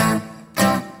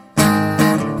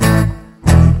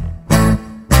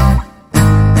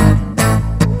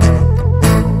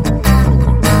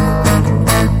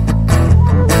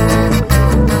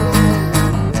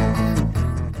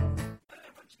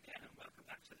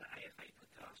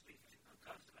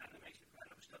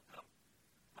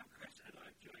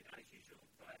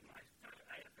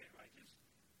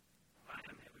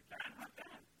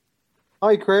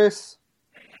Hi, Chris.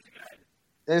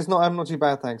 I'm not too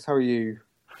bad, thanks. How are you?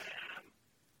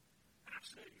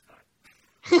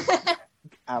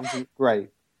 Absolutely great.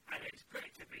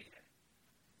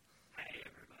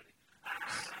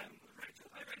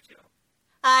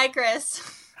 Hi, Chris.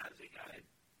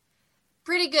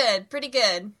 Pretty good, pretty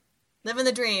good. Living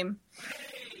the dream.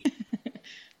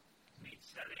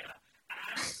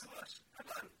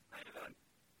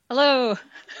 Hello.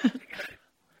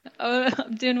 Oh,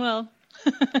 I'm doing well.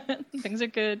 Things are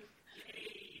good.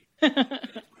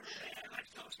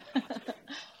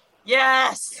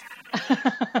 Yes!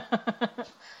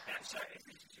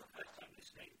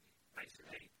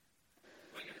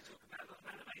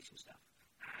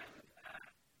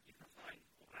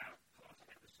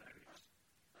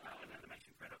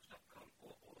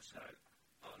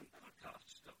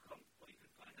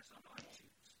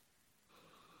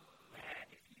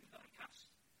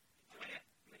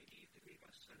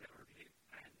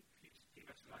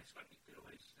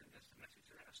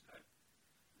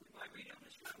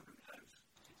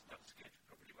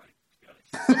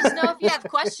 Let us know if you have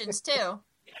questions, too.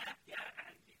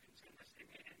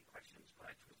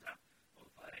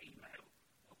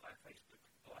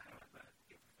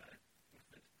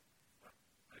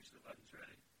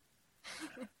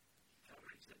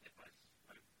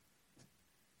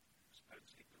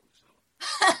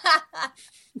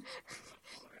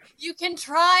 You can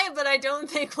try, but I don't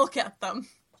think we'll get them.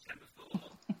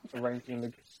 Arranging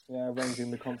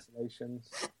the constellations.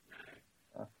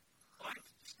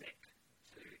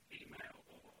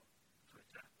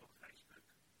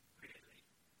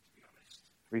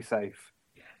 Be safe.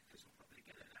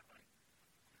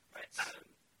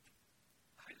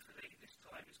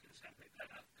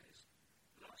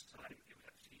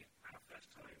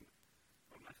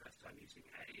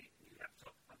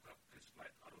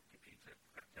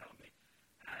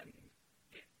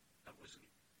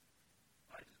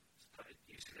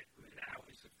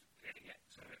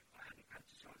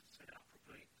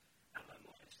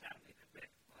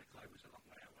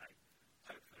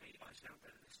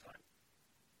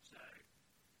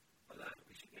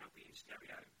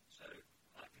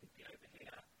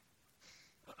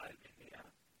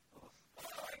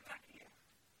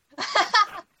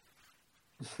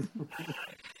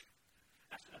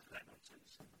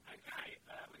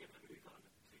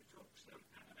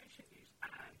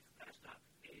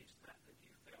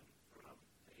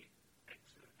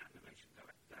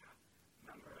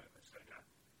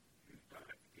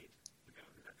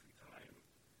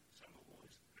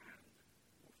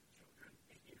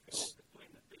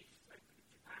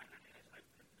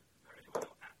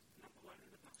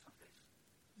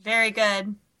 Very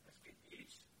good.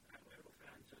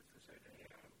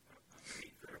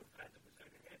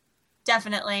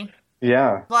 Definitely.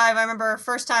 Yeah. Well, I remember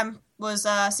first time was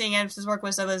seeing Anderson's work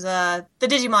was the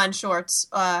Digimon shorts,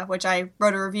 which I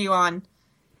wrote a review on.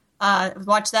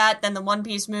 Watched that, then the One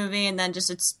Piece movie, and then just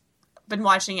it's been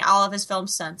watching all of his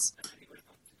films since.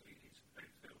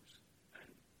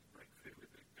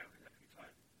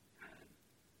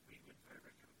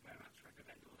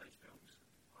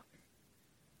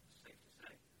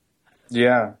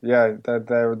 Yeah,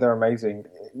 they're amazing.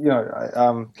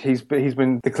 He's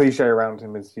been the cliche around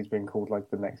him is he's been called like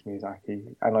the next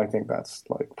Miyazaki, and I think that's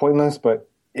like pointless, but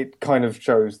it kind of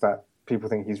shows that people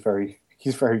think he's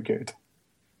very good.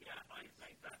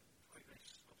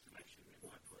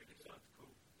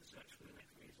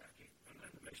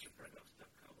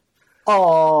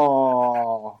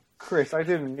 Oh, Chris, I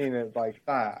didn't mean it like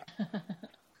that.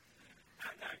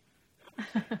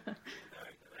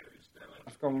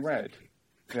 I've gone red.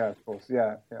 Yeah, of course.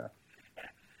 Yeah.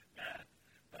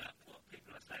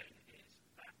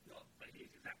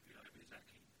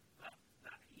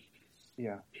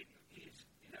 Yeah.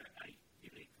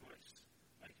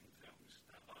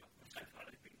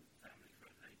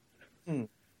 Hmm.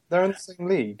 They're in the same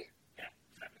league.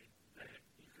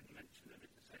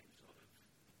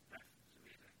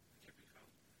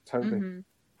 Totally. Mm-hmm.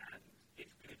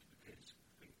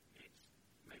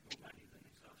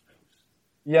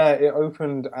 Yeah, it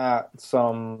opened at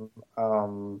some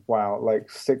like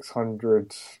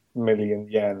 600 million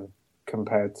yen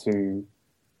compared to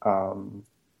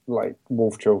like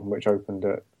Wolf Children, which opened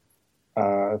at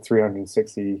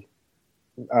 360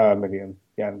 million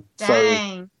yen. So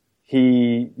Dang.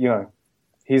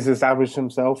 he's established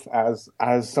himself as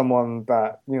someone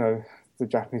that, the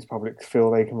Japanese public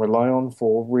feel they can rely on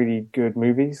for really good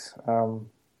movies,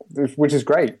 which is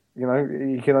great.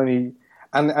 You can only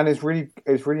and it's really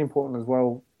important as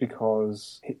well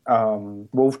because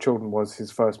Wolf Children was his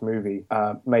first movie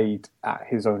made at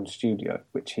his own studio,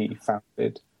 which he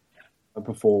founded.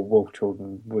 before Wolf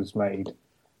Children was made,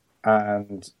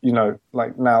 and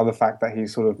like now the fact that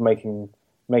he's sort of making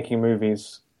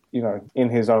movies, in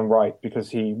his own right, because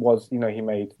he was, he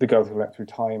made The Girl Who Leapt Through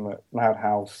Time at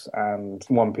Madhouse and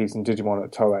One Piece and Digimon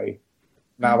at Toei.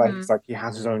 Now that he's like he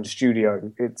has his own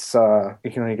studio, it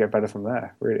can only get better from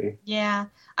there, really. Yeah,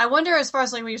 I wonder as far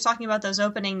as like when you're talking about those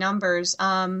opening numbers.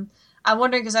 I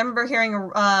wonder because I remember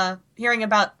hearing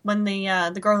about when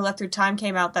the Girl Who Left Through Time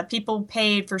came out that people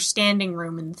paid for standing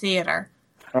room in the theater.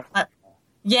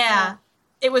 Yeah,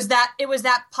 it was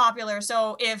that popular.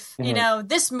 So if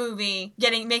this movie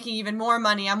making even more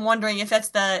money, I'm wondering if that's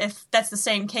the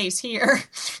same case here.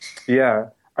 Yeah.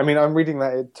 I mean, I'm reading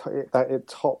that it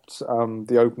topped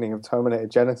the opening of Terminator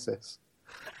Genesis.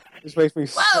 This makes me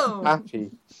so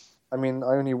happy. I mean,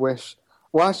 I only wish...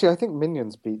 Well, actually, I think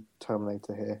Minions beat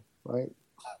Terminator here, right?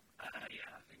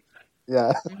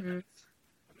 Yeah. Mm-hmm.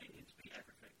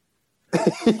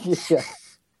 Yeah.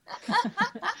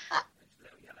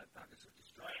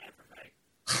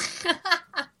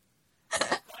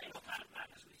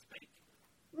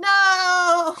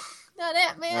 No! Not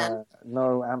Ant-Man!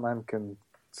 No, Ant-Man can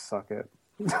suck it.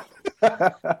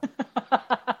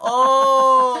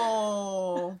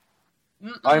 Oh!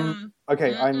 I'm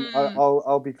okay.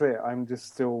 I'll be clear. I'm just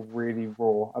still really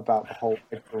raw about the whole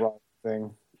Edgar Wright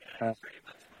thing.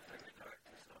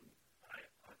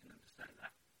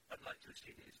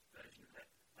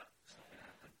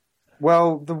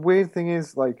 Well, the weird thing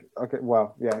is, the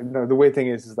weird thing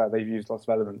is that they've used lots of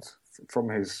elements from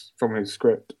his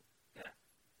script.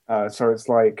 So it's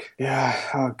like, yeah,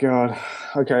 oh god.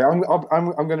 Okay, I'm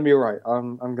going to be all right.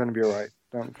 I'm going to be all right.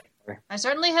 Don't worry. I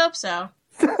certainly hope so.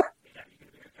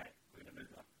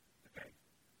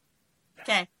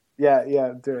 Okay.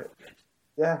 Yeah, do it.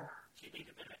 Yeah.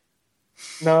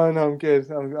 No, I'm good.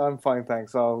 I'm fine,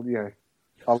 thanks. I'll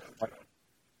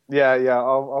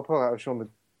pull out Shaun of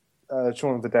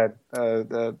the Dead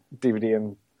DVD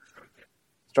and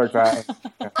stroke that.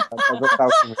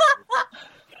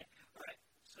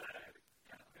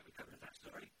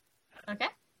 Okay.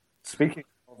 Speaking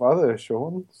of other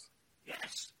Shauns.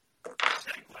 Yes.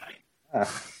 Yeah.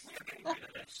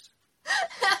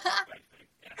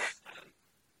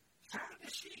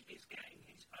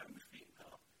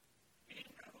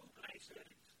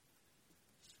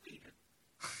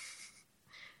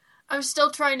 I'm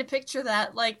still trying to picture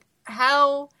that. Like,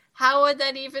 how would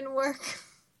that even work?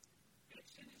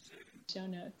 Show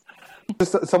notes.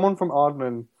 Someone from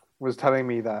Aardman was telling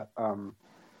me that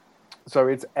so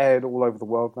it's aired all over the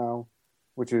world now,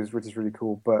 which is really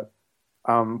cool. But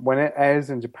when it airs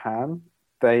in Japan,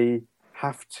 Aardman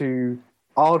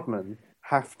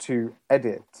have to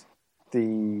edit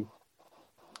the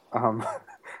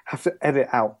have to edit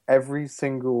out every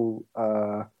single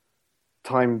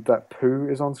time that poo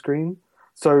is on screen.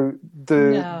 So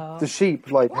the sheep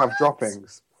have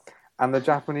droppings, and the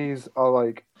Japanese are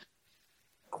like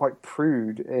quite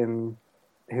prude in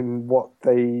what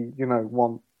they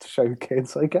want to show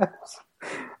kids, I guess.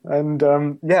 And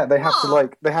they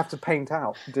have to paint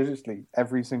out digitally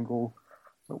every single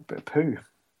little bit of poo.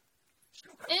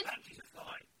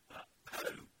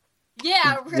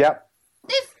 Yeah. Yep.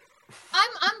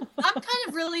 I'm kind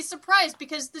of really surprised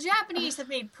because the Japanese have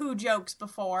made poo jokes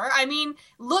before. I mean,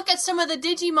 look at some of the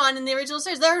Digimon in the original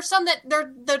series. There are some that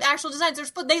the actual designs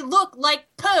they look like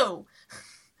poo.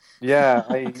 Yeah,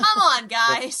 come on,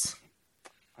 guys.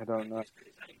 I don't know.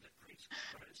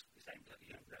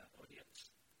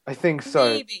 I think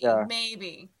so.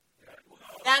 Maybe.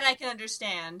 That I can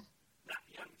understand.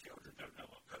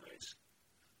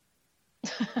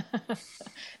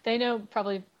 They know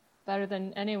probably better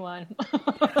than anyone.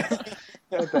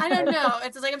 I don't know.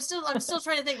 It's like I'm still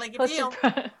trying to think. Like if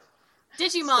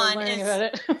Digimon is about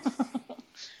it.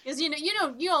 because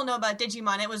you all know about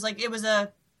Digimon. It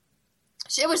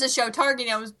was a show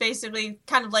targeting. It was basically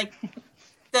kind of like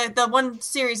the one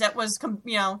series that was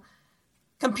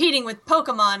competing with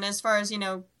Pokemon as far as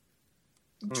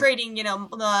trading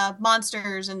the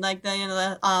monsters and like the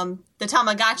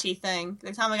Tamagotchi thing,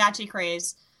 the Tamagotchi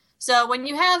craze. So when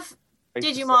you have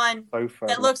Digimon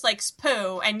that looks like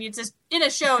poo and it's just in a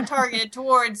show targeted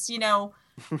towards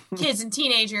kids and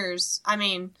teenagers, I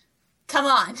mean, come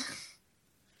on.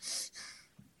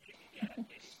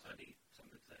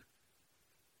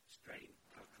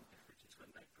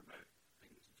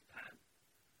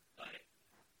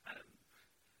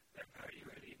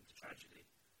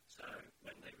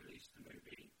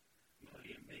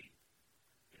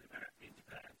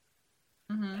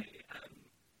 Mm-hmm.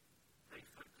 They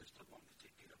focused on one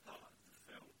particular part of the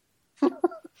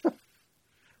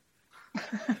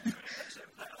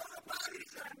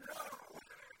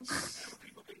film.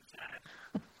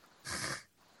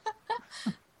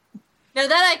 Now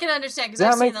that I can understand because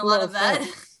I've seen a lot of that.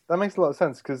 That makes a lot of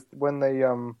sense because when they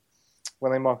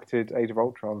marketed Age of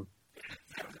Ultron,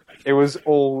 it was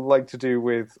all like to do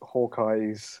with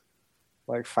Hawkeye's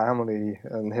like family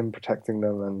and him protecting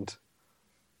them and.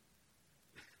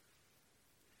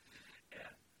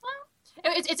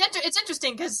 It's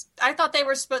interesting because I thought they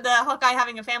were the Hawkeye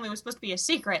having a family was supposed to be a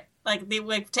secret, like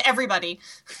to everybody.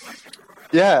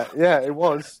 Yeah, it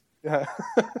was. Yeah.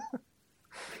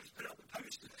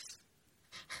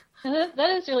 That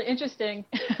is really interesting.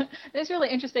 It's really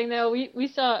interesting, though. We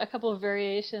saw a couple of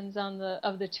variations of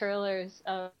the trailers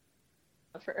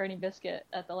for Ernie Biscuit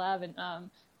at the lab,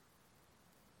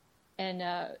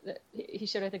 and he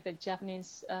showed, I think, the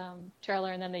Japanese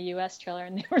trailer and then the U.S. trailer,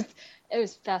 and it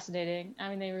was fascinating. I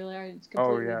mean, they really are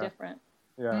completely different.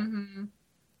 Yeah. Mm-hmm.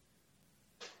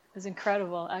 It was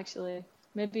incredible, actually.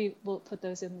 Maybe we'll put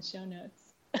those in the show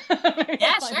notes.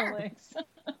 Yeah, sure. Links.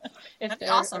 If That'd be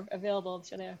they're awesome. available,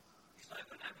 so there. It's like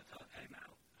when Avatar came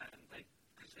out, and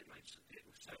because it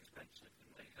was so expensive,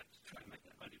 and they had to try and make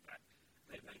their money back,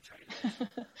 they made trailers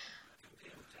to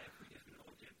appeal to every different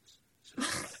audience. So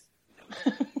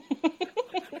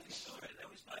there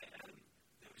was like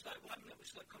one that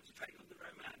was like concentrating on the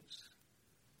romance,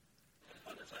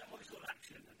 one that was like always all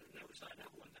action, and then there was like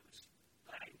another one that was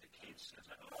like aimed at kids. So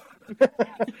I was like,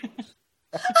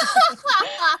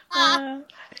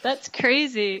 That's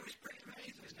crazy.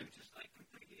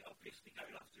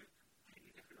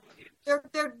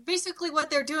 They're basically what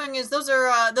they're doing is those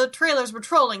are the trailers were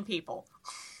trolling people.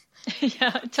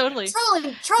 Yeah, totally.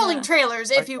 Trolling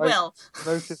trailers, if you will. I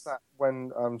noticed that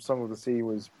when Song of the Sea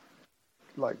was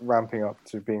like ramping up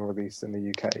to being released in the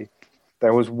UK,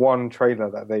 there was one trailer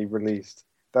that they released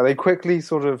that they quickly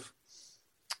sort of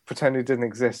pretended didn't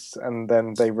exist, and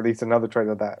then they released another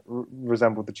trailer that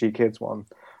resembled the G Kids one.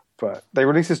 But they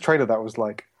released this trailer that was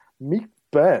like, meet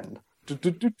Ben.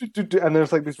 And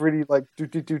there's like this really like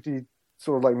dooty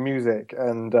sort of like music,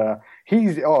 and he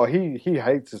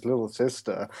hates his little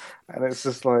sister, and it's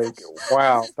just like,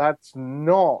 wow, that's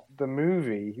not the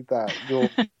movie that you're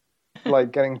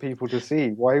like getting people to see.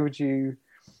 Why would you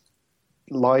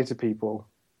lie to people?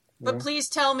 But please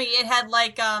tell me it had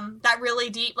like that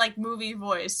really deep like movie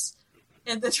voice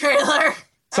in the trailer.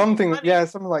 Something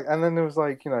like, and then there was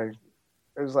like, you know,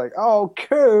 it was like, oh,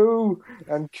 Koo,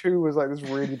 and Koo was like this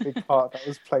really big part that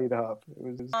was played up. It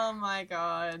was just... Oh my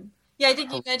god. Yeah, I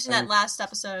think you mentioned that last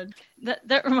episode.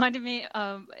 That reminded me.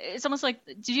 It's almost like.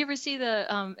 Did you ever see the?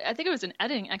 I think it was an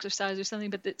editing exercise or something,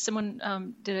 but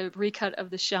someone did a recut of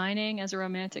The Shining as a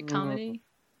romantic comedy.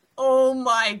 Oh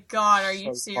my god, are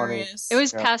you So serious? It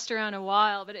was passed around a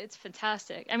while, but it's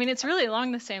fantastic. I mean, it's really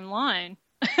along the same line.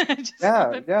 Yeah.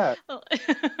 the last one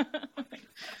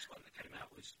that came out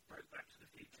was Back to the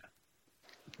Future.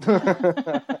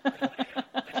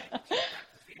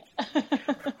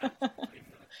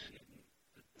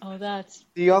 Oh, that's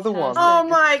the other one. Oh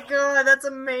my god, that's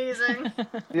amazing.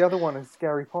 The other one is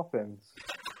Scary Poppins.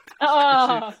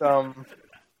 Oh.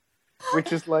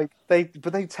 Which is like they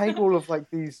take all of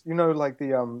like these, you know, like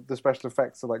the special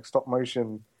effects of like stop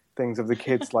motion things of the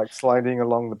kids like sliding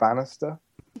along the banister.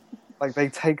 Like they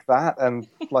take that and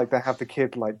like they have the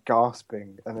kid like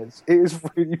gasping, and it is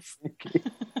really freaky.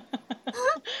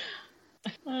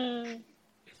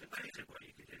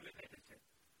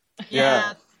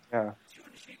 Yeah. Yeah.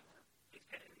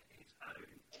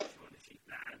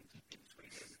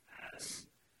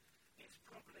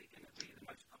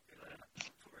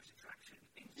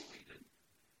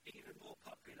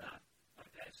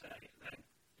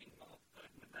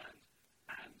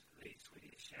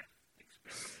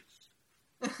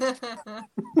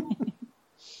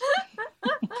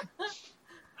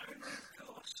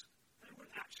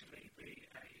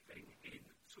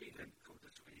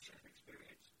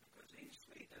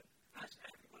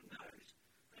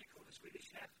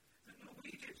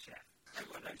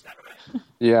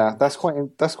 Yeah, that's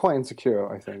quite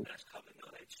insecure, I think. That's common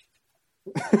knowledge.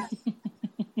 I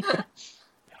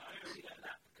only know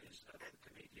that because the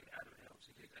comedian Adam Hills,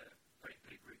 he did a very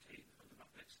big routine of the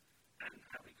Muppets and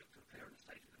how he got to appear on the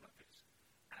stage of the Muppets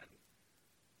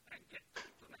and get put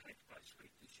on the head by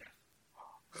Swedish chef.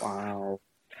 Wow.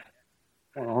 Yeah.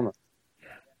 What an honor.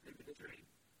 Yeah, living the dream.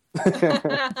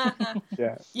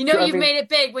 Yeah. You know you've made it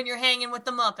big when you're hanging with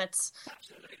the Muppets.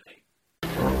 Absolutely.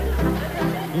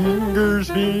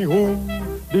 Ingersby home,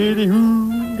 diddy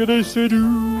hoo, gada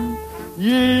do.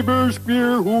 Ye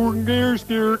beer, horn, gear,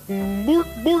 skirken, bork,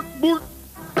 bork, bork.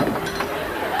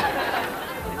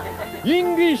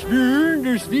 English beer,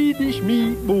 the Swedish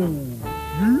meatball.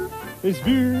 Here is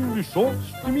beer, the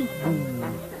sauce, the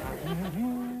meatball.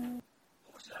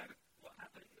 Also, what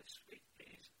happened this week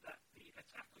is that the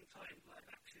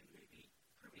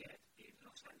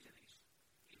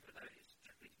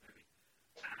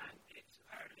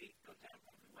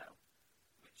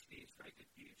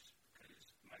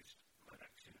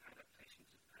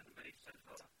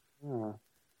Yeah.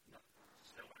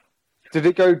 still out.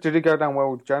 Did it go down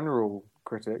well with general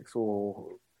critics, or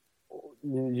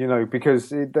you know,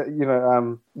 because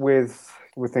with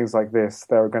things like this,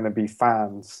 there are going to be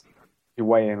fans who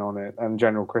weigh in on it and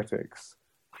general critics.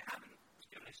 I haven't, to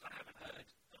be honest, I haven't heard of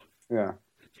Yeah.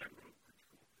 the general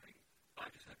critical thing. I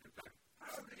just heard them go,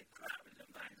 holy crap, it's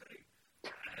amazing.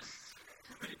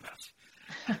 And pretty much.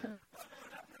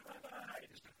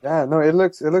 Yeah, no, it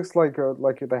looks like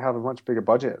they have a much bigger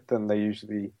budget than they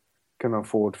usually can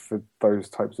afford for those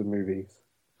types of movies.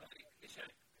 It's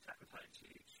appetite's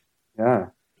huge. Yeah,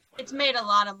 It's made a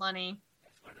lot of money.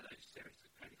 It's one of those series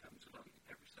that kind of comes along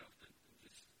every so often and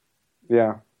just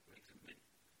yeah, makes a mint.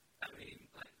 I mean,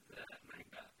 like the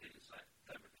manga is like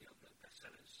permanently on the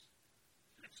bestsellers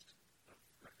list of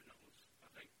graphic novels, I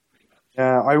think, pretty much.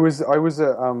 yeah. I was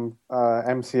at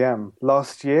MCM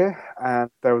last year, and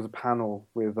there was a panel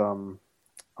with oh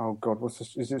God,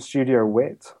 is it Studio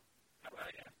Wit?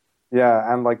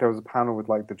 Yeah, and like there was a panel with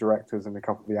like the directors and a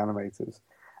couple of the animators,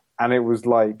 and it was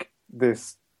like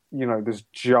this, you know, this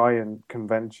giant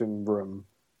convention room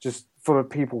just full of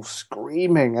people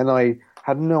screaming, and I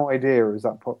had no idea it was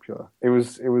that popular. It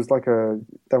was like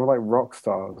they were like rock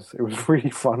stars. It was really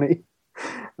funny.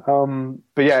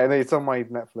 But yeah, it's on my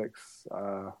Netflix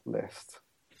list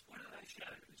It's one of those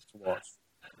shows to watch.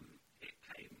 it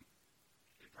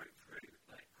broke through,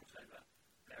 like, crossover.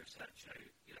 There's that show,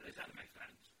 you know, there's anime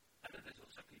fans, and then there's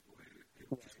also people who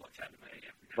just watch anime every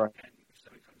now Right. and again if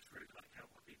something comes through, like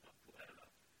Cowboy Bebop or whatever.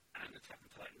 And Attack on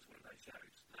Titan was one of those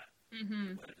shows that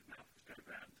word of mouth was going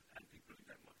around, and people who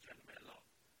don't watch anime a lot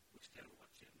were still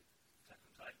watching Attack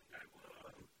on Titan and go,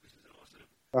 whoa, this is awesome.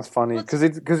 That's funny because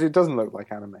it doesn't look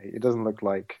like anime. It doesn't look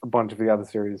like a bunch of the other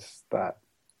series that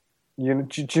do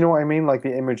you know what I mean? Like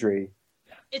the imagery.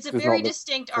 It's a Does very not look-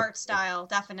 distinct art style,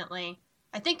 definitely.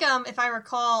 I think if I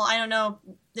recall, I don't know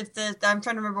if I'm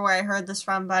trying to remember where I heard this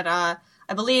from, but I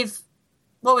believe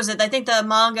what was it? I think the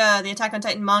manga, the Attack on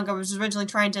Titan manga, was originally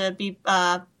trying to be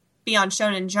on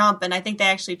Shonen Jump, and I think they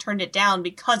actually turned it down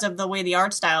because of the way the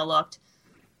art style looked.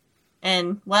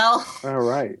 And well, Oh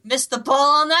right. missed the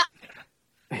ball on that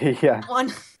Yeah.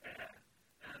 one.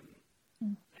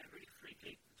 They're really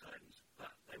freaky at times,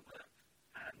 but they work,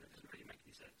 and it doesn't really make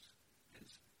any sense.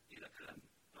 Because you look at them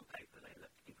on paper, they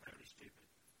look incredibly stupid.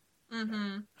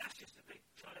 Mm-hmm. That's just a big,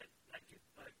 giant, naked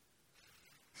bloke.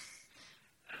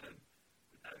 With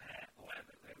no hair or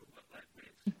whatever, they all look like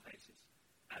weird faces.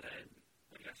 And then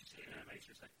when you actually see an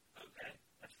animation, it's like, okay,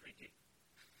 that's freaky.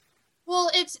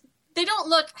 Well, they don't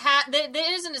look it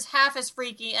isn't as half as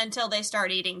freaky until they start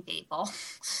eating people.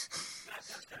 That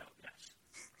does help,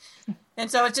 yes. And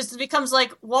so it just becomes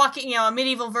like walking, a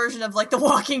medieval version of like The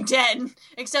Walking Dead,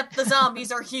 except the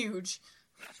zombies are huge.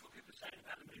 That's what people are saying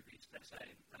about the movies. They're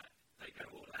saying that they go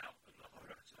all out on the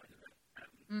horror side of it.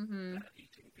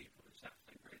 Eating people and stuff,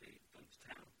 they really gone to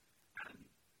town. And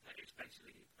that is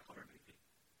basically a horror movie.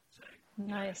 So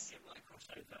Nice. it might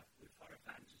cross over with horror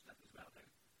fans and stuff as well,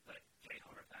 though. Like gay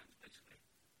horror fans, basically.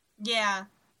 Yeah.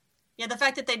 Yeah, the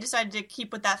fact that they decided to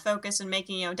keep with that focus and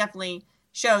making, definitely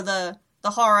show the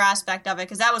horror aspect of it,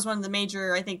 because that was one of the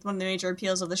major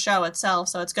appeals of the show itself,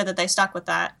 so it's good that they stuck with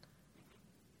that.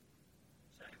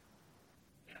 So,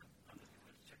 yeah, I'm looking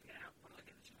forward to checking it out when I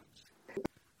get the chance.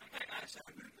 Okay, so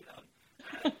moving on.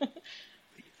 The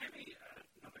Emmy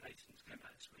nominations came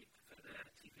out this week for the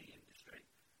TV industry,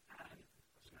 and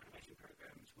some animation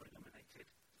programs were nominated.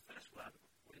 The first one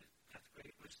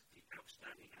category was the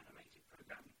Outstanding Animated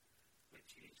Program,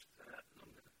 which is for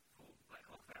longer form, like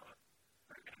half-hour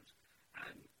programs.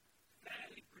 And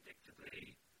fairly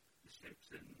predictably, The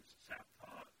Simpsons, South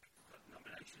Park got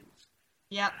nominations.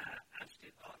 Yep. As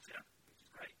did Archer, which is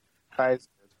great. That is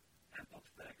good. And Bob's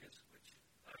Burgers, which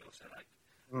I also like.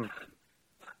 Mm.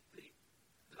 But the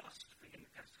last thing in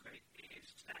the category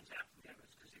stands out from the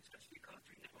others because it's actually a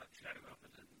Cartoon Network show rather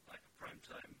than like a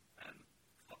primetime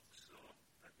Fox or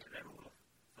they're all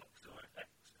Fox or FX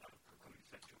or Comedy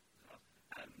Central as well.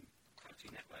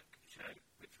 Cartoon Network show,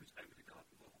 which was Over the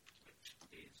Garden Wall, which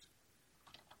is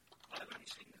I've only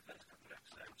seen the first couple of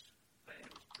episodes, but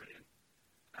it was brilliant.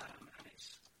 And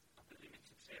it's a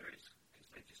limited series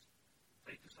because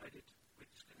they decided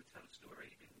we're just going to tell a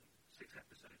story in 6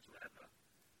 episodes or whatever.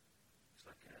 It's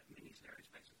like a mini series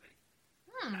basically,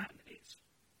 and it's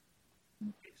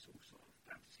all sort of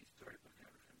fantasy storybook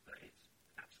and everything, but it's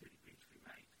absolutely beautifully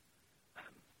made.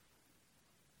 I'm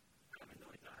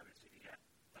annoyed that I haven't seen it yet.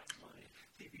 That's my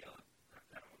DVR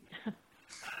wrapped out on me.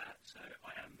 So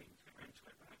I am meaning to get into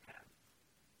it when I can.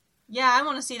 Yeah, I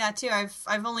want to see that too. I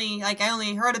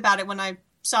only heard about it when I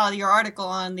saw your article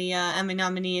on the Emmy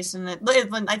nominees, and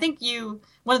I think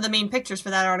one of the main pictures for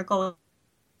that article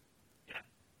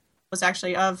was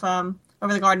actually of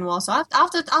Over the Garden Wall. So I'll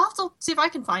have to see if I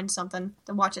can find something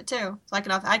to watch it too, so I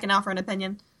can offer an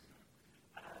opinion. I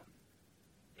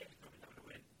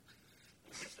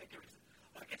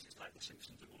guess it's like the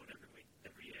Simpsons award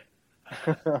every year.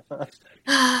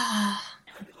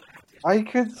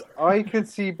 I could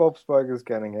see Bob's Burgers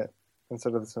getting it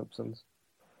instead of The Simpsons.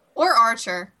 Or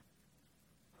Archer.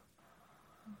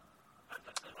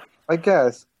 I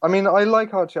guess. I mean, I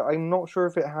like Archer. I'm not sure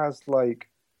if it has like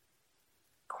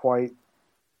quite.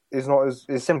 Is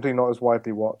simply not as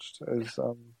widely watched as.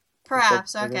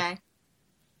 Perhaps. Bob's Burgers. Okay.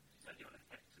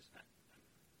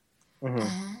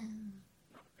 Mm-hmm.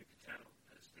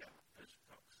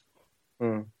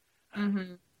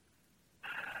 Mm-hmm.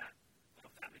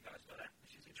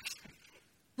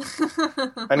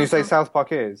 And you say South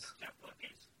Park is?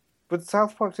 But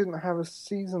South Park didn't have a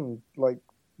season. Like,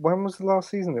 when was the last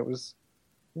season? It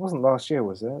wasn't last year,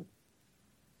 was it?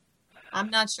 I'm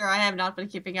not sure. I have not been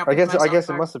keeping up. I with guess my South it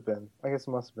Park. must have been.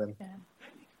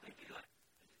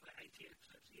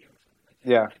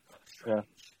 Yeah. Yeah.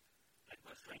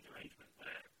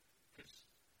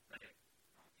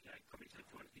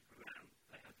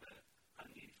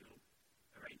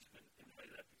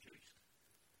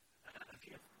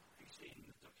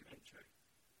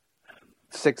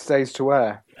 Six Days to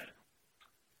Air.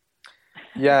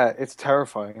 Yeah, it's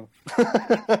terrifying.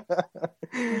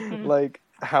 Like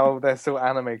how they're still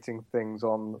animating things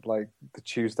on like the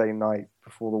Tuesday night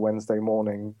before the Wednesday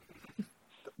morning,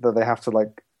 that they have to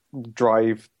like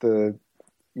drive the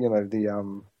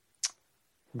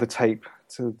tape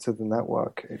to the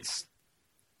network. It's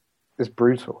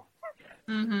brutal.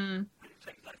 Mm-hmm.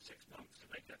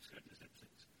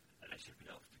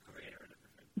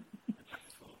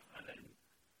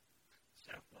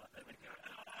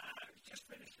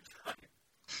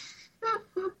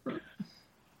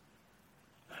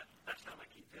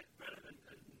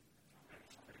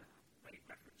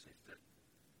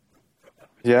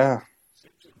 Yeah.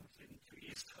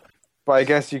 But I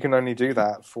guess you can only do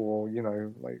that for,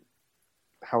 like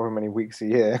however many weeks a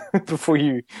year before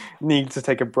you need to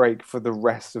take a break for the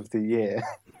rest of the year.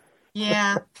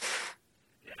 Yeah.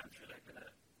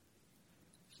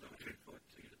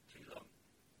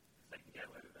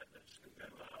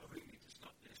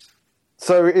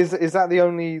 So is that the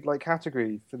only like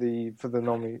category for the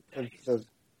nominee?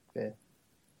 Yeah.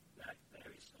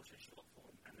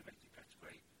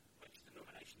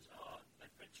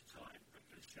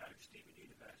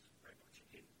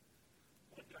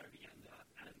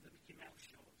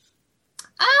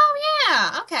 Oh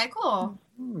yeah. Okay. Cool.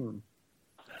 Hmm.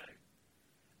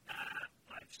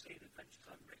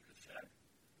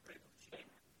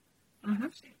 Mm-hmm.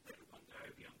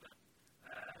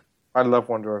 I love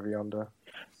Wonder Over Yonder.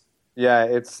 Yeah,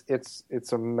 it's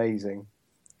amazing.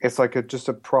 It's like just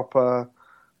a proper,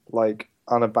 like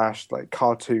unabashed like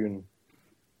cartoon.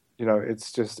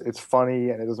 It's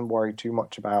funny and it doesn't worry too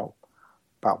much about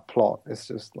plot. It's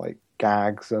just like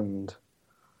gags and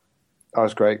that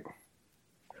was great.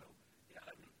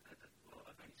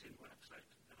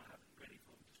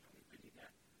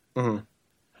 Mm-hmm.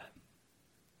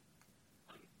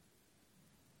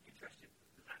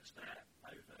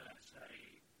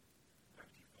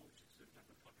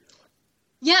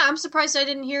 Yeah, I'm surprised I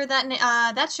didn't hear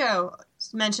that show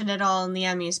mentioned at all in the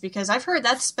Emmys, because I've heard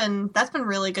that's been a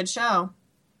really good show.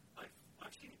 I've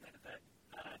seen it quite a bit,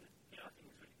 and I think it's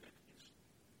really good.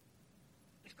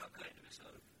 It's got kind of a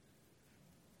sort of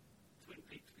Twin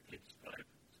Peaks for kids vibe.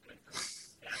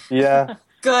 Yeah.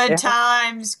 Good It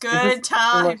times, good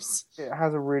times. It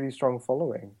has a really strong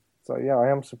following. So yeah, I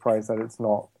am surprised that it's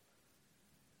not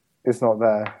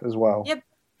there as well. Yep.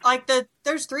 Like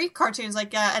there's 3 cartoons,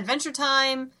 like Adventure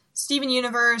Time, Steven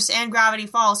Universe, and Gravity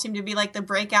Falls seem to be like the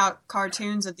breakout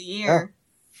cartoons of the year.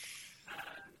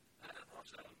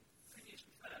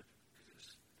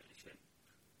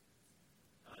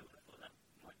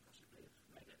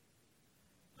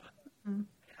 Yeah.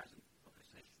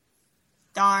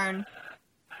 Darn.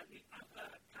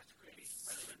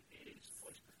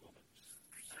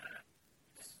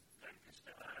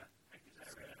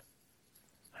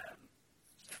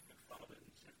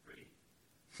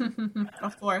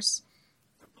 Of course.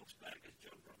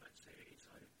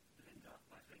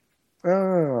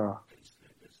 Ah.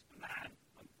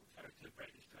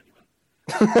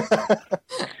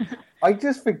 I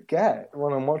just forget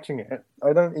when I'm watching it.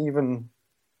 I don't even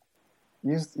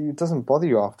it doesn't bother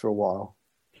you after a while,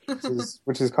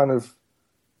 which is kind of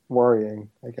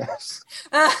worrying, I guess.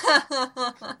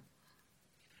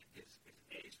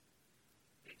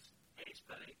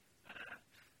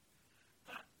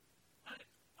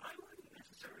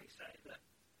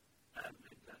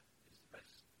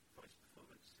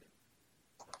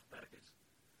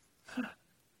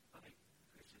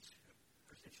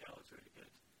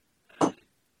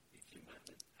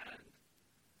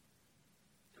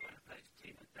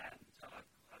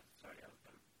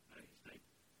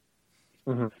 Mhm.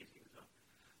 amazing as well.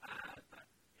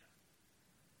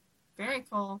 But, Very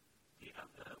cool. the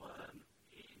other one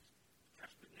is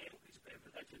Jasper Neal, who's a bit of a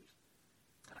legend.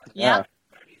 Yeah.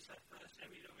 Apparently it's her first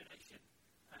Emmy nomination.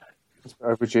 It's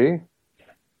overdue.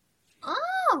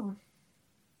 Oh,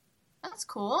 that's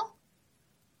cool.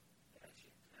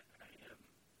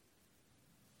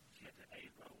 She had a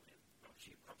role in, well,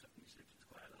 she popped up in The Simpsons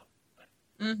quite a lot, but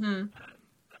Mm-hmm.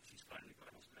 she's finally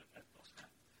got an Oscar,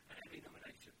 an Emmy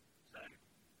nomination. So,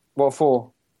 What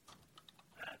for?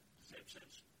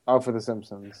 Simpsons, Oh, for The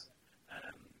Simpsons. I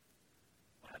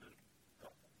haven't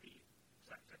got the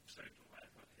exact episode or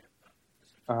whatever yet, but The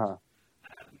Simpsons. Uh-huh.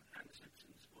 And The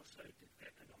Simpsons also did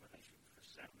get a nomination for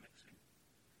sound mixing,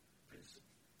 because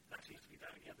that seems to be the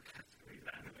only other category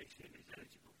that animation is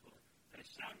eligible for. There's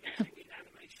sound mixing in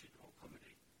animation or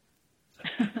comedy. So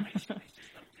animation is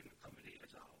just lumped in with comedy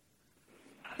as a whole.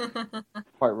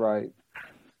 Quite right.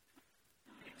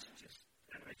 It's just,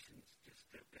 animation's just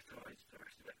destroys the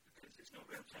rest of it, because it's not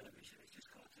real television, it's just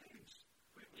cartoons.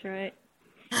 That's right.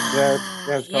 Yeah,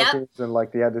 it's Yep. cartoons and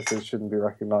like the editors shouldn't be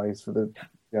recognised for the,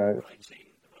 you know. The writing is not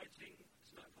important.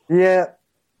 Yeah,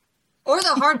 Or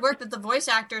the hard work that the voice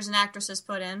actors and actresses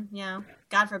put in. You know,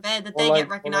 God forbid that they get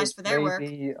recognized for their work.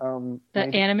 maybe, The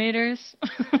animators.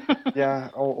 yeah,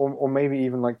 or maybe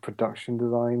even like production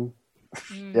design.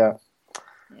 Mm, Yeah,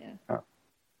 yeah.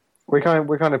 we're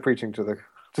kind of preaching to the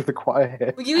choir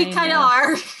here. Well, you I kind of know.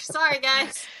 are. Sorry,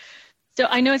 guys. So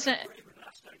I know it's not.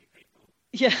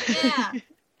 Yeah. Yeah.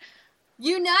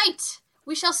 Unite.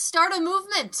 We shall start a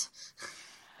movement.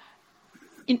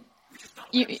 You,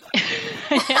 yeah.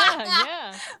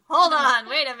 Hold on.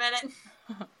 Wait a minute.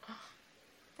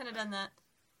 Could have done that.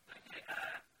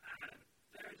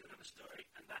 There is another story,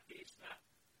 and that is that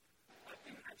I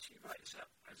didn't actually write this up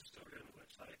as a story on the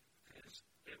website because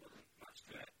there wasn't much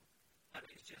to it. And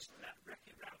it's just that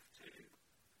Wreck-It Ralph 2,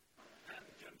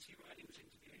 John C. Reilly was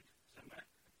interviewed somewhere,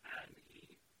 and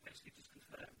he basically just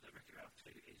confirmed that Wreck-It Ralph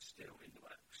 2 is still in the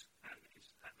works and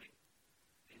is happening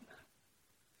in the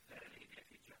fairly near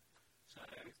future. So,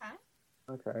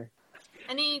 Okay.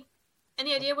 Any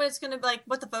idea what it's gonna be, like?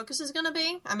 What the focus is gonna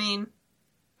be? I mean, not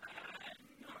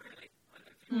really. I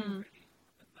don't think Hmm. really.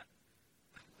 But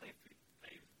they've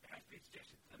had been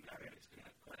suggested that Mario is going to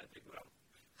have quite a big role.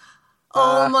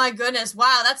 oh my goodness!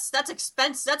 Wow, that's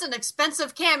expensive. That's an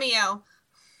expensive cameo.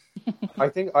 I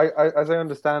think I as I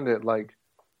understand it, like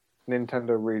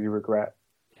Nintendo really regret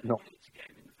not. To get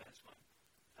him in the first one.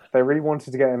 They really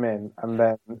wanted to get him in, and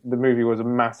then the movie was a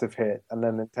massive hit, and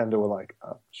then Nintendo were like,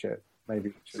 "Oh shit, maybe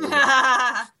we should."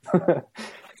 yeah, Like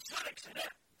Sonic's in it.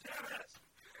 There it is.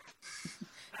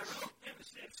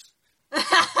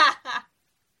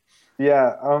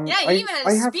 Yeah, he even had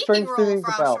I a have speaking strange role feelings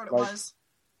for how about short it like was.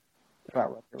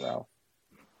 about Wreck-It Ralph.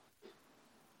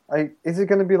 Is it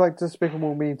going to be like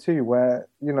Despicable Me 2, where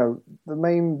you know the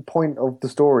main point of the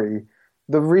story,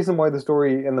 the reason why the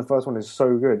story in the first one is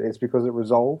so good is because it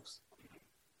resolves.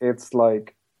 It's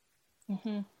like,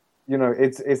 Mhm. you know,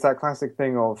 it's that classic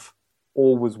thing of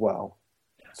all was well.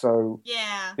 So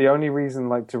Yeah. the only reason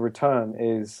like to return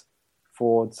is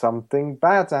for something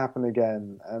bad to happen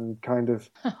again, and kind of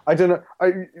I don't know.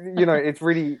 You know, it's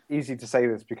really easy to say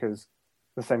this because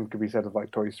the same could be said of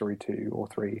like Toy Story 2 or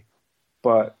 3,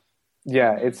 but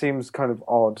yeah, it seems kind of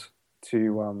odd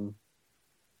to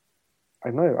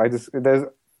I don't know. There's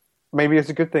maybe it's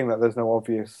a good thing that there's no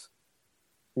obvious,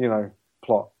 you know,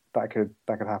 plot that could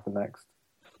happen next.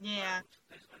 Yeah.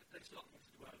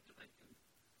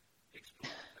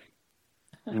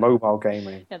 Mobile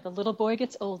gaming. Yeah, the little boy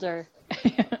gets older.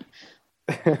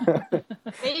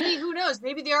 Maybe, who knows?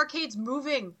 Maybe the arcade's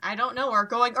moving. I don't know, or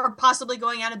possibly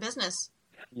going out of business.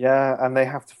 Yeah, and they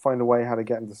have to find a way how to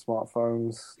get into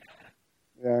smartphones.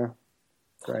 Yeah,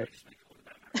 great.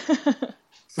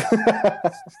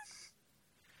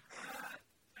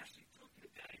 Actually, talking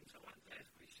of games, I wonder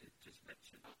if we should just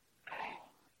mention a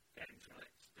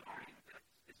games-related story that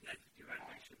is named for your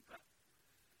animation, but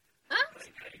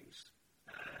playing games,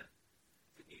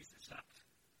 the news that sucked,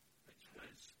 which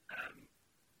was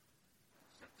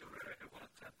Satoru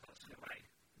Iwata passing away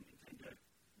from Nintendo.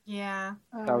 Yeah.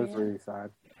 That was really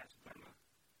sad. Yeah, it's a bummer.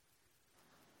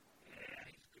 Yeah,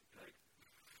 he's a good bloke.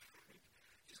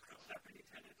 Just cropped up in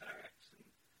Nintendo Directs and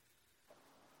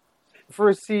For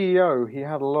a CEO, he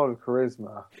had a lot of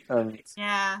charisma, and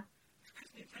Yeah.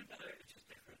 because Nintendo is just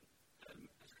different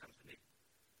as a company.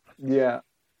 yeah,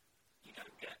 You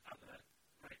don't get other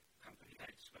great company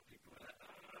heads where people are,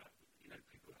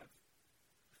 people have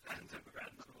fans over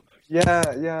around them almost.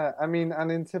 yeah. I mean,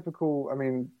 and in typical,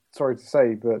 sorry to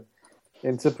say, but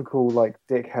in typical like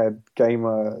dickhead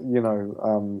gamer, you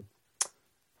know,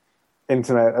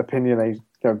 internet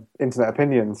internet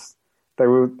opinions,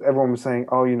 everyone was saying,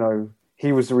 oh,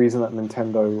 he was the reason that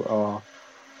Nintendo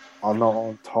are not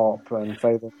on top and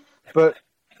failing. But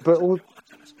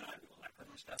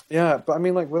I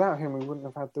mean, like, without him, we wouldn't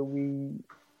have had the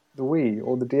Wii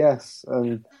or the DS,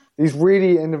 and these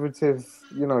really innovative,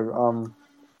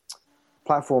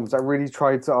 platforms that really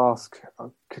tried to ask,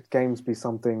 could games be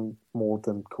something more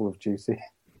than Call of Duty?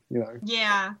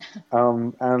 Yeah.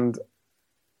 And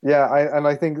yeah,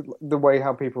 I think the way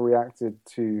how people reacted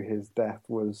to his death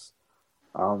was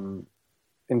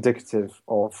indicative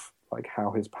of like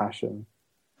how his passion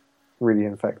really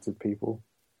infected people.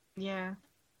 Yeah.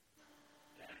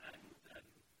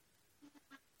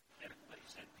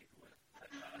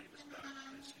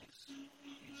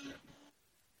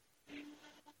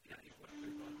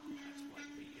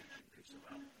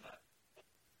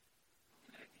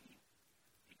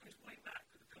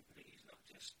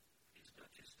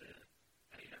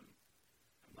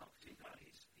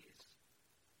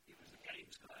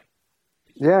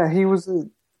 Yeah, he was a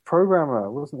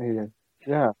programmer, wasn't he?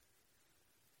 Yeah.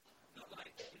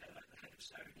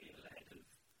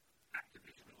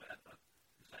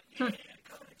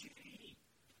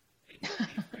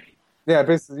 Yeah,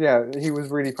 basically, yeah, he was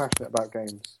really passionate about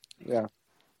games. Yeah.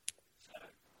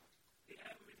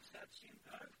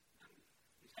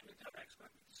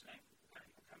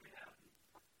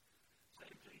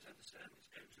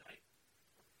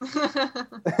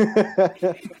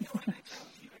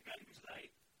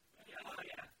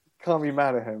 Can't be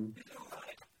mad at him.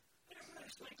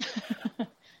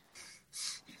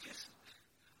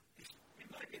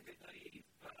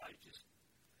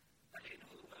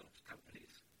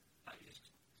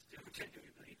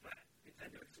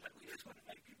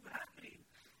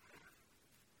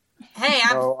 Hey,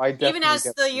 even as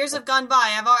get the years have gone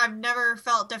by, I've never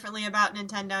felt differently about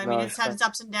Nintendo. I mean, No, it's had its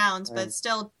ups and downs, same. but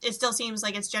it still seems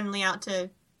like it's generally out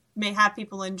to have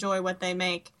people enjoy what they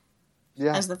make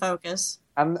Yeah. as the focus.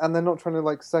 And they're not trying to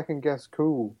like second guess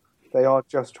cool. They are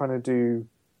just trying to do,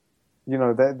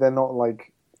 they're not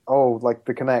like, oh, like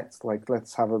the Kinect, like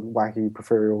let's have a wacky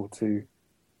peripheral to,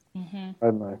 I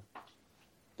don't know.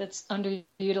 That's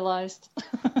underutilized.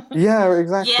 Yeah,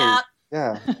 exactly. Yeah.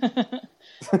 Yeah.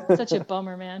 Such a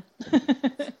bummer, man.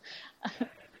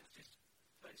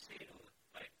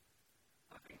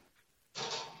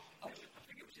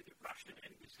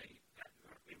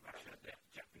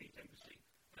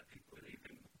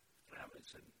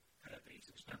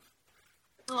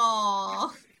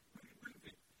 Aww.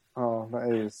 Oh, that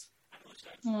is.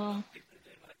 Oh.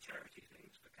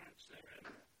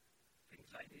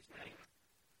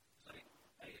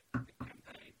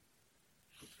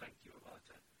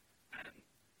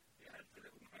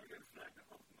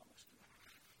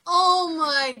 Oh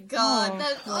my god, Oh,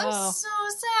 that wow. I'm so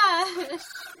sad.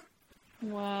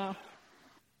 Wow.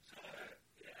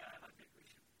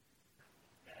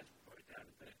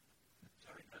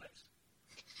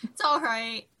 It's all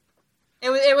right.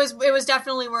 It was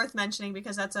definitely worth mentioning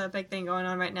because that's a big thing going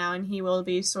on right now, and he will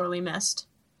be sorely missed.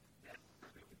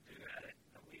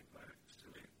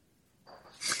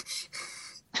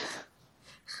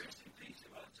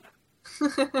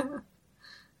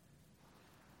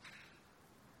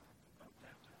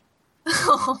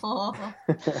 Aww.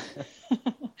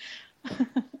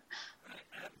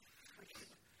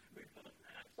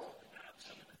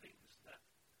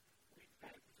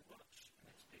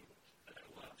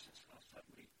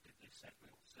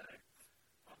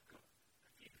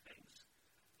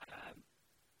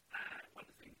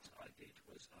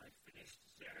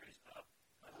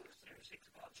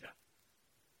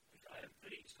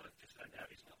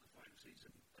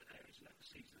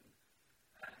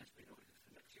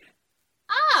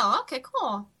 Oh, okay,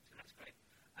 cool.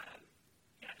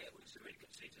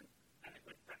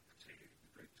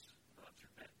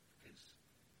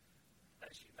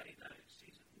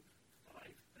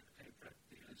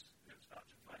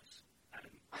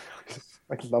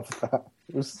 I love that.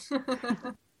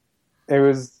 It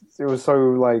was so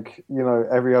like,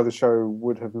 every other show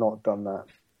would have not done that.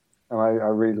 And I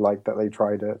really like that they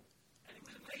tried it.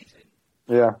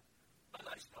 Yeah.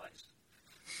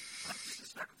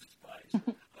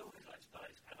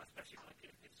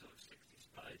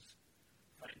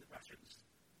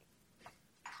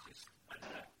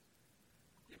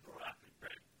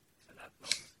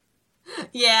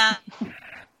 Yeah.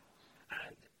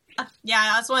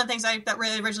 Yeah, that's one of the things that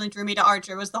really originally drew me to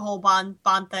Archer was the whole Bond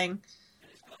thing.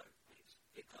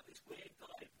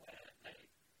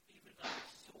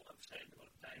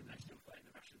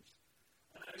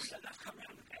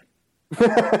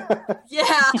 Yeah.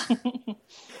 Yeah.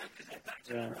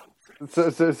 Yeah. So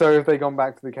if they gone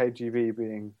back to the KGB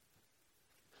being,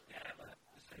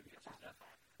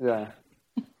 yeah,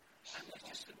 and there's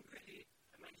just some really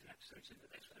amazing episodes in there.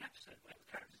 There's an episode where the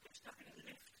characters get stuck in a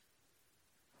lift.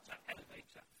 It's like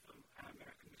elevator from our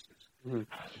American listeners.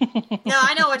 No,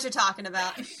 I know what you're talking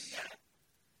about.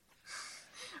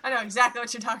 I know exactly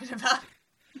what you're talking about.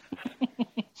 And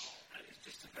it's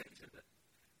just amazing that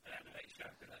an animated show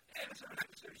can like, there's an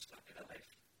episode stuck in a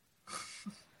lift.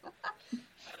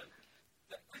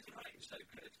 The writing's so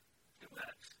good. It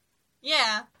works.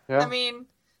 Yeah. Yeah. I mean,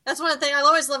 that's one of the things. I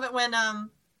always love it when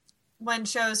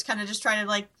shows kind of just try to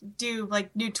like do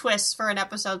like new twists for an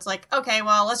episode. It's like, okay,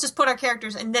 well, let's just put our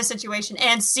characters in this situation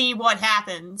and see what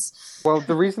happens. Well,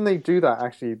 the reason they do that,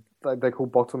 actually, like they're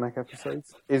called bottleneck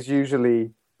episodes, is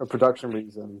usually a production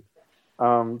reason.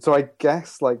 So I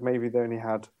guess like maybe they only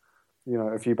had,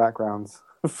 a few backgrounds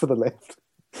for the lift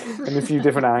and a few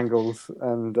different angles,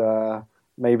 and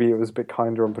maybe it was a bit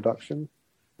kinder on production.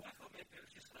 I thought maybe it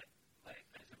was just like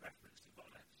there's a reference to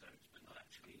one episode, but not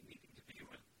actually needing to be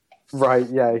one. Right?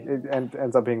 Yeah, it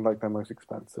ends up being like their most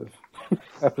expensive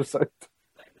episode.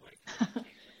 Like the way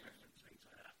reference things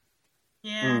like that.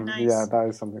 Yeah, nice. Yeah, that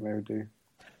is something they would do. And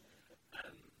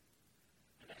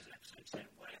there's an episode set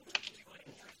where it's quite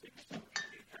interesting. It's not in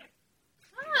the UK.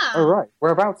 Ah. Oh right,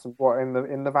 whereabouts? What in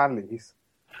the valleys?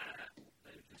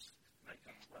 They would just make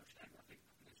up Welsh name, I think.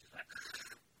 And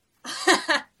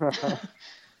it's just like,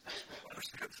 what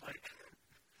sounds like.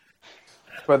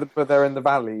 But they're in the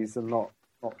valleys and not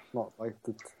like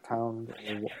the town. Or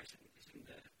Yeah, what? it's in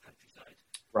the countryside.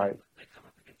 Right. They come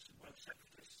up against some Welsh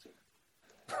separatists.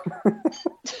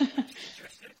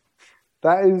 Interesting.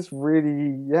 That is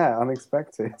really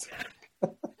unexpected. So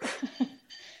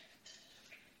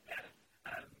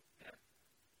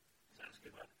that's a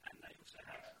good one. And they also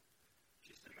have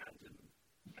just a random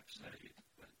episode,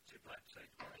 two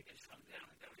episodes where they get shrunk down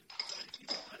and go into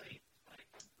the valley. Like,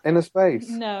 In a space.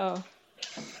 No.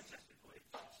 fantastic voyage.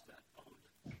 It's that old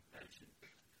version.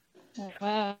 Oh,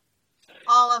 wow.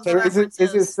 All of the So is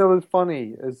references. it still as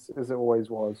funny as it always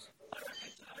was?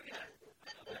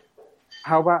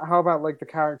 How about like the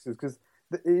characters? Because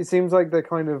it seems like they're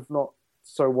kind of not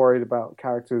so worried about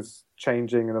characters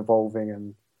changing and evolving,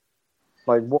 and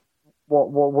like what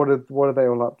are they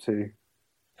all up to?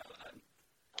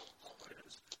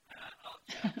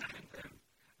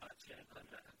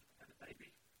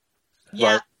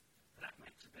 Yeah. Right. That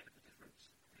makes a bit of a difference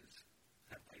because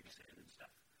they're babysitting and stuff.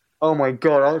 Oh my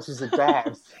god, Archie's a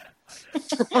dad.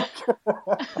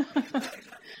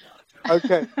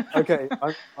 Okay.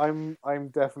 I'm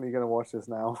definitely gonna watch this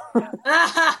now.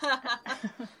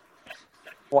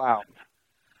 Wow.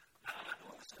 I've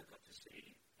also got to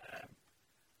see the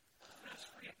first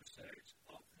 3 episodes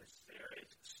of the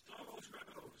series Star Wars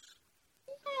Rebels.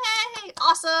 Yay!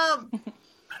 Awesome! And I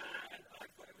thought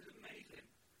it was amazing.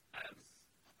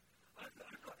 I've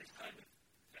got this kind of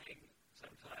thing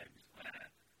sometimes where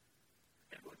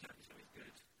everyone tells me something's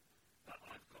good, but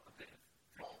I've got a bit of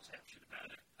preconception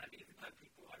about it. And even though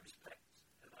people I respect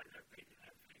and I don't read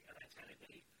everything and they're telling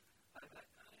me, I'm like,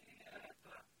 oh yeah,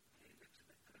 but it looks a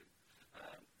bit blue.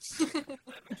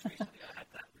 Most recently I had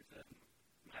that with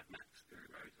Mad Max Fury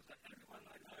Road. I was like, everyone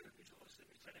I know who's awesome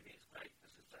is telling me it's great. I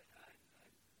was just like,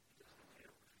 it doesn't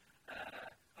feel.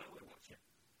 I will watch it,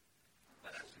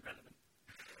 but that's irrelevant.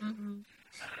 Mm-hmm.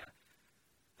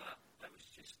 But I was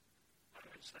just, I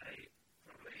would say,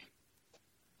 probably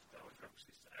Star Wars Rebels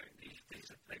is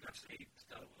they've actually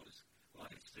Star Wars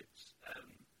live since the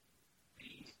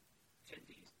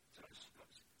attendees, how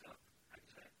do you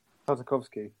say it?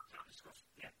 Tartakovsky.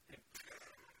 Yeah,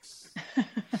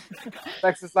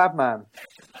 Texas Lab Man.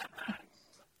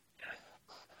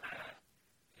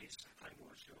 he's playing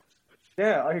more shorts, which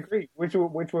Yeah, I agree. Which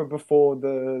were before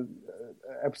the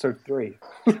episode 3.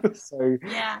 So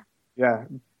Yeah. yeah.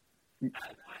 I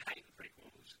hate the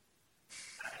prequels.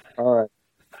 All right. The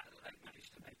fact that they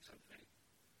managed to make something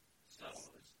Star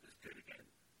Wars as good again,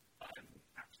 I'm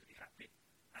absolutely happy.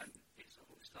 And it's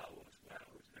all Star Wars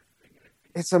world and everything.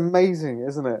 It's amazing,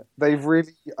 isn't it? They've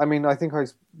really. I mean, I think I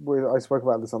spoke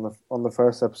about this on the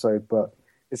first episode, but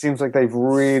it seems like they've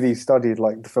really studied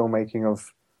like the filmmaking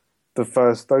of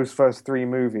those first 3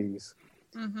 movies,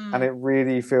 Mm-hmm. and it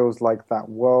really feels like that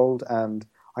world. And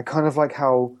I kind of like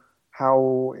how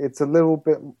it's a little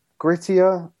bit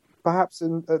grittier, perhaps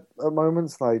at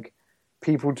moments. Like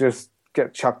people just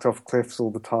get chucked off cliffs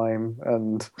all the time,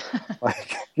 and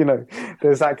like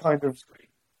there's that kind of.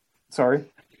 Sorry.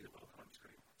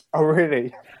 Oh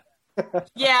really?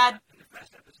 Yeah.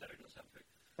 First episode or something.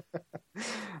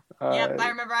 Yep. I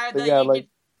remember. but yeah, You like- could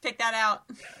pick that out.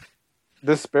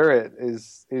 the spirit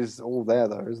is all there,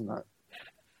 though, isn't it?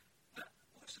 But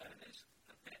also there's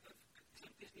a bit of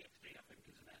Disney XD, I think,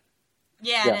 isn't it?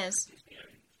 Yeah, Yeah. it is. Disney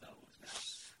owned Star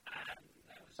Wars now. And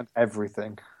there was And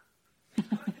everything.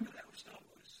 that was Star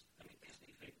Wars. I mean,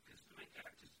 Disney thing, because the main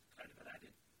character's kind of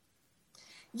Aladdin.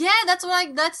 Yeah,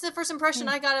 that's the first impression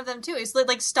I got of them too. It's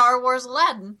like Star Wars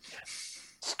Aladdin.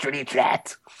 Street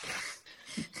rat.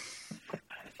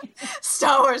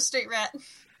 Star Wars Street Rat.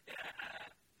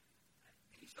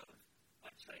 He sort of,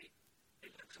 I'd say,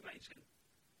 it looks amazing.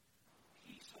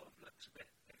 He sort of looks a bit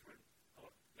different or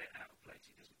a bit out of place.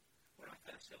 He doesn't. When I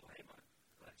first saw him, I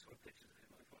saw pictures of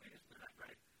him. I thought he isn't that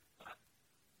great, but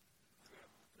for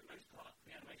the most part,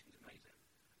 the animation's amazing.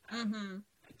 Mm-hmm.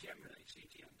 And generally,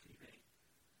 CG on TV,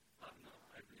 I'm not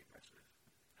overly impressed with.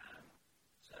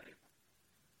 So it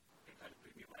kind of blew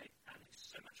me away, and it's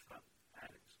so much fun, and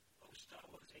it's all Star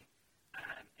Warsy,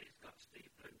 and it's got Steve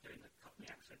Bloom doing the Cockney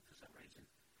accent for some reason.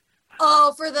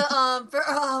 Oh,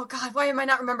 oh god, why am I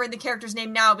not remembering the character's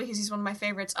name now? Because he's one of my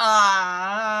favorites.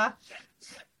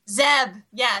 Zeb.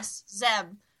 Yes,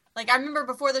 Zeb. Like, I remember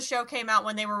before the show came out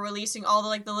when they were releasing all the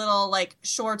little, like,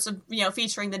 shorts of,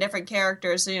 featuring the different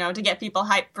characters, to get people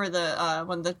hyped for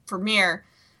the premiere.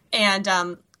 And,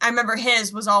 I remember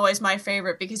his was always my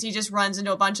favorite because he just runs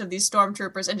into a bunch of these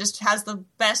stormtroopers and just has the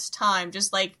best time,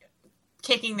 just, like,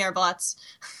 kicking their butts.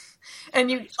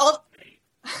 And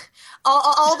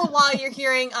all the while you're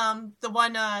hearing, the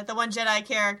one Jedi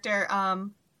character,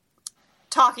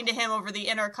 talking to him over the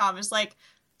intercom. It's like,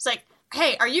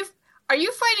 hey, are you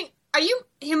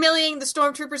humiliating the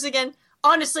stormtroopers again?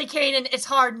 Honestly, Kanan, it's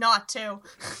hard not to.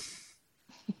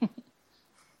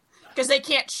 Because they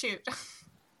can't shoot.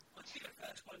 What's the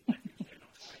first one that you hear an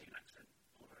Australian accent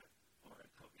or a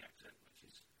Cockney accent, which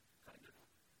is kind of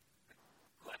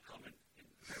quite common in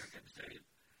American Australian.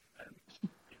 In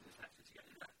this accent, you go,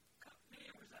 is that Cockney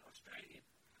or is that Australian?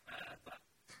 But,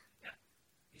 yeah.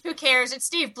 Who cares? It's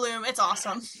Steve Bloom. It's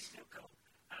awesome. He's still cool.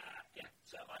 Yeah,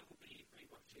 so I will be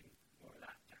rewatching more of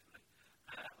that, definitely.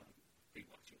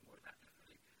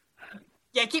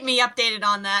 Yeah, keep me updated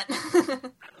on that. And I'm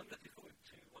looking forward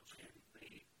to watching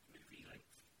the movie length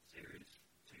series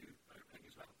 2 opening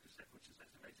as well, because everyone just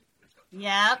says amazing. It's got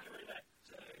Yep.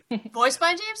 so, Voiced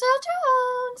by James Earl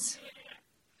Jones.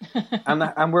 And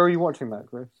where are you watching that,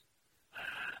 Chris?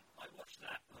 I watched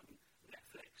that on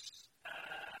Netflix,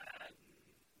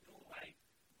 Norway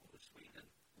or Sweden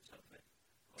or something,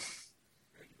 or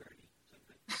Rody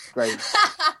something. Great.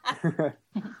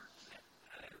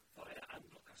 Via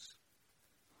Unblockers.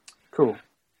 Cool. And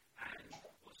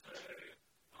also,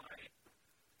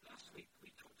 last week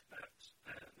we talked about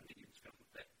the Minions film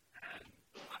a bit, and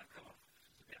it might have come off as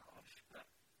a bit harsh, but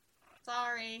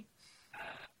Sorry. I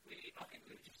think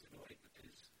we were just annoyed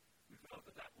because we felt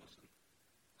that wasn't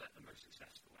the most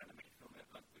successful animated film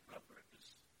ever. We'd rather it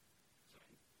was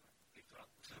something like Pixar or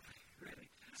something, really.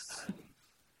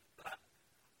 But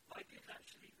I did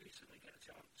actually recently get a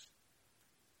chance.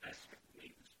 Despicable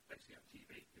Me was basically on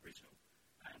TV, the original,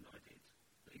 and I did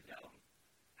leave that on.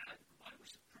 And I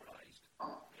was surprised,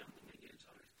 beyond the Minions,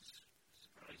 I was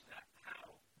surprised at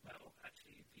how well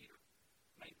actually the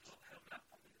main plot held up.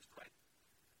 I mean, it was quite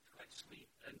sweet.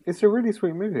 And It's a really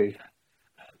sweet movie.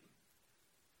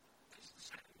 this is the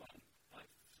second one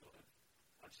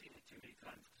I've seen it too many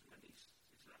times because when he's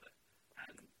like that,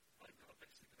 and I've got a bit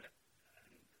sick of it, and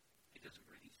it doesn't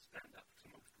really stand up to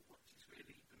multiple watches,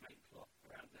 really, the main plot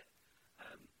around it.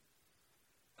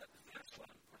 But the first one,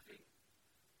 I think,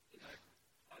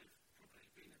 I've probably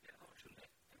been a bit harsh on it,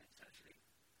 and it's actually a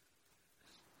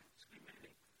sweet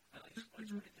movie. And I just wanted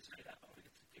to say that, I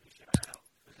wanted to give a shout out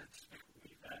for the Despicable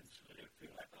Me fans, so they don't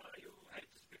feel like, you all hate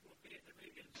Despicable Me and the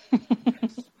Minions.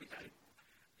 Yes, we don't.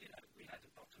 We had a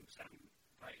bottom Sam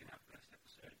right in our first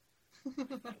episode. The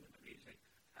music.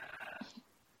 I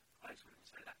just wanted to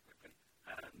say that quickly.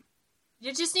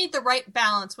 You just need the right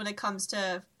balance when it comes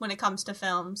to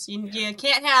films. You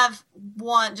can't have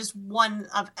one you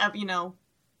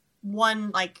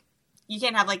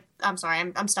can't have I'm sorry,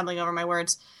 I'm stumbling over my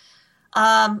words.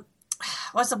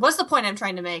 What's the point I'm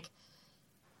trying to make?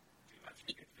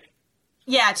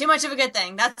 Yeah, too much of a good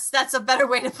thing. That's a better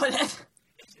way to put it.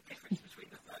 It's the difference between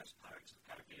the first Pirates of the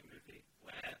Caribbean movie,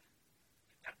 where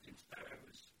Captain Sparrow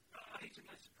was, he's a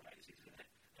nice surprise, isn't it?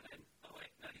 And then,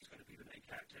 wait, no, he's going to be the main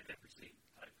character in every scene.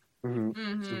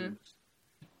 Mm-hmm.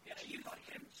 Yeah, you like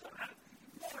him, so have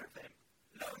more of him.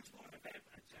 Loads more of him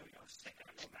until you're sick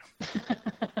out your mouth.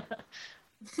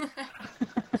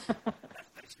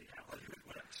 That's basically how Hollywood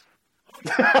works.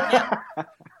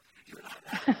 You like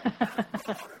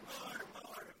that?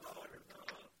 More.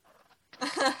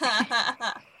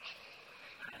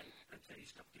 And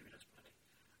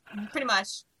Pretty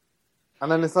much.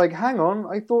 And then it's like, hang on,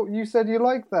 I thought you said you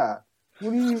liked that.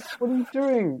 What are you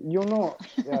doing? You're not.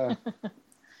 Yeah.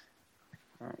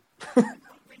 Right.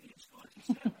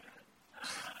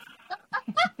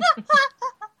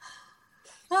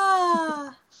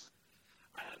 Ah.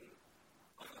 I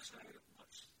also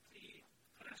watched the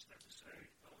first episode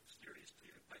of Series 2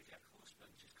 of BoJack Horseman,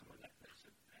 which has come on Netflix.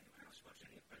 Anyone else watch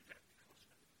any of BoJack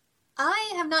Horseman?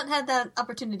 I have not had that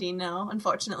opportunity, no,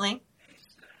 unfortunately.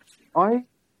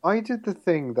 I did the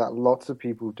thing that lots of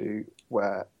people do,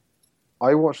 where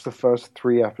I watched the first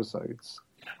 3 episodes,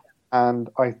 and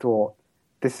I thought,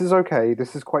 this is okay.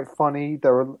 This is quite funny.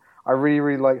 I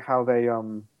really like how they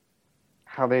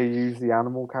use the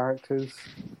animal characters.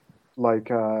 Like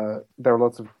there are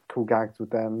lots of cool gags with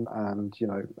them, and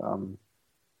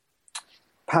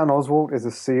Patton Oswalt is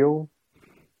a seal,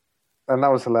 and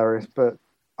that was hilarious. But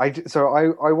I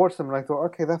watched them and I thought,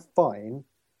 okay, they're fine.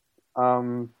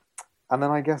 And then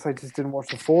I guess I just didn't watch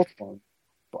the fourth one.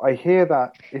 But I hear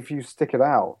that if you stick it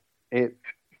out, it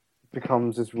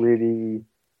becomes this really,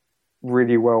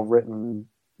 really well written,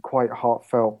 quite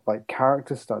heartfelt, like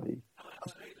character study.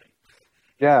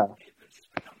 Yeah.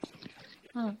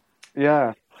 Huh.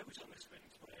 Yeah. I was almost ready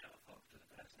to weigh out after the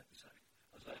first episode.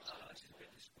 I was like, this is a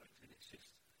bit disappointing. It's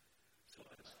just sort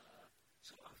of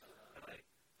like,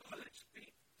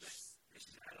 this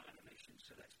is adult animation,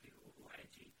 so let's be all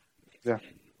edgy, mixed Yeah.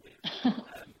 in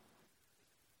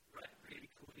with really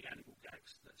cool the animal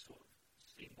gags that sort of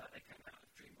seem like they came out of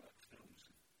DreamWorks films.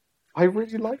 I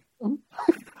really like them.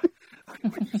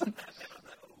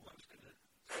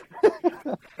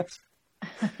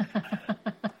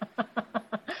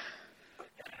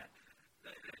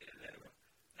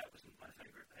 That wasn't my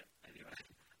favourite bit anyway.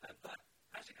 But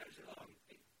as it goes along,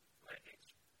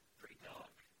 it's pretty dark.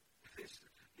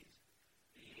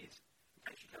 He is,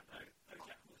 as you don't know,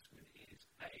 BoJack Horseman is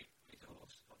a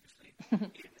horse, obviously, in a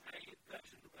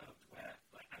version of the world where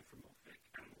anthropomorphic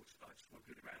animals are just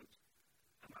walking around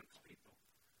amongst people.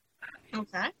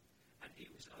 Okay. And he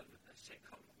was on a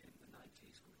sitcom in the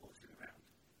 90s called Horsing Around.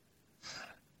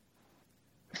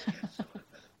 Sort of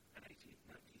an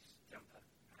 1890s jumper,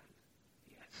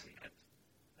 and he had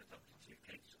adopted 2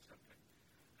 kids or something.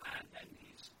 And then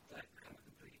he's become a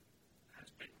complete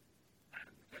has-been. And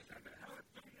goes around going, oh,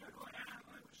 do you know who I am?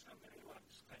 I was somebody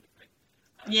once, kind of thing.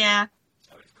 Yeah.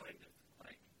 So it's kind of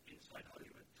like inside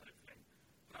Hollywood type thing.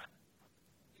 But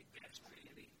it gets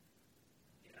really,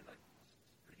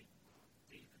 pretty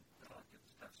deep and dark and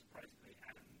stuff, surprisingly.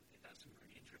 And it does some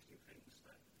really interesting things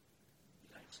that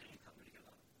you don't see coming a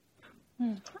lot.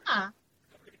 Huh.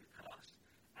 Got a really good cast,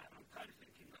 and I'm kind of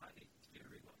thinking that I need to do a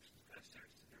rewatch of the first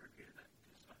series to do a review of it,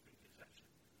 because I think it's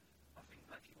actually,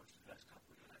 like you watch the first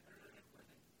couple, you're like,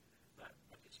 but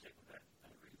I did stick with it, and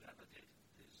I'm really glad I did,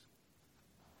 because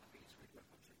I think it's really worth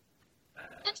watching.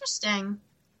 Interesting.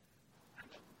 And I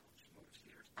will watch more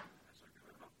series as I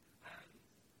go along.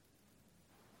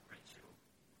 Rachel,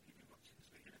 what have you been watching this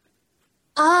weekend?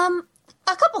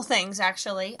 A couple things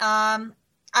actually.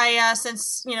 I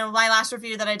since my last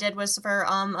review that I did was for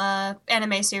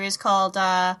anime series called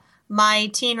My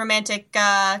Teen Romantic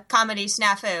Comedy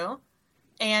Snafu,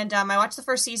 and I watched the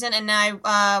first season, and I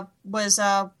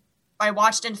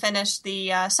watched and finished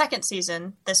the second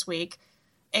season this week,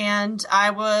 and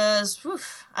I was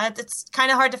it's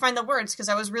kind of hard to find the words because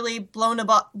I was really blown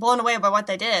away by what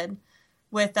they did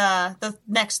with the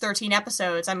next 13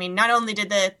 episodes. I mean, not only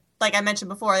did like I mentioned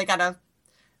before, they got a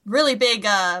really big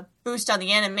boost on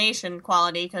the animation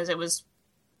quality because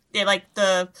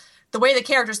the way the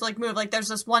characters move. Like there's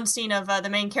this one scene of the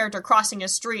main character crossing a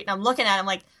street, and I'm looking at him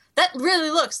like that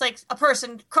really looks like a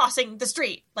person crossing the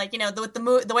street. Like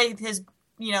the way his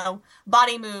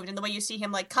body moved and the way you see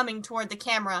him like coming toward the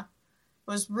camera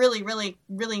was really really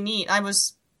really neat. I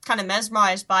was kind of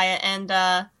mesmerized by it, and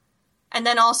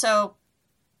then also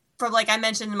for like I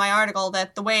mentioned in my article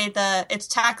that the way it's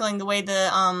tackling the way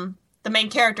the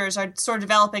main characters are sort of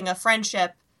developing a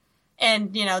friendship,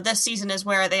 and this season is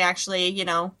where they actually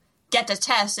get to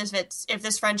test if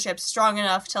this friendship's strong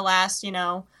enough to last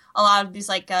a lot of these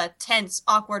tense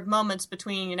awkward moments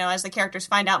between as the characters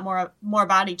find out more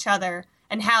about each other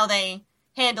and how they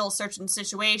handle certain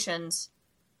situations,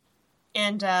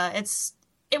 and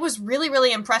it was really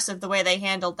really impressive the way they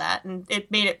handled that, and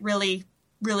it made it really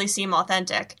really seem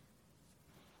authentic.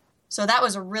 So that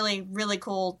was a really really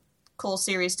cool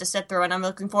series to sit through, and I'm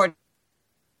looking forward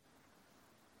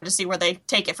to see where they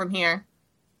take it from here.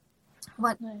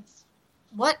 Nice.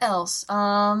 What else?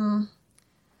 Only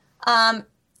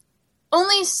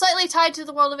slightly tied to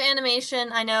the world of animation,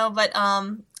 I know, but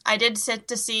I did sit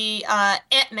to see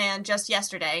Ant-Man just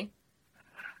yesterday.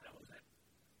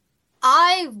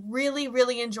 I really,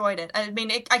 really enjoyed it. I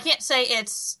mean, I can't say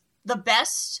it's the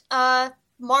best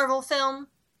Marvel film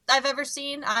I've ever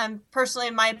seen. Personally,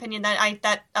 in my opinion, I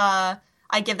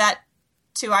give that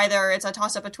to either it's a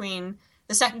toss-up between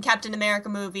the second Captain America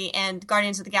movie and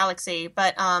Guardians of the Galaxy.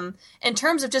 But in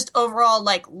terms of just overall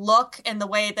like look and the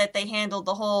way that they handled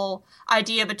the whole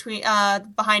idea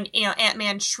behind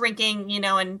Ant-Man shrinking,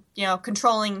 and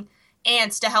controlling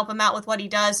ants to help him out with what he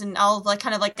does, and all like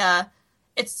kind of like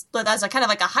it's as a kind of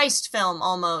like a heist film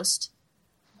almost.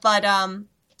 But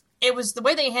it was the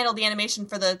way they handled the animation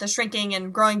for the shrinking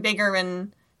and growing bigger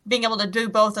and being able to do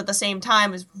both at the same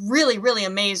time was really, really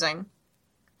amazing.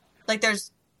 Like they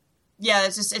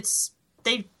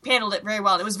handled it very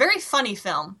well. It was a very funny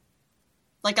film.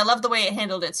 Like, I love the way it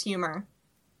handled its humor.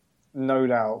 No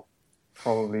doubt,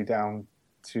 probably down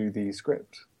to the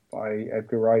script by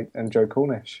Edgar Wright and Joe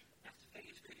Cornish.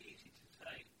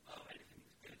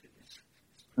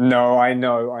 No, I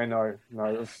know.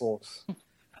 No, of course.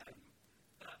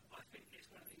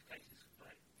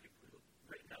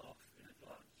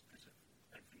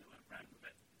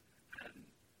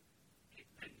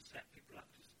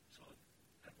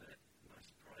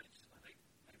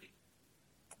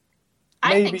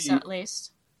 I think so, at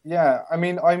least. Yeah, I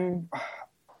mean,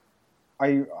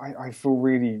 I feel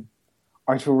really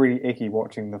icky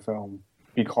watching the film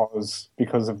because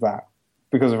of that,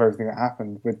 because of everything that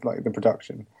happened with like the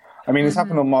production. I mean, it's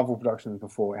happened on Marvel productions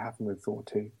before. It happened with Thor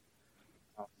 2.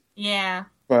 Yeah.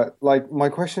 But like, my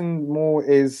question more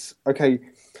is, okay,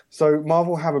 so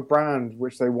Marvel have a brand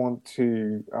which they want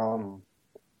to,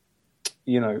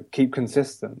 keep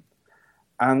consistent,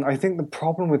 and I think the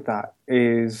problem with that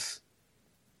is,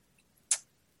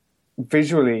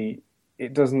 visually,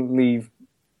 it doesn't leave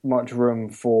much room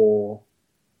for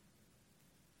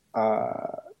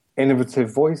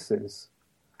innovative voices.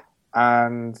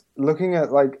 And looking at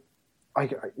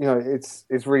it's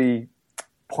really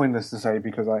pointless to say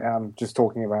because I am just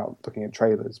talking about looking at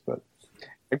trailers. But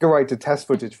Edgar Wright did test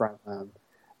footage for Ant-Man,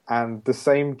 and the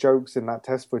same jokes in that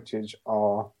test footage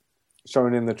are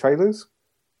shown in the trailers.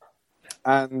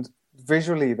 And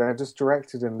visually, they're just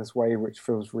directed in this way which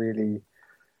feels really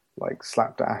like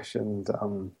slapdash, and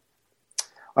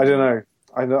I don't know.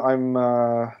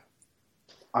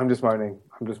 I'm just moaning.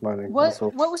 What's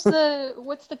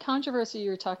the controversy you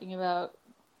were talking about?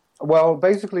 Well,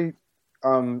 basically,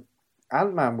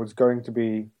 Ant-Man was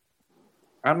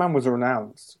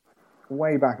announced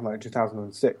way back in like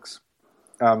 2006,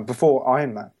 before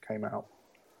Iron Man came out,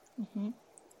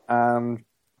 and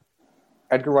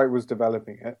Edgar Wright was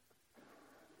developing it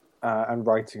and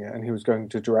writing it, and he was going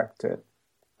to direct it.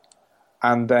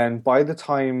 And then by the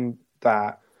time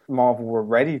that Marvel were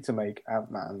ready to make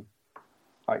Ant-Man,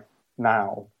 like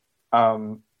now,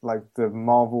 like the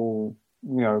Marvel,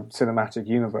 cinematic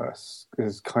universe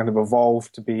has kind of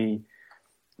evolved to be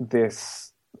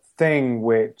this thing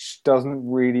which doesn't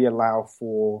really allow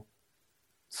for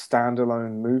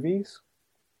standalone movies.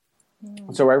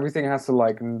 So everything has to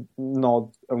like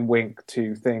nod and wink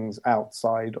to things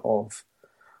outside of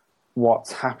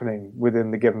what's happening within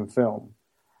the given film.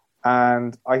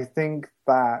 And I think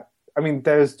that, I mean,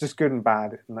 there's just good and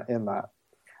bad in that.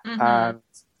 And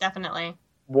definitely.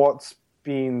 What's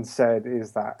being said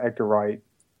is that Edgar Wright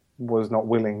was not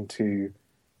willing to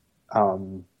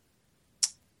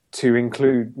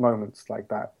include moments like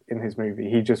that in his movie.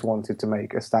 He just wanted to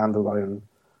make a standalone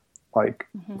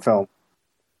film.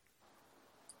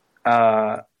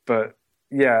 But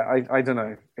yeah, I don't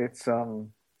know. It's the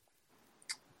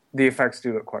effects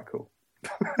do look quite cool.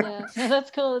 Yeah, no,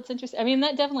 that's cool. That's interesting. I mean,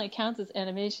 that definitely counts as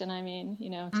animation. I mean,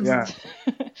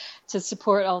 to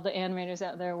support all the animators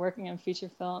out there working on feature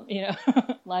film,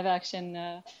 live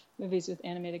action movies with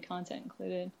animated content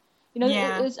included.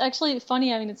 It's actually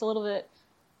funny. I mean, it's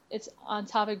on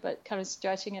topic, but kind of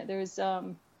stretching it. There's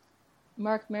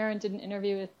Mark Maron did an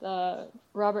interview with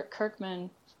Robert Kirkman,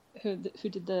 who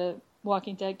did the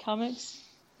Walking Dead comics,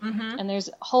 and there's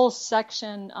a whole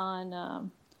section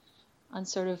on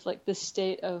sort of like the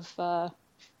state of the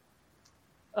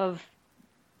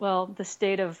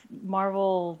state of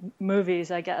Marvel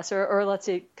movies, I guess, or let's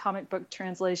say comic book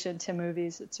translation to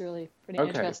movies. It's really pretty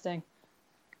interesting.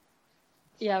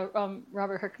 Yeah,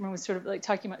 Robert Kirkman was sort of like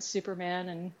talking about Superman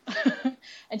and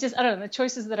and just, I don't know, the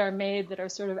choices that are made that are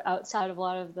sort of outside of a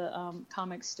lot of the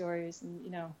comic stories, and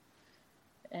yeah,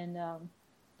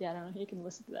 I don't know. You can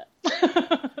listen to that.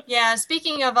 Yeah,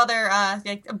 speaking of other,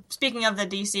 speaking of the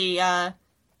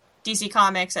DC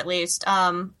comics, at least,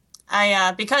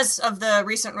 I because of the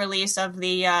recent release of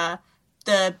the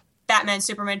Batman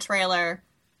Superman trailer,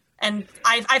 and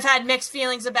I've had mixed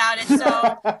feelings about it.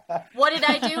 So, what did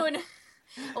I do? And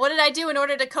What did I do in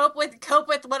order to cope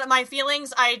with what my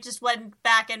feelings? I just went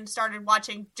back and started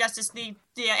watching the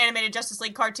animated Justice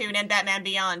League cartoon and Batman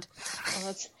Beyond.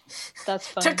 Oh, that's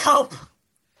fun. To cope.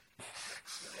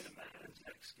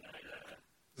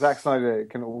 Zack Snyder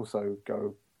can also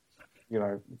go, he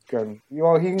can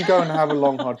go and have a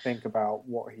long, hard think about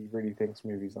what he really thinks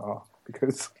movies are,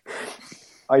 because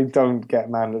I don't get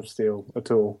Man of Steel at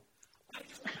all.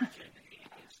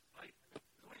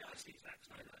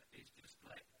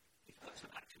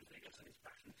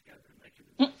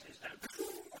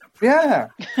 Yeah,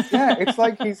 it's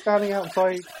like he's standing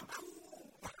outside.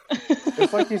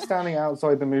 It's like he's standing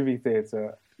outside the movie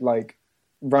theater, like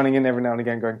running in every now and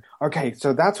again, going, "Okay,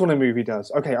 so that's what a movie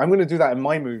does. Okay, I'm going to do that in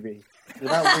my movie,"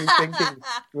 without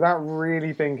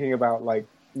really thinking about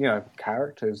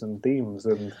characters and themes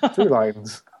and through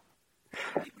lines.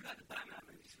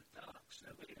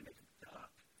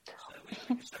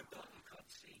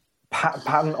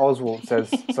 Patton Oswalt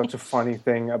says such a funny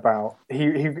thing about he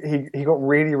got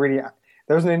really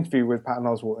there was an interview with Patton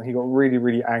Oswalt and he got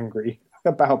really angry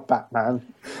about Batman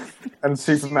and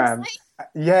Superman. Seriously?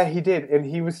 Yeah, he did, and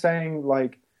he was saying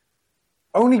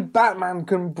only Batman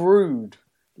can brood.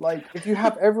 If you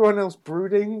have everyone else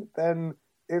brooding, then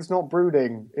it's not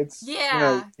brooding. It's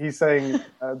he's saying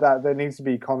that there needs to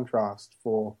be contrast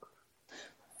for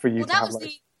you to have. Well, that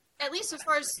was at least as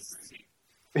far as.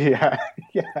 Yeah.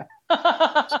 He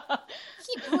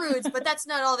broods, but that's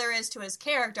not all there is to his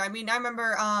character. I mean, I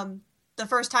remember the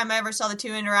first time I ever saw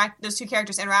those two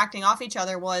characters interacting off each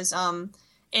other was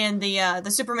in the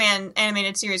Superman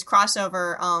animated series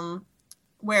crossover,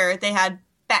 where they had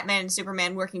Batman and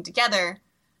Superman working together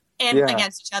and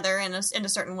against each other in a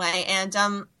certain way, and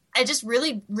I just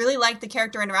really liked the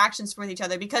character interactions with each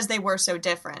other because they were so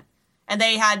different, and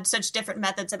they had such different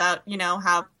methods about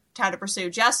how to pursue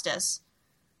justice.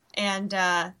 And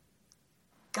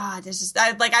God, this is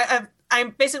I'm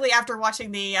basically, after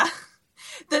watching the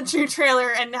true trailer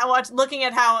and looking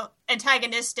at how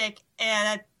antagonistic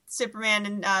Superman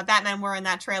and Batman were in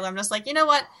that trailer, I'm just like, you know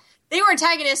what? They were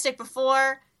antagonistic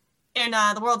before in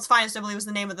The World's Finest, I believe was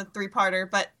the name of the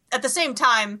 3-parter, but at the same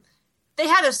time, they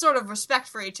had a sort of respect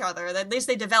for each other. At least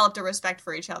they developed a respect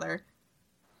for each other.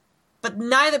 But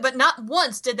not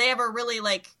once did they ever really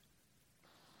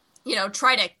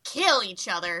try to kill each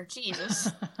other. Jesus.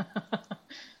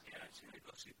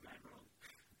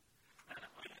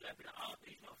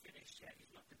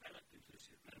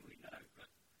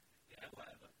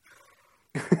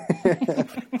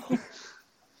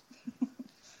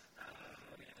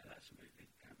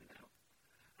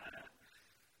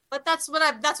 But that's what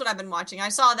I've been watching. I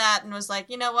saw that and was like,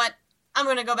 you know what? I'm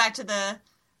going to go back to the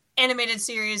animated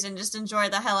series and just enjoy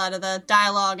the hell out of the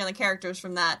dialogue and the characters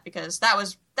from that, because that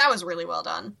was really well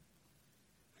done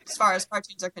as far as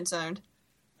cartoons are concerned.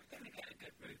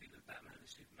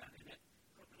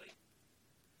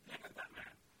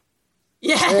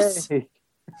 Yes. Hey.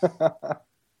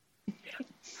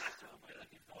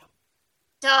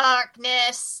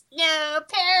 Darkness, no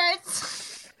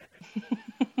parents.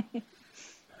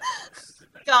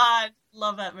 God,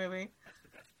 love that movie.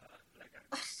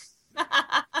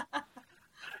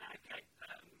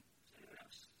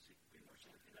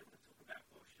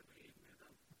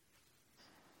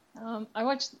 I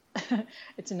watched.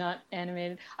 It's not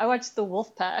animated. I watched The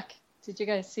Wolf Pack. Did you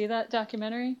guys see that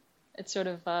documentary? It's sort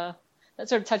of that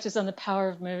sort of touches on the power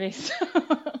of movies.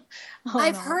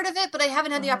 I've heard of it, but I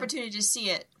haven't had the opportunity to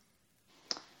see it.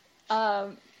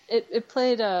 It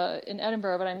played in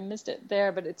Edinburgh, but I missed it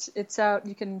there. But it's out.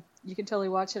 You can totally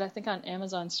watch it. I think on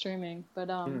Amazon streaming. But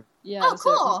yeah. Oh,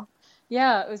 cool.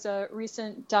 It was a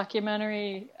recent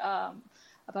documentary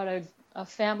about a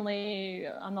family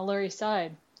on the Lower East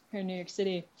Side here in New York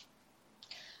City,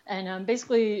 and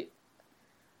basically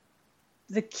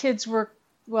the kids were,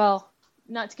 well,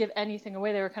 not to give anything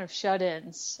away, they were kind of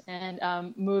shut-ins, and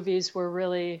movies were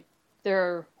really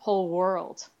their whole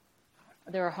world.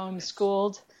 They were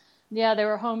homeschooled. Yeah, they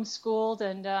were homeschooled,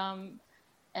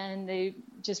 and they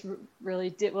just really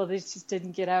did, well, they just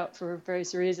didn't get out for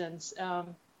various reasons.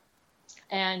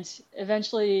 And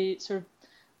eventually sort of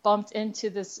bumped into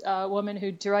this woman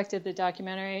who directed the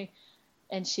documentary,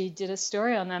 and she did a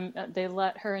story on them. They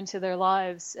let her into their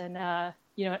lives, and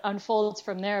it unfolds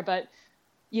from there. But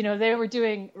they were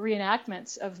doing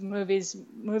reenactments of movies.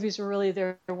 Movies were really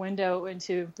their window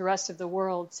into the rest of the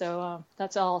world. So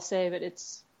that's all I'll say. But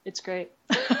it's great.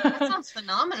 That sounds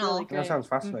phenomenal. Really great. That sounds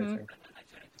fascinating.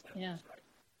 Mm-hmm. Yeah.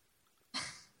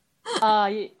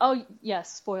 Oh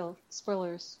yes,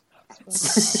 spoilers.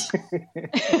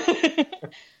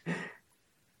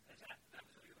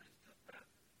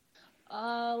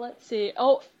 Let's see.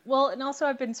 Oh, well, and also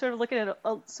I've been sort of looking at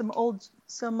some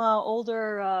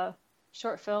older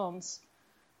short films,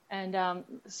 and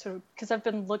sort of because I've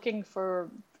been looking for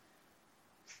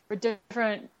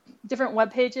different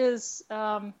web pages,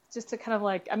 just to kind of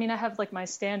like, I mean, I have like my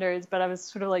standards, but I was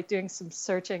sort of like doing some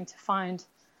searching to find,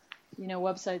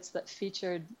 websites that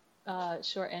featured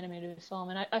short animated film,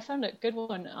 and I found a good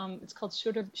one. It's called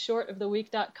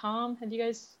shortoftheweek.com. Have you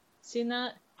guys seen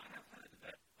that?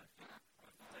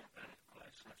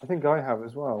 I think I have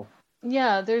as well.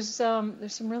 Yeah, there's some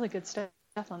really good stuff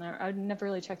on there. I've never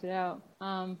really checked it out.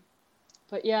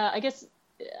 But yeah,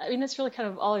 I mean, that's really kind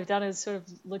of all I've done is sort of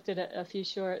looked at a few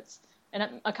shorts,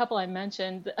 and a couple I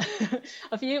mentioned.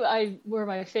 A few were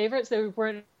my favorites. They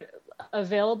weren't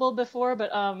available before,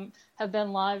 but have been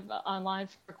online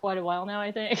for quite a while now,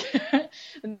 I think.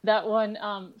 That one,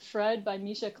 Fred by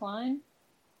Misha Klein.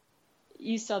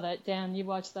 You saw that, Dan. You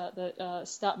watched that, the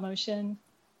stop motion.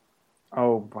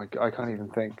 Oh my God, I can't even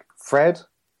think. Fred?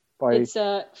 It's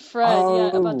Fred,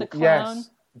 yeah, about the clown. Yes.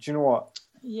 Do you know what?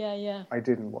 Yeah. I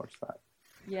didn't watch that.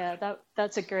 Yeah,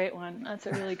 that's a great one. That's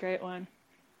a really great one.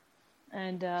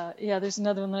 And yeah, there's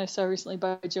another one that I saw recently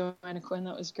by Joanna Quinn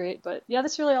that was great. But yeah,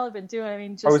 that's really all I've been doing. I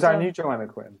mean, just. Oh, was that new Joanna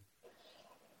Quinn?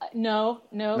 No,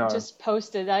 just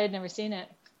posted. I had never seen it.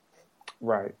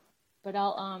 Right. But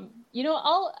I'll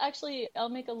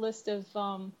make a list of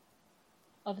some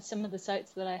of the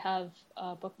sites that I have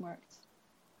bookmarked,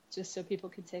 just so people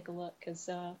can take a look, because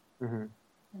there's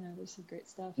some great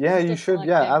stuff. Yeah, you should.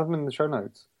 Yeah, add them in the show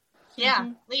notes.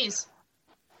 Yeah, please.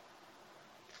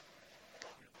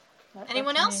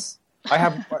 Anyone else? I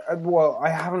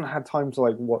haven't had time to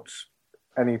watch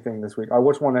anything this week. I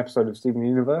watched one episode of Steven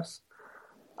Universe,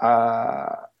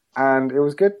 and it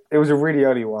was good. It was a really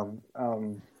early one.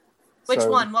 Which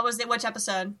one? What was it? Which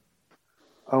episode?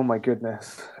 Oh my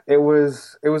goodness! It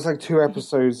was like 2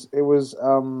 episodes. It was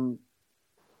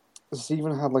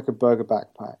Steven had like a burger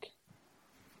backpack.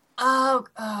 Oh,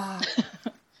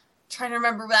 trying to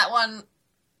remember that one.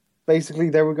 Basically,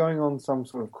 they were going on some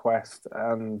sort of quest,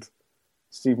 and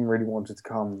Stephen really wanted to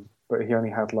come, but he only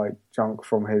had like junk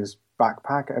from his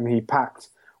backpack, and he packed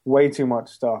way too much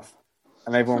stuff,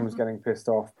 and everyone was getting pissed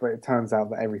off. But it turns out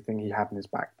that everything he had in his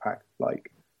backpack,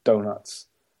 like donuts,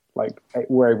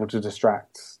 were able to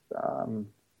distract,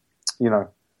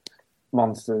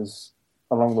 monsters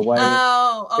along the way.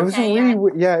 Oh, okay. It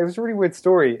was it was a really weird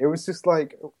story. It was just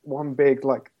like one big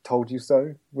told you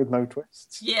so with no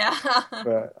twists. Yeah.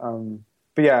 But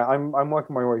yeah, I'm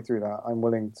working my way through that. I'm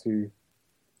willing to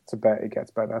bet it gets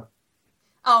better.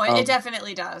 Oh, it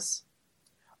definitely does.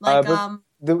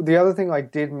 The other thing I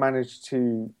did manage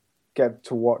to get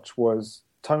to watch was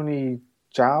Tony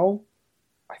Zhao.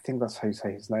 I think that's how you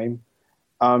say his name.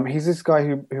 He's this guy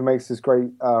who makes this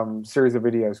great series of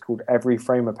videos called Every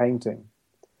Frame a Painting.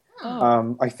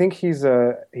 Oh. I think he's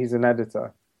an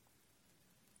editor.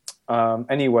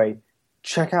 Anyway,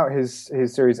 check out his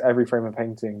series Every Frame a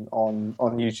Painting on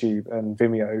YouTube and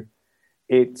Vimeo.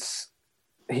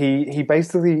 He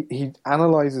basically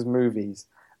analyzes movies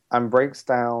and breaks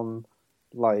down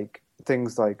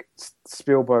things like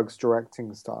Spielberg's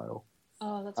directing style.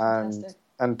 Oh, that's fantastic.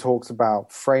 And talks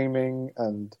about framing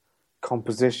and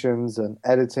compositions and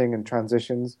editing and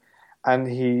transitions. And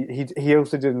he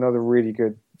also did another really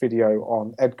good video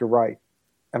on Edgar Wright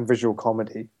and visual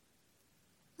comedy,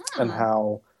 and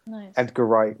how Edgar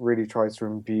Wright really tries to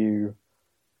imbue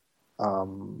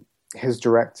his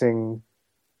directing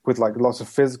with lots of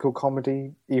physical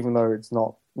comedy, even though it's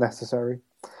not necessary.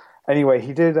 Anyway,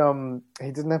 he did an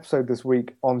episode this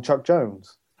week on Chuck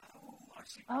Jones.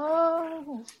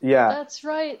 Oh, yeah, that's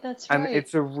right. And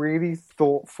it's a really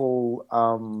thoughtful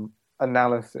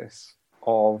analysis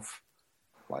of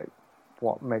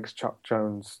what makes Chuck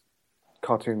Jones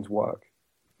cartoons work,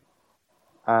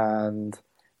 and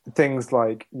things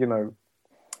like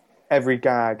every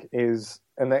gag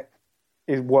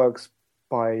works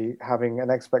by having an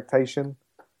expectation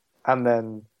and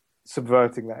then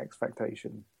subverting that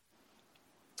expectation.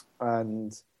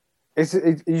 And you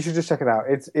should just check it out.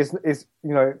 It's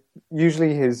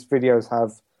usually his videos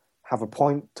have a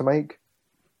point to make,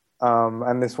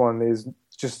 and this one is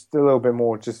just a little bit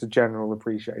more just a general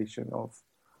appreciation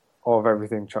of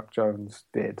everything Chuck Jones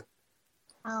did.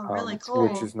 Oh, really cool.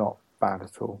 Which is not bad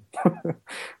at all.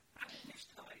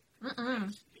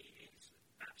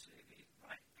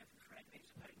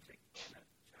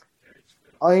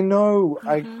 I know.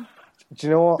 Do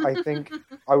you know what? I think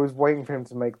I was waiting for him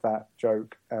to make that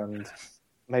joke, and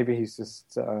maybe he's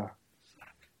just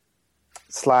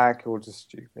slack or just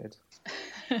stupid.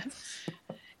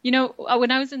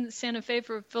 When I was in Santa Fe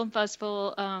for a film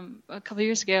festival a couple of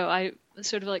years ago, I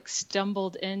sort of like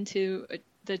stumbled into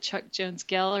the Chuck Jones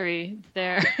gallery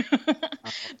there.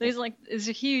 There's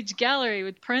a huge gallery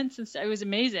with prints and stuff. It was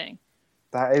amazing.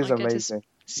 That is amazing.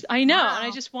 I know, Wow. and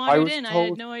I just wandered in. I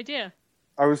had no idea.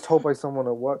 I was told by someone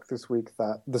at work this week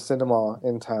that the cinema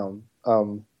in town,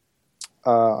 I'm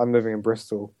living in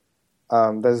Bristol,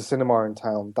 there's a cinema in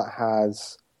town that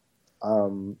has a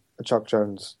Chuck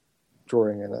Jones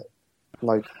drawing in it,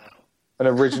 like an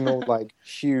original, like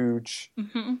huge,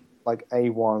 like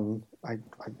A1.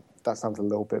 That sounds a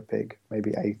little bit big,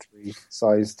 maybe A3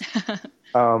 sized.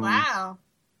 Wow.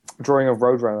 Drawing of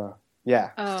Roadrunner.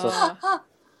 Yeah. Oh.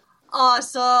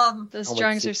 Awesome. Those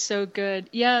drawings are so good.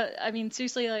 Yeah, I mean,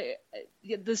 seriously, like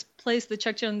this place, the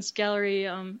Chuck Jones Gallery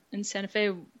in Santa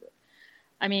Fe.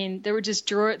 I mean, there were just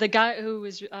the guy who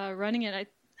was running it. I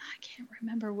can't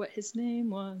remember what his name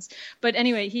was, but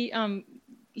anyway, he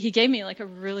gave me like a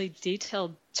really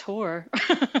detailed tour.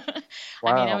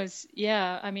 Wow.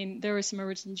 I mean, there were some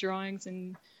original drawings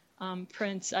and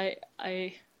prints. It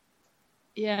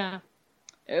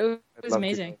was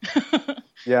amazing.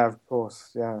 Yeah, of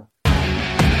course. Yeah.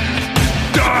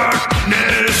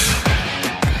 Darkness,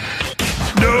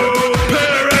 no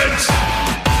parents.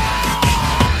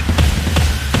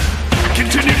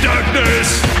 Continue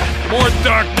darkness, more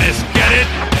darkness. Get it?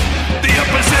 The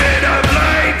opposite of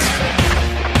light.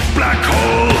 Black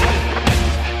hole.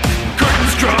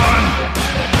 Curtains drawn.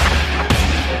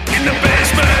 In the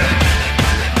basement.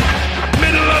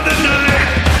 Middle of the night.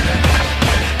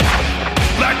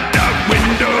 Blacked out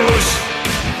windows.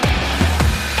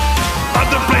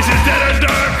 Other places that are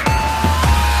dark.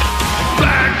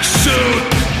 Black suit.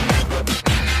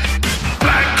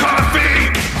 Black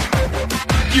coffee.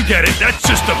 You get it, that's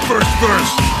just the first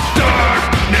verse.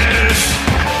 Darkness.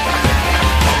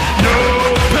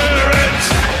 No parents.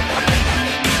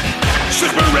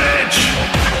 Super rich.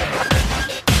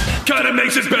 Kinda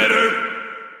makes it better.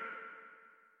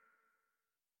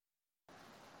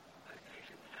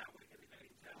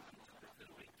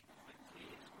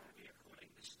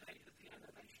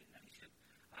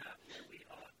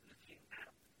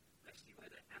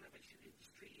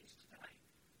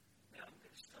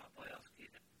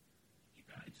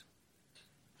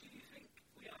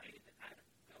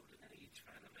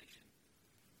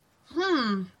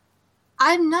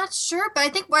 I'm not sure, but I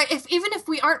think even if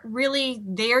we aren't really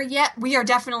there yet, we are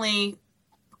definitely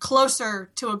closer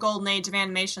to a golden age of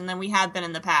animation than we have been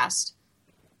in the past.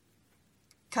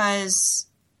 Because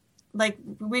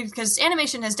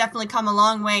animation has definitely come a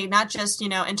long way, not just,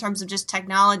 in terms of just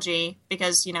technology,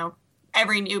 because,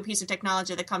 every new piece of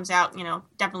technology that comes out,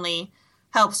 definitely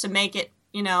helps to make it,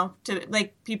 to,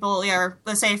 like, people are,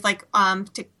 let's say, if, like,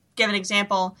 to give an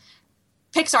example,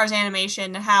 Pixar's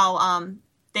animation, how,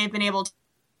 they've been able to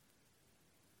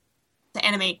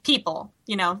animate people,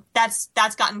 that's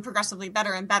gotten progressively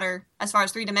better and better as far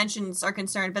as 3 dimensions are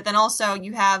concerned. But then also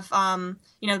you have, the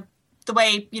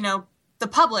way, the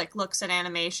public looks at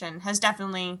animation has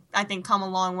definitely, I think, come a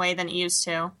long way than it used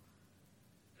to.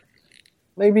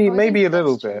 Maybe a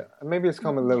little bit. Maybe it's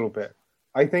come a little bit.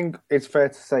 I think it's fair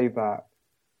to say that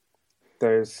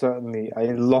there's certainly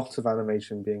a lot of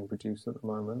animation being produced at the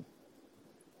moment.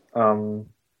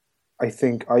 I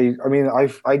think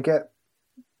I get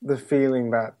the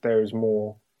feeling that there's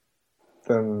more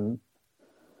than.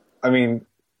 I mean,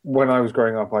 when I was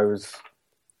growing up, I was,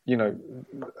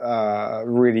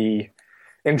 really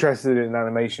interested in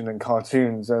animation and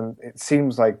cartoons, and it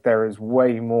seems like there is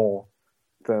way more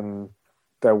than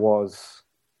there was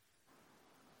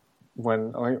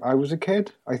when I was a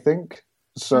kid, I think.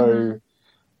 So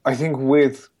I think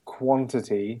with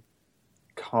quantity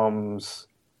comes,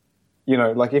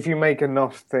 like if you make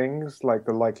enough things, like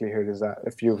the likelihood is that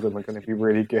a few of them are going to be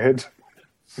really good.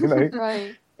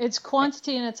 Right. It's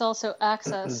quantity and it's also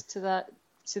access to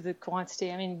the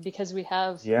quantity. I mean, because we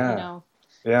have, the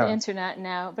internet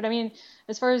now. But I mean,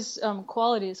 as far as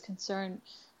quality is concerned,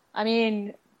 I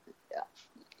mean,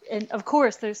 and of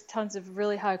course there's tons of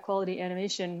really high quality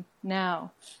animation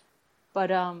now.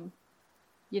 But,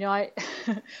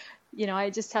 I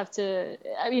just have to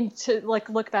like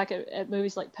look back at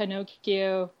movies like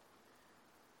Pinocchio,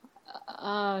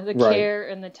 the care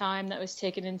and the time that was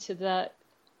taken into that.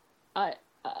 I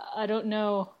don't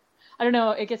know.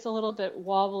 It gets a little bit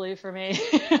wobbly for me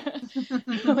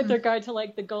with regard to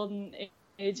like the golden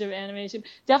age of animation.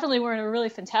 Definitely, we're in a really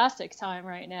fantastic time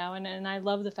right now, and I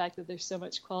love the fact that there's so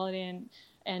much quality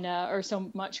and or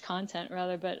so much content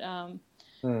rather. But I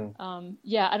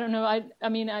don't know. I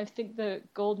mean, I think the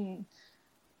golden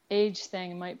age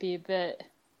thing might be a bit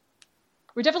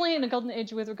we're definitely in a golden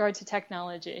age with regard to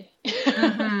technology.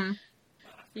 Mm-hmm.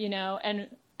 You know, and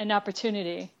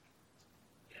opportunity.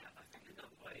 Yeah, I think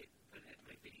another way that it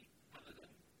may be other than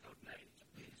golden age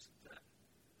is that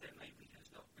there maybe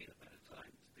has not been a better time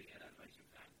to be an animation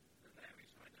fan than there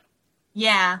is right now.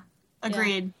 Yeah,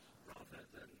 agreed. Rather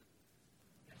than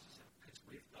necessarily because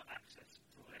we've got access to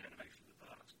all the animation of the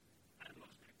past and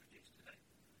what's being produced today.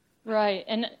 Right,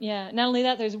 and not only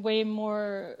that, there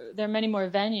are many more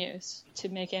venues to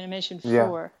make animation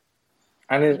Yeah. for.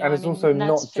 And it's also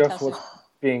not just fantastic. what's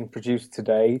being produced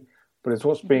today, but it's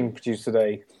what's being produced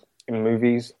today in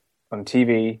movies, on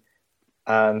TV,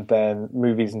 and then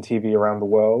movies and TV around the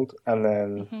world, and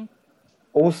then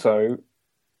also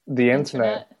the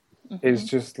internet is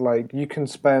just like you can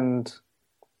spend.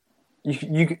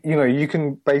 You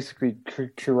can basically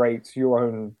curate your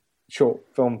own short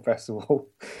film festival.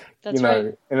 That's in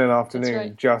right. an afternoon,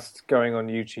 right. just going on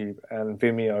YouTube and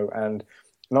Vimeo, and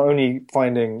not only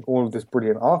finding all of this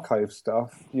brilliant archive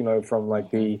stuff, from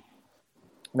like the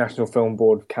National Film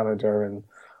Board of Canada and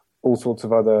all sorts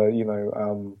of other,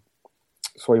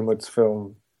 Soymuts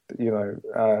film,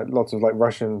 lots of like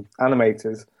Russian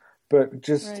animators, but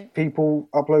just people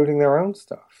uploading their own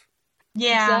stuff.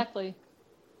 Yeah. Exactly.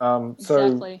 So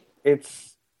exactly.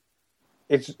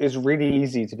 it's really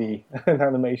easy to be an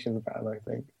animation fan, I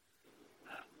think,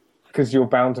 because you're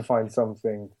bound to find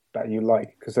something that you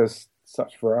like because there's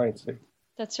such variety.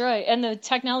 That's right, and the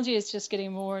technology is just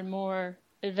getting more and more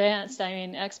advanced. I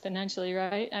mean, exponentially,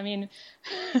 right? I mean,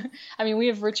 we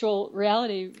have virtual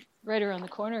reality right around the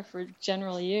corner for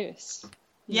general use.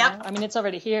 Yep. know? I mean, it's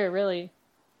already here, really.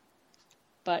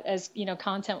 But as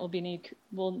content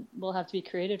will have to be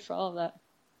created for all of that.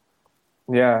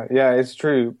 Yeah, it's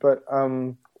true. But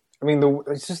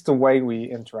it's just the way we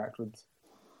interact with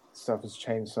stuff has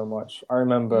changed so much. I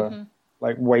remember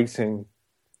like waiting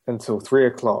until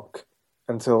 3:00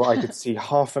 until I could see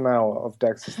half an hour of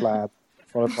Dexter's Lab,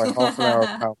 followed by half an hour of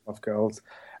Powerpuff Girls,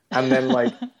 and then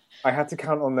like I had to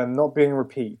count on them not being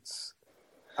repeats.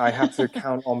 I had to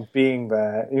count on being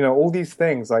there. All these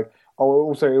things. Like,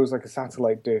 also it was like a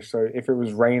satellite dish, so if it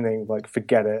was raining, like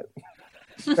forget it.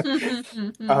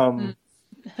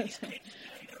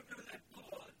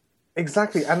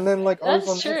 Exactly, and then like I was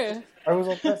on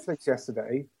Netflix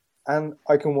yesterday, and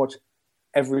I can watch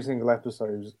every single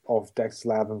episode of Dexter's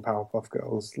Lab and Powerpuff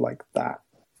Girls like that,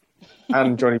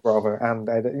 and Johnny Bravo, and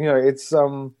it's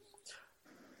so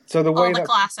the way all the that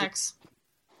classics.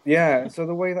 Yeah, so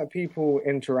the way that people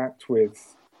interact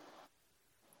with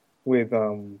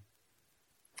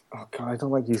oh god, I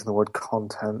don't like using the word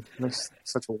content. I'm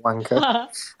such a wanker.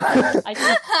 I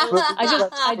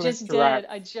just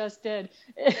did.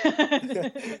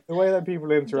 The way that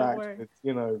people interact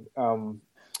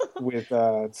with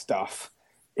stuff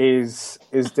is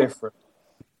different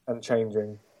and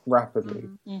changing rapidly.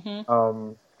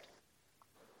 You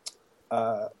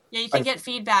can get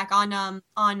feedback on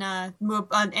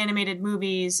animated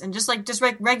movies and just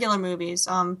regular movies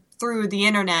through the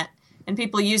internet, and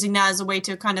people using that as a way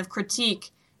to kind of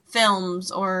critique films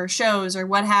or shows or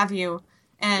what have you,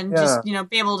 and just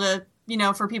be able to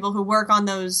for people who work on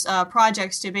those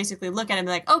projects to basically look at it and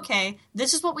be like, okay,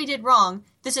 this is what we did wrong.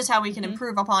 This is how we can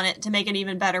improve upon it to make an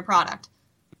even better product.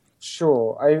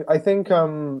 Sure, I think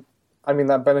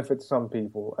that benefits some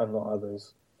people and not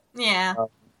others. Yeah.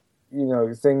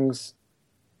 Things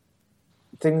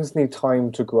need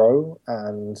time to grow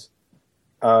and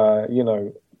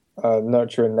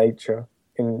nurture and nature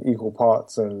in equal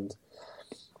parts, and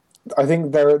I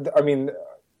think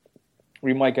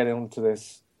we might get into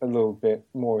this a little bit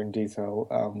more in detail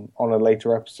on a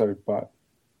later episode, but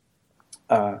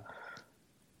I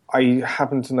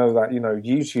happen to know that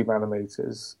YouTube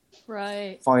animators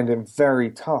find it very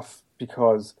tough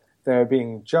because they're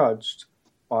being judged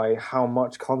by how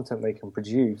much content they can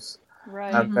produce,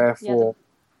 and therefore,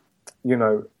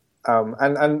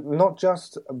 and not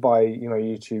just by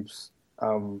YouTube's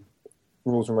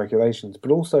rules and regulations,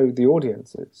 but also the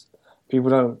audiences. People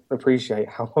don't appreciate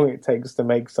how long it takes to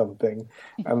make something,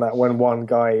 and that when one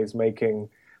guy is making,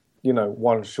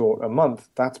 one short a month,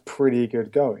 that's pretty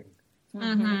good going.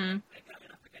 Mm-hmm.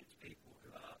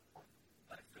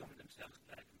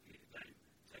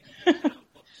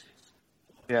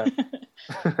 Yeah.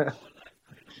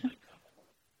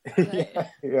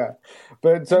 yeah.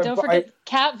 But don't forget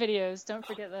cat videos. Don't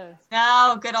forget those.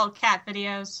 Oh, good old cat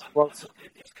videos.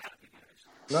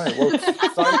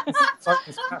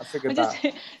 Simon's cat figured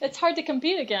that. It's hard to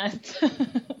compete against.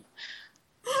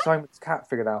 Simon's cat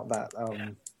figured out that.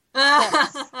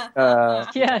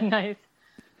 Yeah, nice.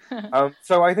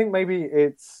 So I think maybe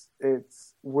it's.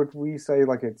 Would we say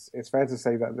like it's fair to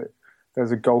say that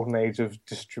there's a golden age of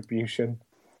distribution,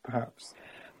 perhaps.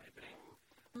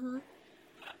 Mm-hmm.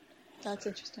 That's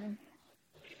interesting.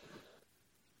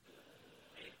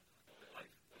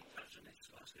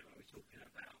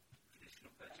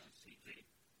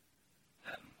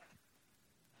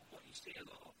 What you see a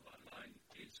lot of online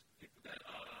is people go,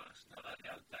 it's not like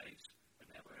the old days when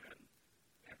they were,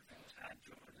 everything was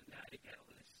hand-drawn and now you get all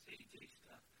this CG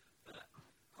stuff. But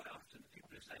quite often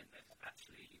people are saying that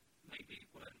actually maybe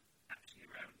weren't actually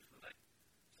around for, like,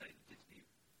 say, the Disney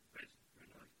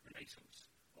Renaissance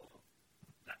or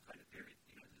that kind of period.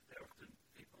 You know, they're often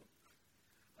people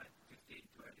like 15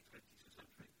 to early 20s or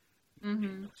something,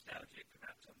 being nostalgic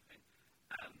about something.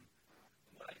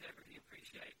 What I don't really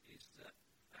appreciate is that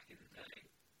back in the day,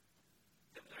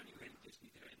 there was only really Disney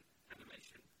doing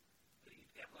animation. But you'd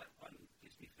get like one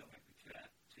Disney film every 2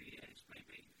 years,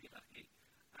 maybe, if you're lucky.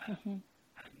 And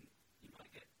you might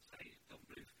get, say, a Don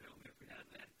Bluth film every now and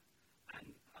then.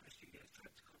 And other studios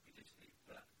tried to copy Disney,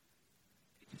 but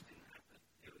it just didn't happen.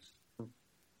 It was...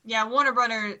 Yeah,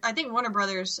 I think Warner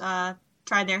Brothers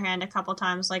tried their hand a couple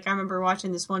times. Like, I remember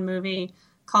watching this one movie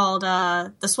called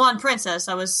The Swan Princess.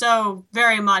 I was so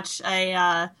very much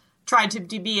tried to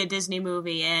be a Disney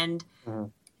movie and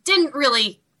didn't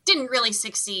really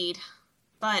succeed.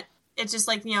 But it's just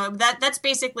like, that's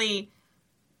basically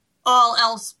all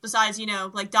else besides,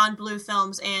 like Don Bluth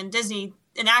films and Disney,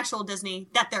 an actual Disney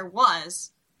that there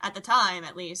was at the time,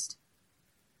 at least.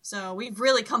 So we've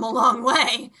really come a long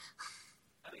way.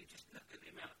 I mean, just look at the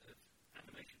amount of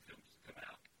animation films that come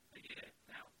out a year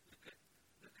now. Look at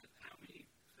how many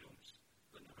films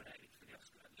were nominated for the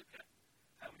Oscar. Look at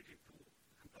how many people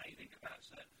complaining about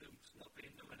certain films not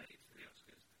being nominated for the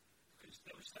Oscars. Because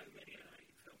there were so many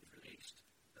animated films released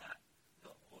that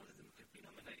not all of them could be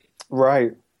nominated.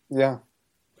 Right. Yeah.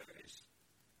 Whereas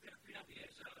every other year,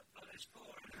 there's 4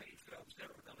 animated films that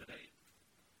were nominated.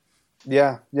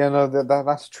 Yeah. No,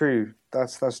 that's true.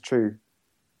 That's true.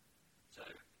 So,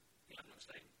 I'm not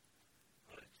saying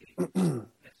quality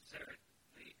necessarily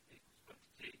equals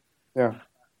quantity. Yeah.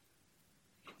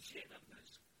 In sheer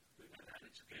numbers, we know that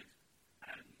it's good.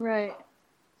 And Right.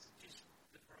 just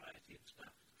the variety of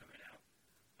stuff coming out.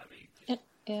 I mean,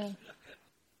 Yeah. look at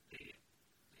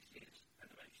this year's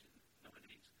animation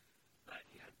nominees. Like,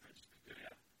 you had Prince of Kaguya,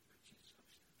 which is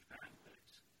obviously from Japan, but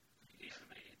it's 3D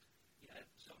animated. You had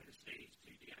Song of the Sea,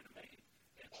 2D animated.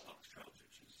 You had Fox Trolls,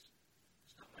 which is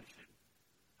stop motion.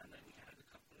 And then you had a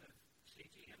couple of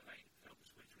CG animated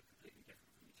films, which were completely different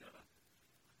from each other.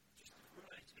 Just the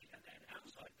variety. And then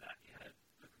outside that, you had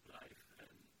Book of Life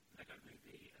and Lego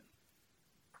Movie and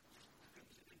things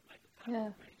that didn't make the cut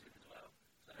Yeah. amazing as well.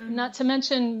 So, Not to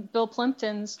mention Bill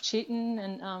Plimpton's Cheatin'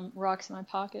 and Rocks in My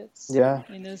Pockets. Yeah.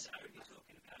 I mean, those. only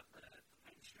talking about the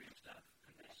mainstream stuff,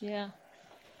 and there's Yeah.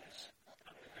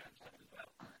 underground stuff as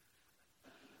well.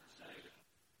 So, I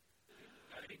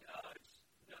mean, it's not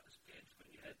as good when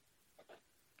you had,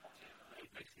 you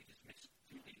basically just missed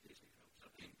 2D Disney films, I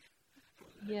think.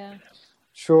 Yeah.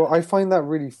 Sure. I find that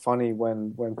really funny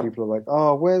when people are like,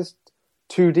 "Oh, where's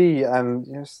 2D?" And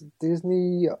yes,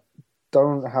 Disney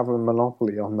don't have a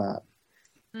monopoly on that.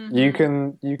 You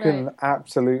can Right.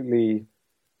 absolutely,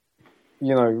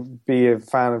 be a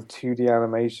fan of 2D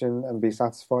animation and be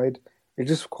satisfied. It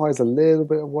just requires a little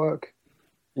bit of work,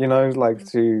 like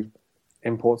to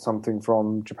import something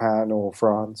from Japan or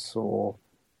France or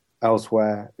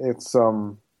elsewhere. It's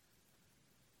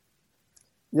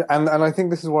yeah, and I think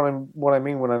this is what I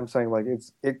mean when I'm saying like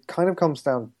it kind of comes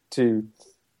down to,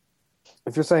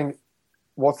 if you're saying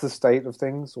what's the state of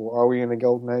things or are we in a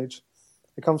golden age,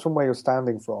 it comes from where you're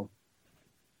standing from.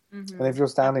 And if you're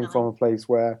standing from a place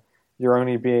where you're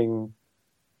only being,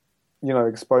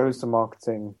 exposed to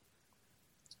marketing,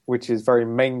 which is very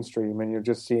mainstream, and you're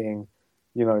just seeing,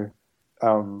 DreamWorks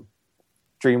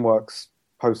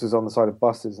posters on the side of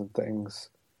buses and things,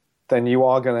 then you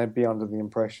are going to be under the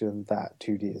impression that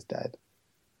 2D is dead.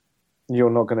 You're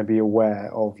not going to be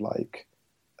aware of like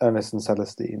Ernest and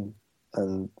Celestine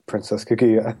and Princess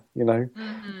Kaguya,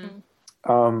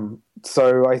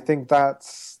 So I think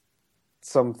that's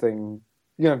something,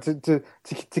 to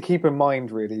keep in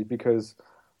mind really, because,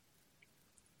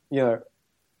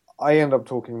 I end up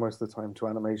talking most of the time to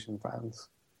animation fans,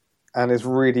 and it's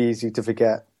really easy to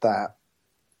forget that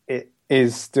it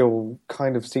is still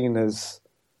kind of seen as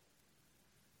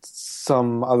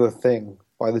some other thing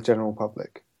by the general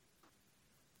public.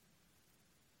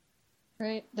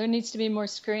 Right. There needs to be more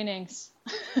screenings.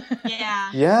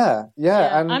 Yeah. Yeah.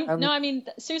 No, I mean,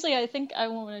 seriously, I think I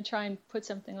want to try and put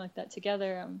something like that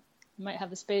together. I might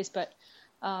have the space, but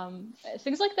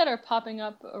things like that are popping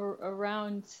up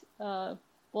around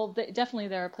well, definitely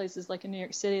there are places like in New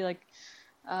York City, like,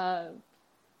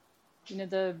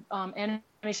 the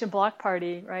Animation Block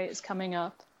Party, right, is coming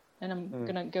up. And I'm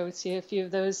going to go see a few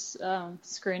of those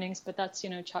screenings, but that's,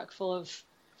 chock full of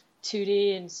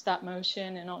 2D and stop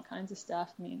motion and all kinds of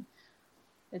stuff. I mean,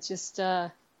 it's just,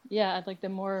 I'd like the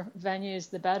more venues,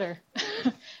 the better.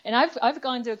 And I've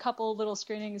gone to a couple little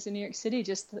screenings in New York City,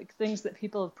 just like things that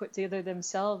people have put together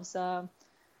themselves,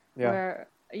 where,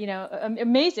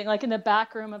 amazing, like in the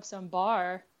back room of some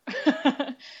bar,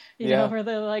 where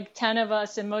there are like 10 of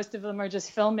us and most of them are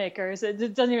just filmmakers.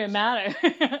 It doesn't even matter.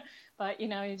 But, you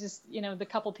just, the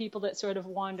couple people that sort of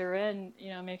wander in,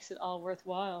 makes it all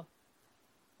worthwhile.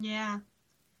 Yeah.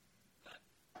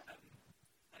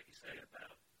 Like you say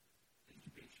about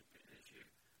distribution being an issue.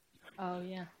 Oh,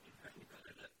 yeah. You've only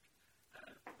got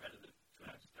to look relevant to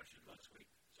our discussion last week.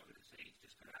 So I'm going to say it's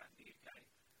just come out in the UK.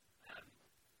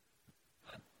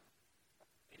 But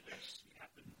unless you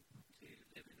happen to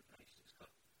live in a place that's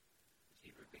got, it's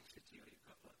either a big city or you've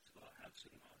got lots of art house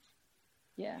cinemas.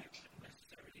 Yeah. You don't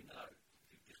necessarily know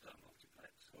if you've just got a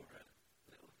multiplex or a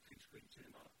little two-screen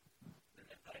cinema, then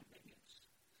they're playing Minions.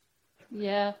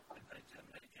 Yeah. They're playing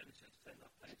Terminator Genesis. They're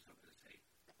not playing Song of the Sea.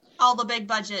 All the big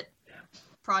budget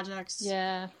projects.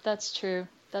 Yeah, that's true.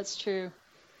 That's true.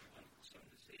 Song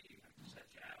of the Sea, you have to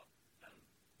search it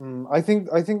out. I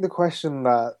think the question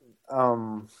that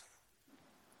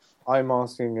I'm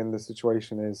asking in this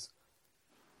situation is,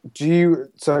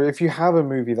 so if you have a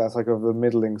movie that's like of a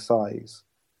middling size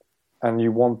and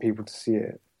you want people to see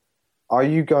it, are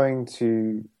you going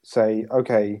to say,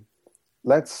 okay,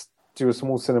 let's do a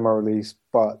small cinema release,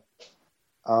 but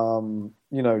do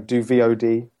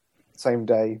VOD same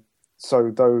day,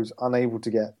 so those unable to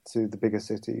get to the bigger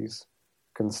cities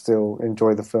can still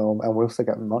enjoy the film, and we'll still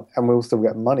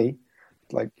get money,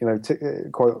 like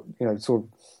sort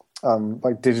of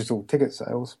like digital ticket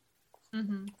sales,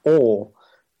 or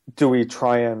do we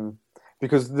try and,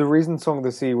 because the reason Song of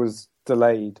the Sea was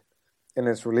delayed in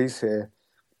its release here,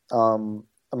 among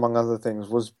other things,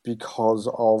 was because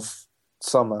of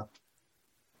summer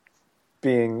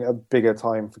being a bigger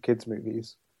time for kids'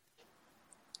 movies.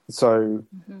 So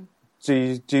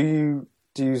do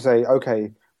you say,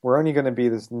 okay, we're only going to be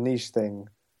this niche thing,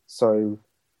 so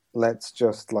let's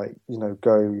just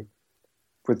go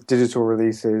with digital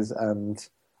releases and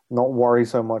not worry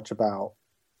so much about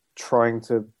trying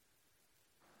to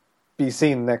be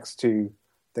seen next to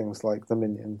things like the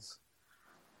Minions?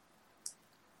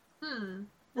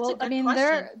 Well, I mean,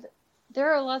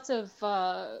 there are lots of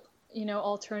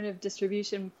alternative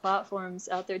distribution platforms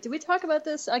out there. Did we talk about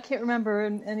this? I can't remember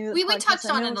in any of the we touched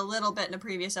on it a little bit in a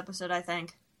previous episode, I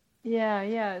think. Yeah.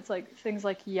 It's like things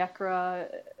like Yekra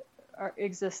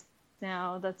exist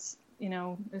now. That's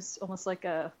it's almost like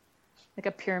a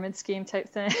pyramid scheme type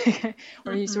thing,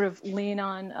 where you sort of lean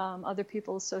on other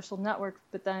people's social network,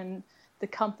 but then the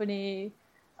company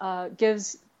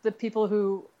gives the people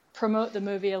who promote the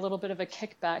movie a little bit of a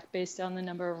kickback based on the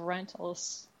number of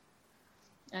rentals.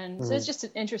 And so it's just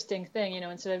an interesting thing,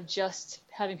 instead of just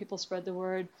having people spread the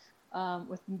word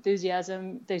with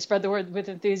enthusiasm, they spread the word with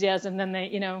enthusiasm, then they,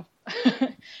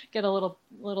 get a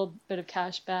little bit of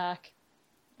cash back.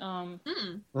 I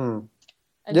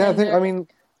think,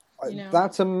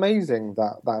 that's amazing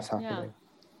that's happening.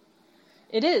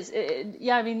 Yeah. It is.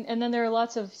 And then there are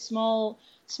lots of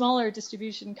smaller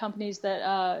distribution companies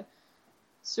that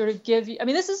sort of give you,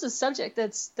 this is a subject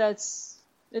it's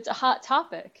a hot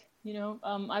topic.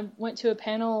 I went to a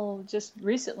panel just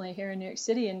recently here in New York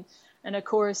City, and of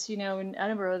course, in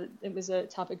Edinburgh, it was a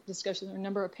topic of discussion. There were a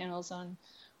number of panels on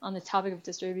the topic of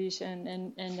distribution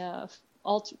and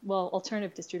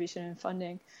alternative distribution and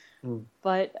funding.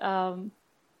 But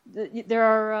there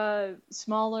are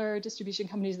smaller distribution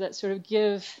companies that sort of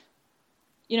give,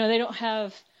 they don't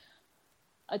have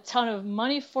a ton of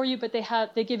money for you, but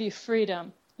they give you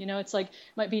freedom. It's like,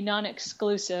 might be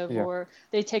non-exclusive, or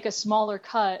they take a smaller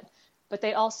cut, but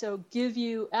they also give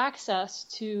you access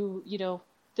to,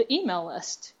 the email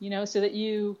list, so that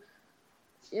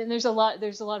and there's a lot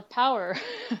of power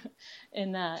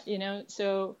in that,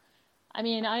 so,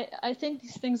 I think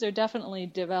these things are definitely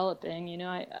developing,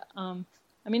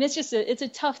 it's a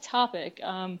tough topic,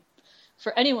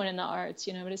 for anyone in the arts,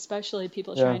 but especially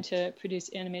people trying to produce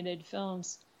animated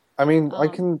films. I think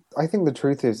the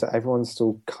truth is that everyone's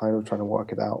still kind of trying to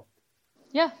work it out.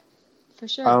 Yeah, for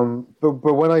sure.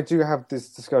 But when I do have this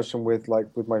discussion with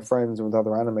my friends and with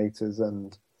other animators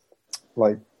and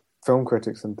like film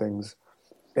critics and things,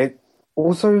 it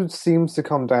also seems to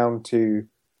come down to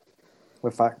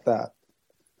the fact that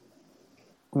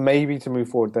maybe to move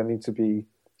forward there needs to be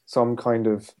some kind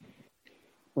of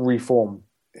reform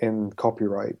in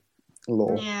copyright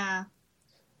law. Yeah.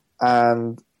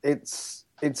 And it's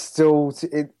still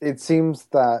it seems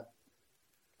that,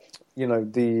 you know,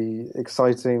 the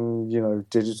exciting, you know,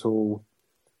 digital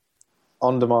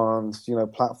on demand, you know,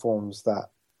 platforms that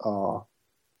are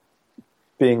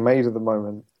being made at the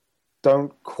moment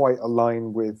don't quite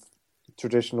align with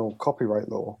traditional copyright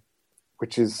law,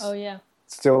 which is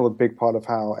still a big part of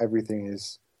how everything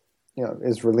is, you know,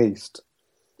 is released.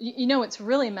 You know what's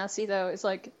really messy though is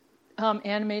like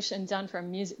animation done for a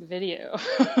music video.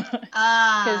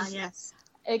 Yes.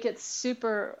 It gets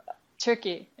super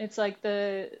tricky. It's like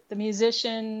the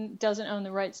musician doesn't own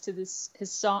the rights to his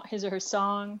or her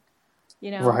song,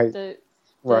 you know, Right. the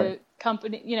Right.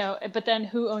 company, you know, but then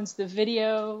who owns the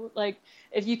video? Like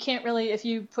if you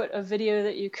put a video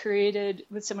that you created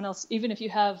with someone else, even if you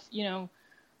have, you know,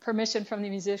 permission from the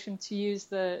musician to use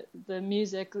the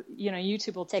music, you know,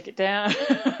 YouTube will take it down.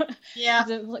 Yeah.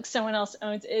 Like someone else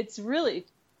owns. It's really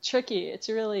tricky. It's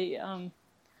really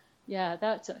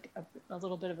that's a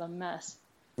little bit of a mess.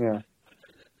 Yeah.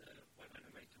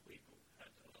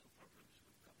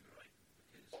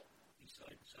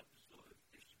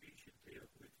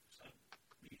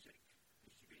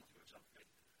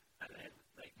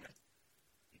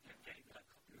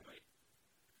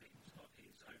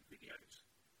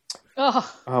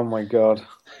 Oh my God.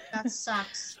 That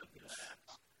sucks.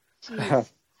 Oh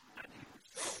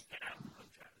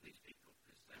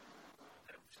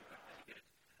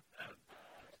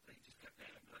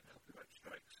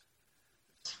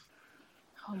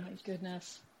my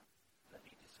goodness.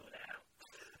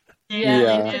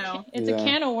 Yeah. It's a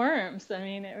can of worms. I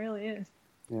mean, it really is.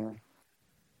 Yeah.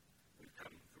 We've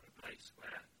come from a place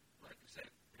where, like I said,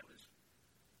 there was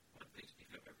one Disney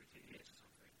film every 2 years or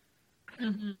something. And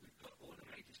we've got all the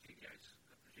major studios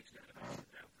that produce animation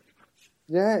now, pretty much.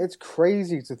 Yeah, it's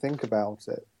crazy to think about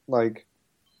it. Like,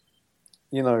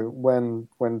 you know, when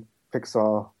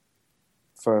Pixar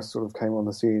first sort of came on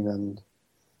the scene,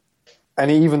 and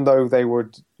even though they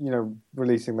were, you know,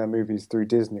 releasing their movies through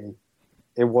Disney,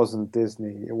 it wasn't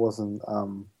Disney. It wasn't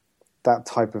that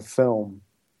type of film.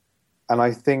 And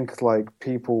I think like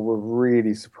people were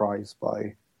really surprised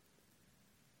by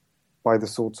the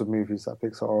sorts of movies that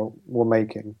Pixar were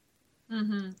making.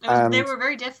 Mm-hmm. They were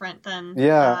very different than.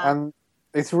 Yeah, and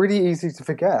it's really easy to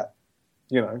forget,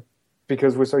 you know,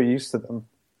 because we're so used to them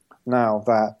now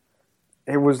that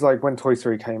it was like when Toy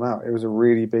Story came out, it was a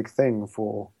really big thing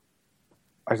for,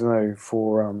 I don't know,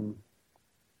 for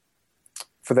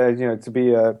there, you know, to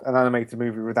be an animated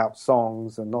movie without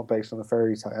songs and not based on a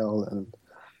fairy tale, and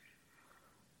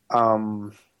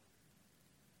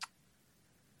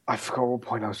I forgot what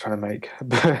point I was trying to make,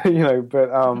 but you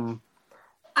know,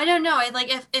 I don't know. Like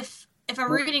if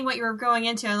I'm reading what you were going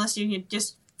into, unless you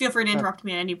just feel free to interrupt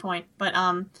me at any point, but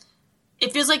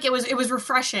it feels like it was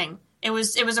refreshing. It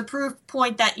was a proof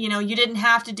point that, you know, you didn't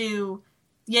have to do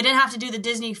the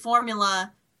Disney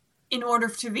formula in order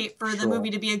for the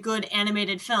movie to be a good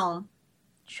animated film.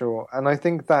 Sure. And I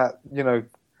think that, you know,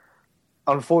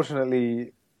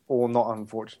 unfortunately or not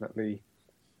unfortunately,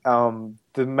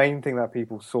 the main thing that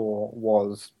people saw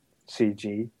was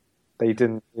CG. They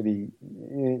didn't really,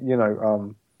 you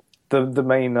know, the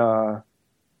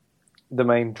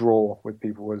main draw with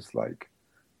people was like,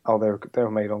 oh, they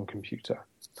were made on computer,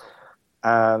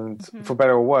 and for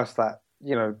better or worse, that,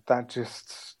 you know, that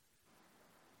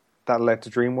led to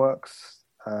DreamWorks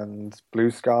and Blue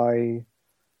Sky,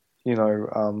 you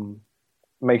know,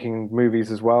 making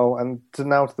movies as well, and to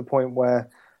the point where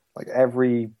like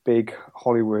every big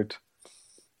Hollywood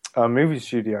movie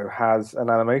studio has an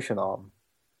animation arm.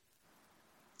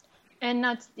 And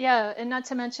not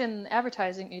to mention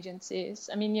advertising agencies.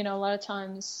 I mean, you know, a lot of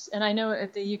times, and I know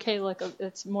at the UK, like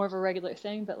it's more of a regular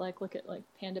thing, but like look at like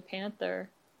Panda Panther.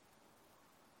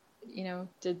 You know,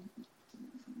 did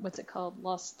what's it called,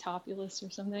 Los Topulus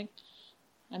or something?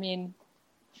 I mean,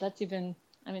 that's even,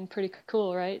 I mean, pretty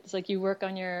cool, right? It's like you work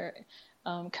on your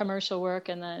commercial work,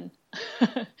 and then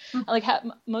like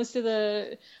most of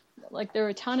the, like there were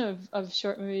a ton of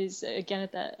short movies again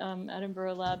at that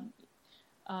Edinburgh Lab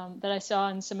that I saw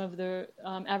in some of the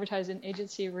advertising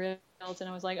agency reels, and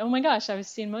I was like, oh my gosh, I was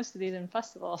seeing most of these in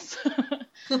festivals.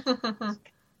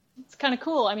 It's kind of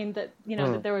cool. I mean, that, you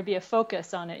know, that there would be a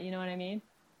focus on it. You know what I mean?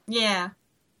 Yeah.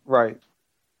 Right.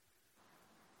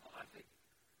 I think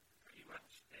pretty much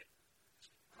it's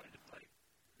kind of like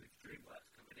with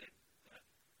DreamWorks coming in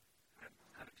and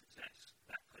having success,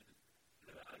 that kind of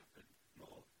blew it open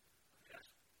more. I guess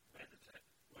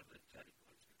one of the turning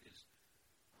points, because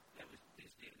there was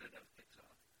Disney and then there was Pixar.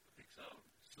 Pixar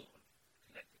sort of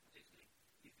connected with Disney.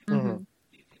 You can look at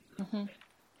it,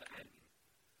 but then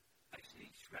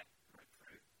basically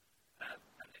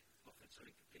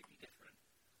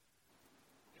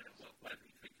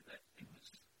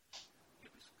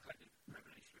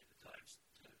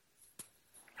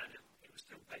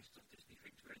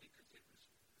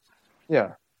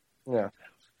Yeah. Yeah.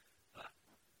 But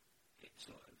it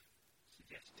sort of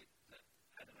suggested that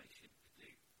animation could do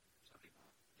something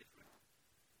different,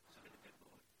 something a bit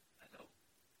more adult,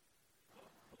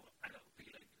 or adult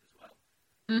feeling as well.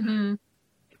 Mm-hmm.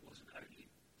 It wasn't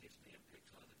only Disney and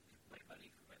Pixar that could make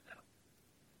money from it now.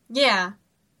 Yeah.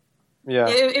 Yeah.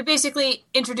 It basically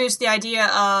introduced the idea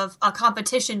of a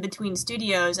competition between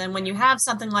studios, and when you have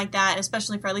something like that,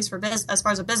 especially for at least for as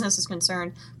far as a business is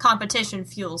concerned, competition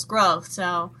fuels growth.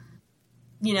 So,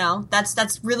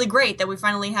 that's really great that we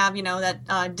finally have,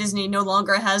 that Disney no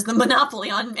longer has the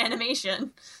monopoly on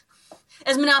animation.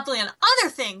 As monopoly on other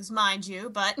things, mind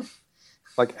you, but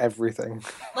Like everything.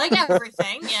 like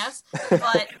everything, yes.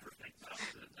 But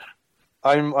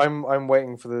I'm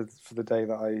waiting for the day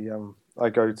that I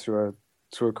go to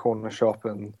a corner shop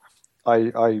and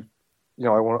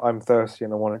I'm thirsty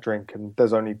and I want a drink and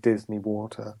there's only Disney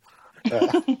water.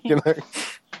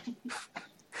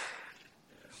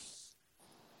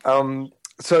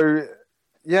 So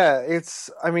yeah,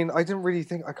 I mean, I didn't really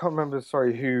think, I can't remember,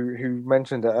 sorry, who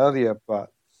mentioned it earlier,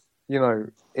 but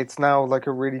it's now like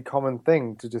a really common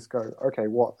thing to just go, okay,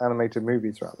 what animated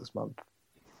movies are out this month?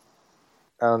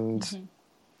 And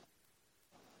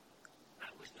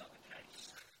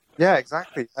yeah,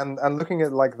 exactly. And looking at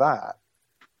it like that,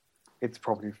 it's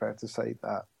probably fair to say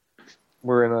that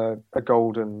we're in a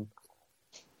golden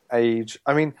age.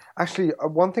 I mean, actually,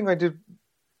 one thing I did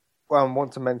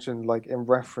want to mention, like in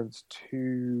reference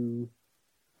to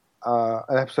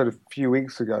an episode a few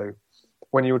weeks ago,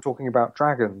 when you were talking about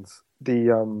Dragons,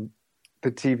 the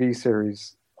TV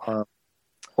series. Well,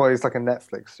 it's like a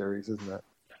Netflix series, isn't it?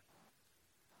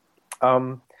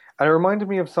 And it reminded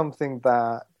me of something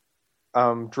that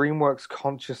DreamWorks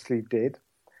consciously did,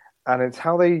 and it's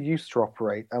how they used to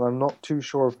operate, and I'm not too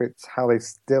sure if it's how they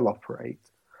still operate.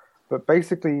 But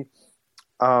basically,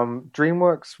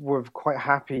 DreamWorks were quite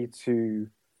happy to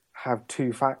have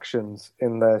two factions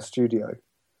in their studio,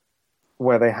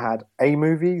 where they had A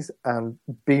movies and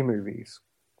B movies.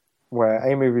 Where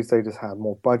A movies, they just had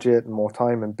more budget and more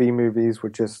time, and B movies were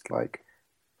just like,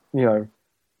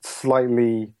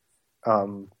 slightly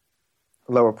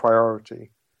lower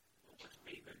priority.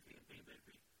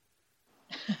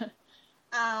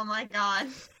 oh my god.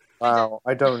 Wow,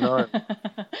 I don't know.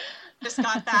 Just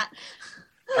got that.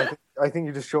 I think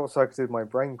you just short-circuited my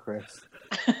brain, Chris.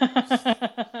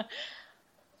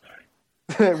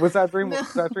 Was that DreamWorks? No.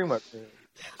 Was that DreamWorks?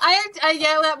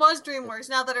 Yeah, that was DreamWorks.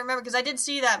 Now that I remember, because I did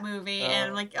see that movie, and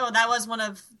I'm like, oh, that was one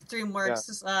of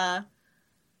DreamWorks'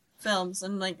 films.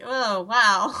 And I'm like, oh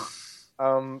wow.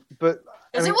 But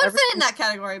because it would fit in that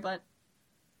category, but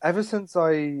ever since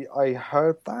I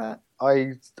heard that,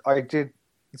 I did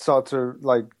start to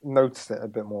like notice it a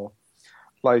bit more,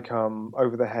 like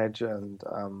Over the Hedge and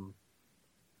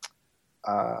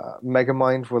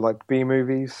Megamind were like B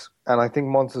movies, and I think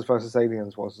Monsters vs.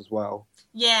 Aliens was as well.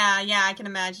 Yeah, I can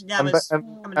imagine that was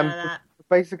coming out of that.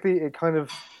 Basically, it kind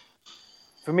of,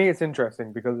 for me, it's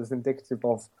interesting because it's indicative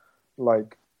of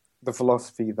like the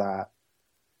philosophy that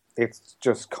it's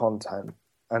just content,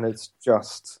 and it's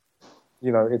just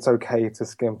it's okay to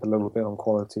skimp a little bit on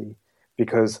quality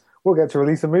because we'll get to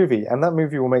release a movie, and that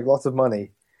movie will make lots of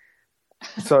money.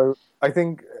 So I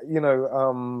think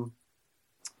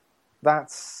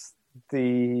that's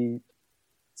the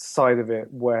side of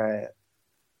it where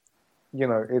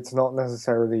it's not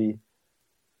necessarily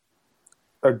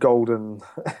a golden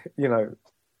you right.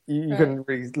 Can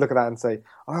really look at that and say,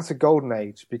 oh, that's a golden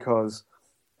age because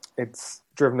it's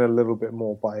driven a little bit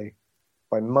more by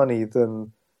money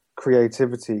than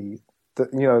creativity.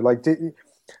 That like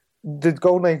the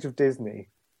golden age of Disney,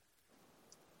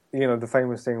 the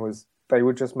famous thing was they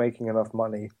were just making enough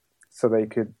money so they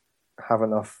could have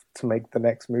enough to make the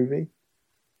next movie.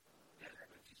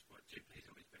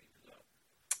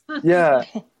 Yeah,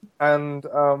 and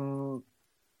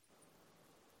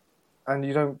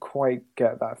you don't quite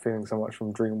get that feeling so much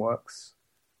from DreamWorks.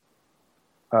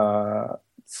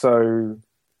 So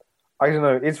I don't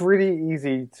know. It's really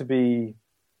easy to be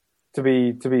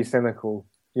cynical,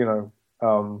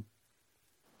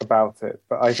 about it.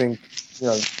 But I think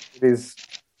it is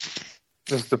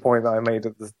just the point that I made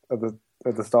at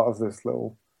the start of this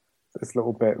little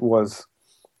bit was,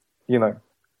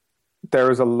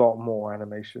 there is a lot more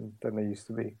animation than there used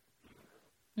to be.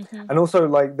 Mm-hmm. And also,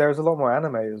 like, there's a lot more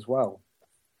anime as well.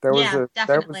 There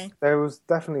was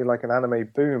definitely like an anime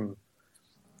boom.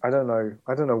 I don't know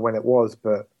when it was,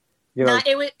 but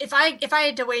it would, if I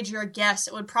had to wager a guess,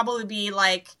 it would probably be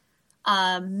like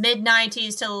mid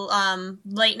 90s till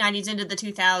late 90s into the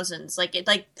 2000s, like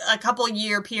a couple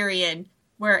year period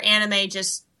where anime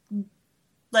just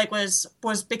like was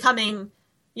becoming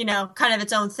kind of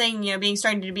its own thing, being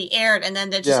starting to be aired, and then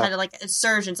they just had like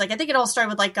insurgents. Like I think it all started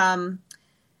with like I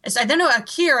don't know,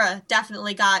 Akira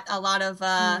definitely got a lot of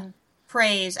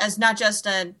praise as not just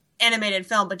an animated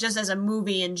film, but just as a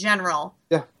movie in general.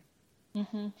 Yeah.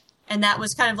 Mm-hmm. And that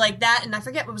was kind of like that, and I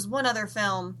forget what was one other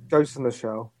film. Ghost in the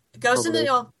Shell. Ghost in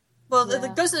the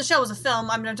the Ghost in the Shell was a film.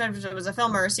 I'm not sure if it was a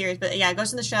film or a series, but yeah,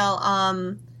 Ghost in the Shell.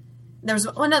 There was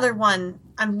one other one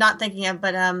I'm not thinking of,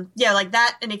 but like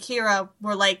that and Akira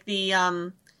were like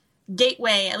the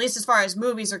gateway, at least as far as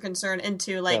movies are concerned,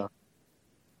 into like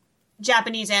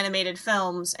Japanese animated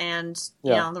films, and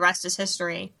the rest is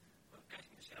history.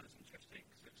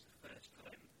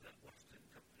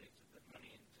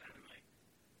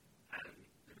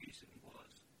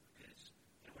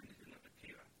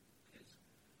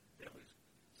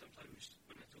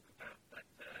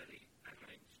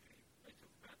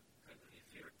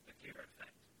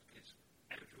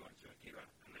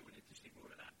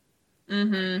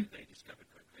 Mm-hmm. They discovered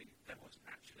quickly there wasn't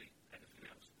actually anything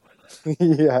else quite like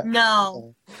Yeah.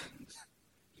 No. You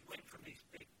went from this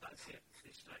big budget,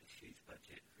 this like huge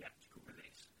budget theatrical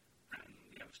release, and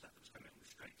the other stuff was coming with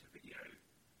straight to video,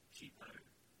 cheapo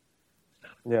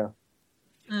stuff. Yeah.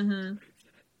 Mm-hmm.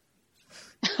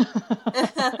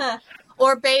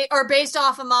 or based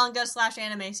off a manga /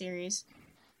 anime series.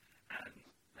 And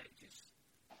they just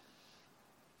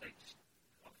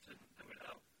often they went,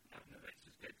 oh, no, it's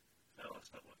as good. So I'll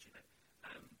stop watching it.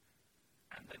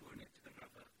 And they wanted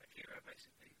another Akira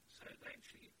basically. So they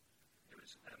actually, it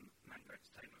was manga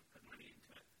entertainment put money into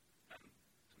it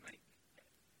to make it.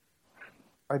 And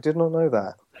I did not know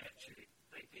that.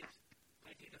 They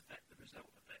did affect the result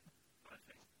of it, I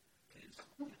think. Because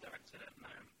the director,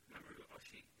 Mamoru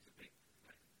Oshii, is a big,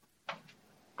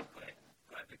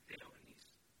 quite a big deal, and he's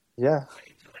quite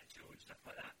intellectual and stuff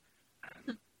like that.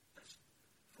 And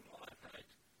from what I've heard,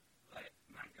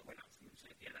 manga went up to him and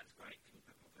said, yeah, that's great, can you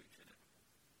put more books in it?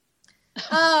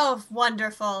 Oh,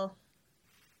 wonderful.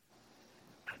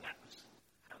 And that was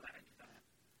how that ended up.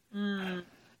 Mm.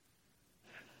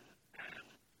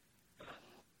 But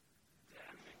the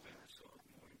anime boom was sort of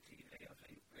more in TV, I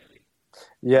think, really.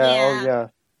 Yeah. Yeah. Oh, yeah.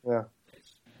 Yeah.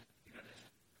 There's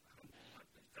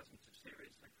dozens of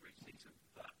series like for each season,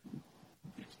 but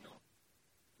it's not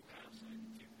outside the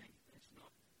chimney. It's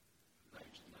not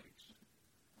loads and loads of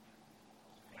actual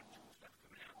stuff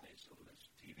coming out. There's all those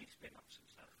TV spin-offs and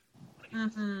stuff. Like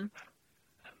Mm-hmm.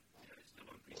 there's the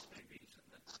One Piece movies and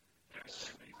the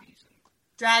Naruto movies and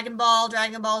Dragon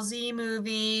Ball Z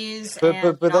movies, But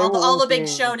and they were all the big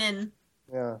being- shonen.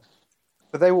 Yeah.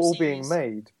 But they were all being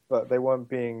Series. made, but they weren't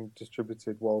being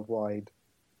distributed worldwide,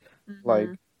 Mm-hmm. like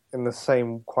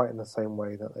quite in the same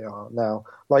way that they are now.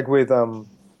 Like with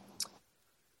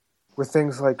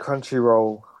things like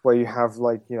Crunchyroll, where you have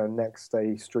like next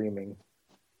day streaming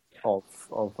of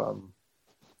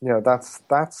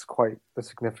that's quite a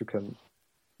significant.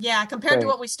 Yeah, compared to thing.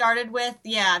 what we started with,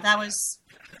 that has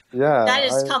Yeah,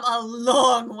 come a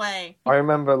long way. I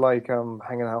remember like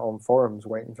hanging out on forums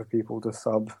waiting for people to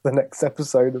sub the next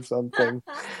episode of something,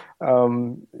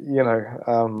 and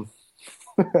then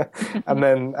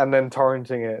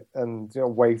torrenting it and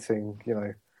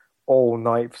waiting all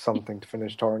night for something to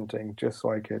finish torrenting just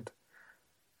so I could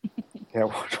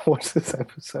watch this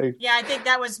episode. Yeah, I think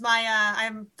that was my I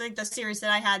think the series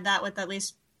that I had that with, at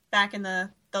least back in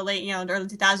the late the early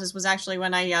 2000s, was actually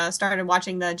when I started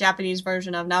watching the Japanese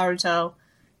version of Naruto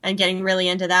and getting really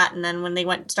into that. And then when they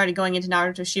started going into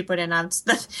Naruto Shippuden,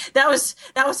 that was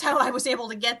how I was able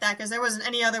to get that, because there wasn't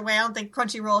any other way. I don't think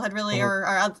Crunchyroll had really or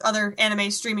other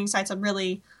anime streaming sites had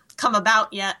really come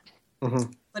about yet. Mm-hmm.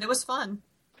 But it was fun.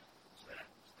 so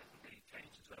that's definitely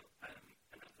changed as well.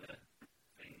 Another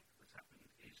thing that's happened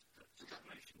is that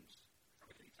stop-motion's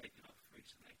probably taken off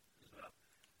recently as well.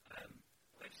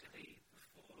 Basically,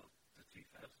 before the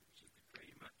 2000s, you could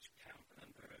pretty much count the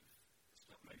number of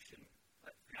stop-motion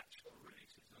theatrical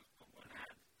releases on one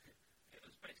hand. It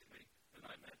was basically The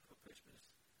Nightmare Before Christmas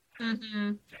and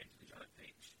Mm-hmm. James the Giant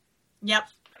Peach. Yep.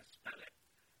 That's about it.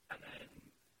 And then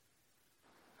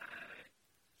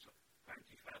sort of around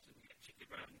 2000, you get Chicken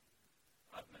Run,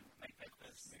 Hardman, make their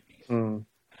first movies. Mm.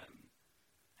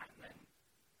 And then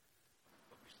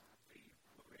obviously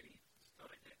what really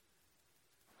started it,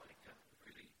 like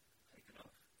really taken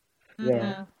off.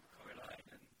 Yeah. Coraline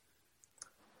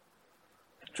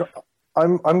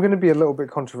and I'm going to be a little bit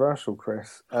controversial,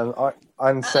 Chris, and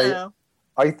say Uh-oh.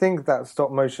 I think that stop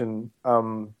motion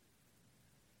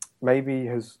maybe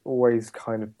has always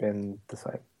kind of been the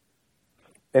same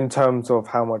in terms of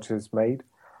how much is made.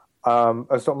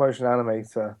 A stop motion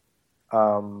animator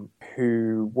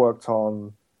who worked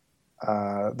on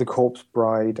The Corpse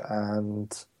Bride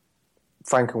and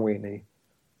Frankenweenie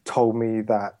told me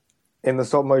that in the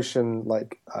stop motion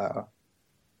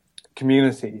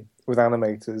community with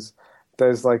animators,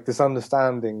 there's like this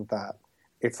understanding that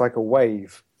it's like a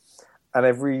wave, and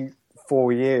every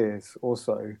 4 years or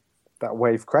so, that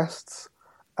wave crests,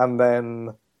 and then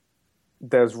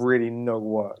there's really no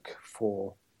work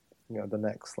for the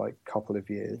next like couple of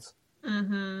years.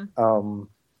 Mm-hmm.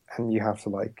 And you have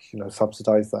to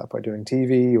subsidize that by doing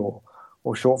TV or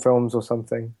short films or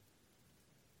something.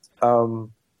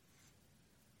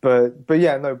 But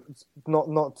yeah, no,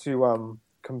 not to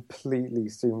completely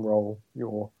steamroll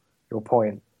your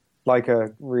point.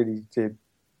 Leica really did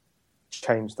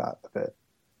change that a bit.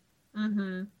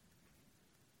 Mm-hmm.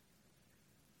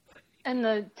 And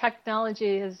the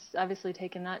technology has obviously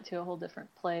taken that to a whole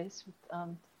different place with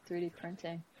 3D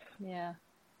printing. Yeah.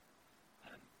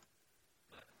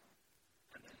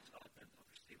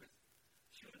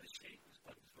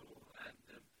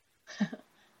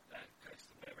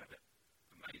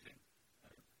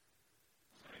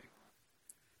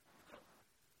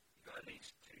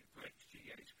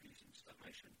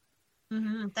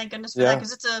 Mm-hmm. Thank goodness for that,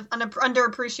 because it's an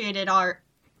underappreciated art.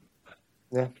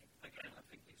 Yeah.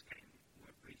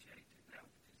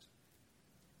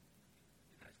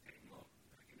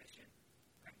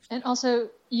 And also,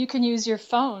 you can use your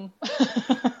phone.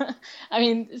 I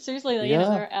mean, seriously, there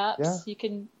are apps you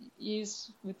can use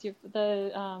with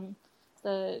the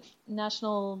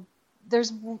national.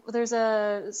 There's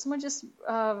someone just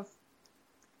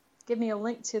give me a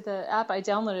link to the app. I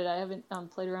downloaded it. I haven't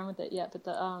played around with it yet, but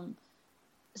the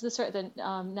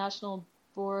National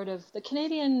Board of the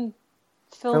Canadian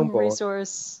Film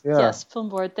Resource. Yeah. Yes, Film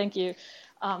Board. Thank you.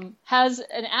 Has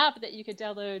an app that you could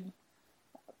download.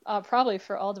 Probably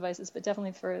for all devices, but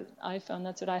definitely for iPhone.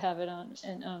 That's what I have it on,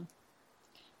 and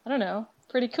I don't know,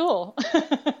 pretty cool.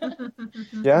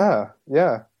 Yeah.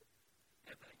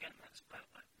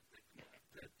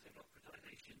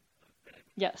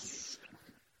 Yes,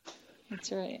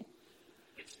 that's right.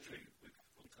 It's true with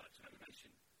all types of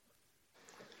animation.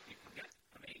 You can get,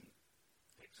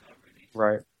 Pixar released,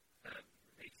 Right.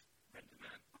 released Render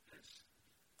Man as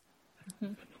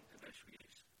Mm-hmm. for non-commercial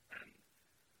use, and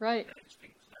Right. there's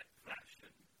things like Flash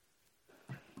and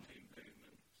Toon Boom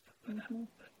and stuff like Mm-hmm.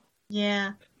 that.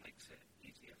 Yeah. That makes it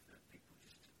easier for people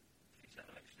just to use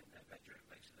animation in their bedroom,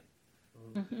 basically.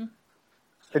 Mm-hmm.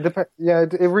 It depends. Yeah,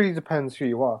 it really depends who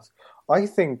you ask. I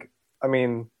think.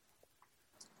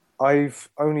 I've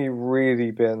only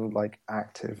really been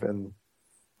active in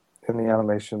the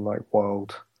animation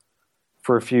world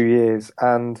for a few years,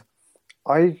 and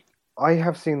I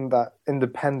have seen that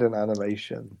independent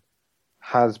animation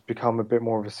has become a bit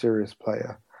more of a serious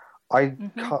player. It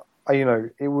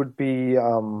would be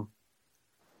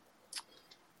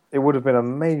it would have been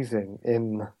amazing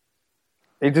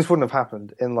it just wouldn't have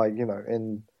happened in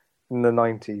in the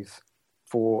 90s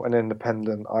for an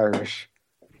independent Irish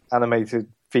animated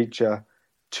feature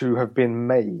to have been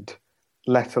made,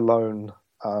 let alone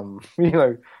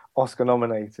Oscar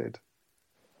nominated.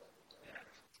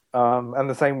 And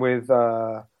the same with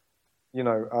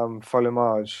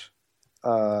Folomage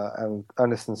and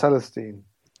Ernest and Celestine.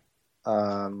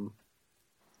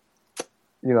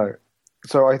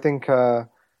 So I think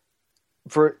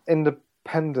for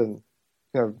independent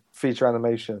feature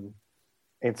animation,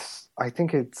 I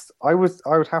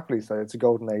would happily say it's a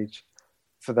golden age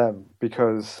for them,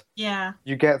 because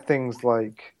you get things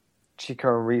like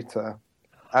Chico and Rita,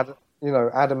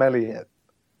 Adam Elliott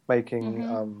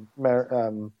making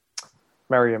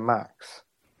Mary and Max.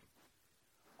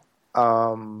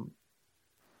 On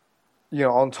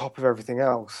top of everything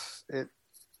else, I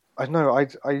don't know. I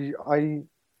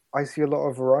see a lot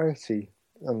of variety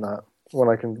in that when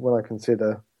I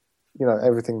consider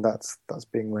everything that's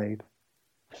being made.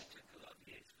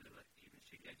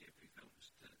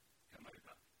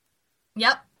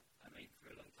 Yep.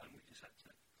 For a long time we just had to,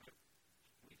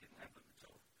 we didn't have them at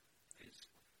all.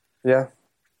 Yeah.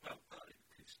 Well, partly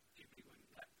because Ghibli wouldn't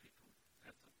let people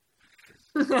have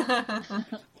them.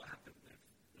 What happened with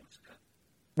Oscar?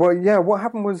 Well, yeah, what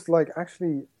happened was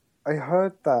actually I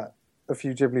heard that a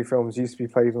few Ghibli films used to be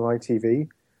played on ITV,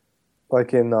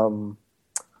 in on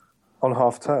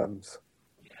half terms.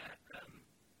 Yeah,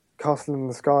 Castle in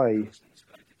the Sky. did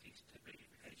used to be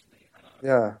occasionally, and I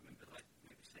Yeah. remember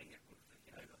maybe seeing it or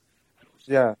flicking over. And also,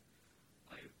 Yeah.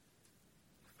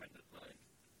 a friend of mine,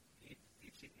 he'd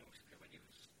seen Oscar when he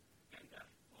was younger,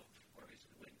 of Warriors of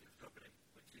the Wind of Goblin,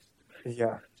 which is the very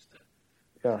Yeah. the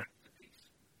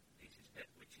pieces bit,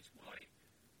 which is why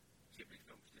Ghibli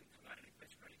films didn't come out in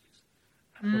English for ages.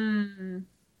 And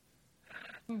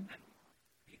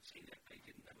he'd seen it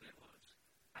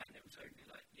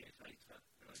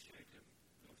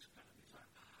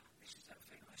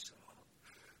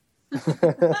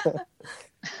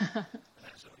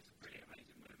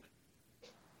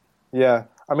Yeah,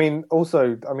 I mean,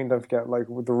 also, I mean, don't forget, like,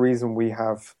 the reason we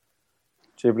have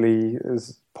Ghibli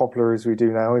as popular as we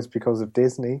do now is because of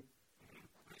Disney.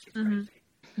 Mm-hmm.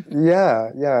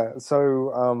 Yeah, yeah.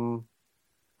 So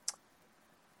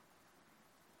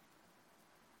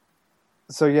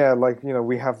yeah, like, you know,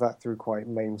 we have that through quite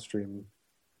mainstream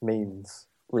means,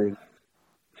 really.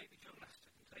 Oh,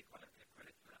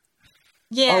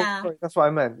 Yeah. sorry, that's what I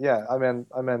meant. Yeah, I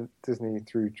meant Disney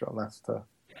through John Lasseter.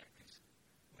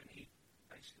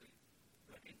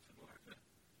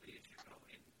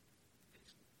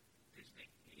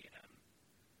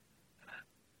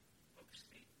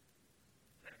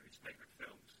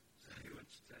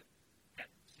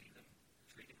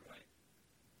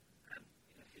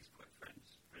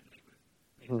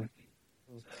 Hmm.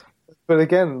 But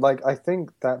again, like, I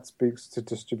think that speaks to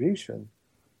distribution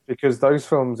because those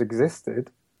films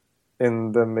existed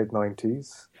in the mid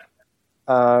 90s.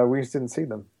 We just didn't see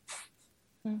them.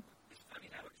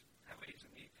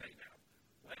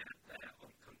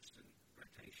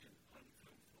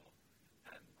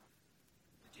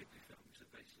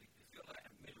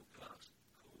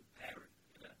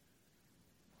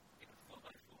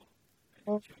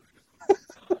 Well,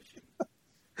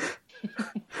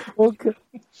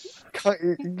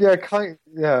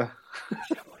 yeah.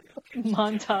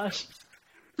 Montage.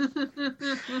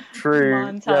 True.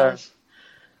 Montage.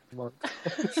 Yeah.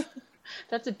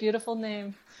 That's a beautiful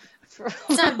name.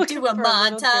 Time to do a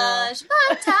montage.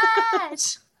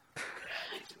 Montage.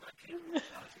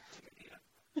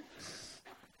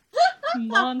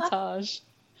 Montage.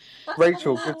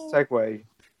 Rachel, good segue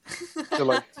to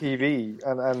like TV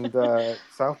and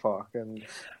South Park and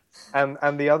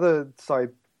the other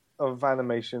side of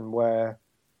animation where,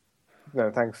 you know,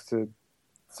 thanks to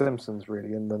Simpsons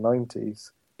really in the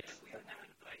 90s.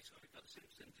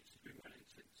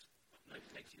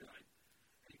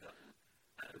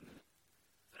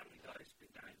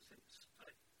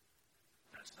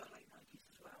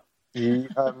 Yeah,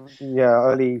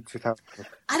 early 2000s.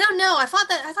 I don't know. I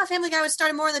thought Family Guy was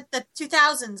started more in the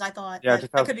 2000s. I thought. Yeah,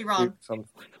 I could be wrong.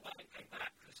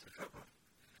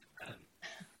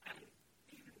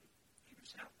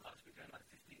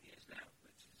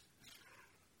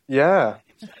 Yeah,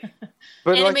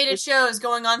 but animated shows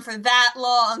going on for that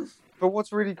long. But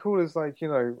what's really cool is, like, you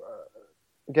know,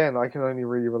 again, I can only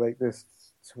really relate this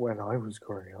to when I was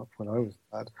growing up, when I was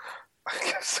bad. I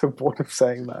get so bored of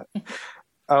saying that.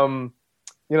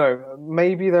 You know,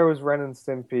 maybe there was Ren and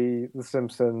Stimpy, The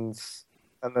Simpsons,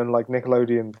 and then like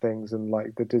Nickelodeon things and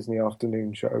like the Disney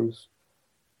afternoon shows.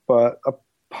 But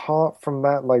apart from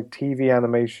that, like TV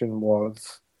animation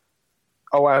was,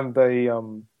 oh, and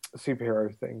the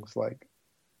superhero things like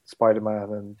Spider-Man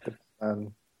and the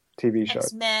Batman TV show,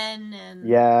 X-Men,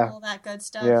 and all that good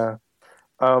stuff. Yeah.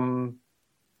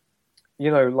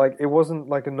 You know, like it wasn't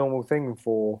like a normal thing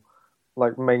for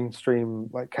like mainstream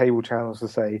like cable channels to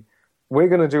say, we're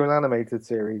going to do an animated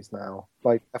series now,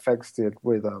 like FX did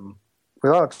with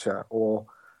Archer, or,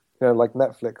 you know, like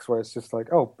Netflix, where it's just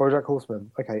like, oh, BoJack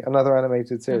Horseman, okay, another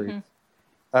animated series.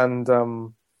 And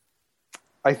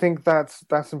I think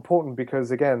that's important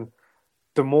because, again,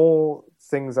 the more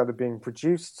things that are being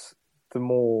produced, the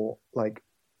more like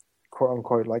quote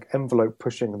unquote like envelope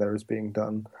pushing there is being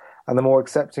done, and the more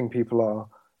accepting people are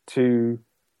to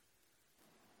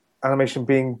animation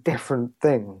being different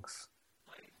things.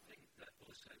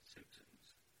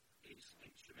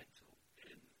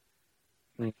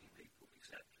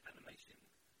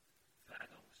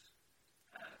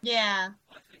 Yeah.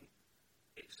 I think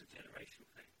it's a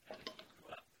generational thing. You grew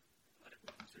up like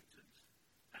watching Simpsons,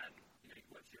 and you know you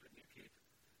watch it when you're a kid,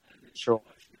 and then you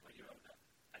watch it when you're older,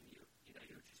 and you're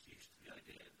just used to the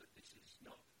idea that this is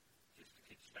not just a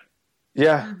kids show.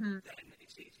 Yeah. Mm-hmm. Then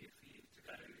it's easier for you to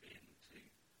go into,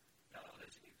 oh,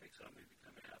 there's a new Pixar movie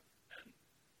coming out, and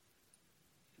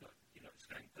you're not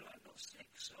just going, but I'm not sick,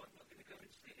 so I'm not going to go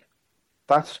and see it.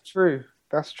 That's true.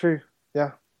 That's true.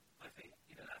 Yeah.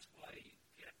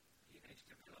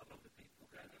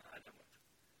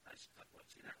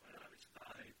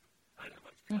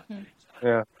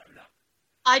 Yeah.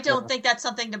 I don't think that's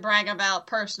something to brag about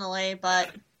personally,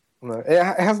 but no, it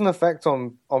has an effect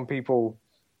on people.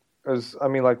 As I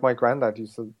mean, like my granddad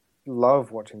used to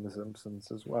love watching The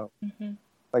Simpsons as well.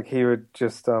 Like he would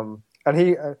just and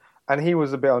he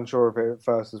was a bit unsure of it at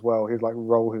first as well. He'd like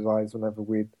roll his eyes whenever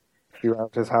we'd be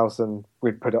around his house and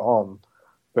we'd put it on.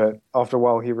 But after a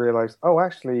while, he realized, oh,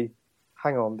 actually,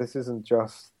 hang on, this isn't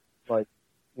just like,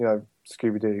 you know,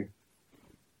 Scooby-Doo.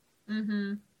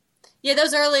 Mm-hmm. Yeah,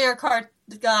 those earlier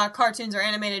cartoons or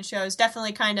animated shows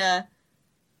definitely kind of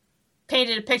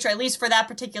painted a picture, at least for that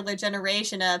particular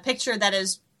generation, a picture that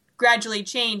has gradually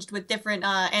changed with different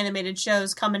animated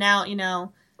shows coming out,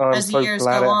 as the years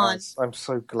go on. I'm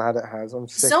so glad it has. I'm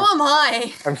sick. So am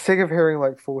I. I'm sick of hearing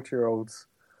like 40-year-olds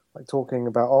like talking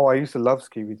about, oh, I used to love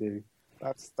Scooby-Doo.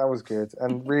 That was good,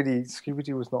 and really,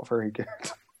 Scooby-Doo was not very good.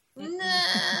 Nah,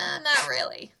 not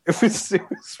really. It was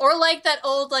or like that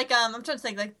old, I'm trying to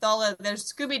think, like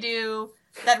there's Scooby-Doo,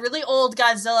 that really old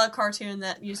Godzilla cartoon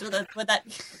that used with that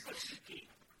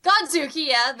Godzuki,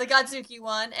 yeah, the Godzuki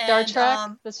one, and Star Trek,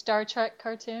 the Star Trek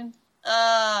cartoon.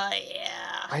 Yeah.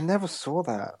 I never saw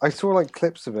that. I saw like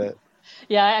clips of it.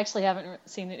 Yeah, I actually haven't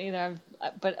seen it either,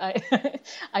 but I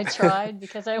I tried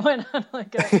because I went on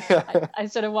I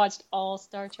sort of watched all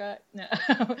Star Trek,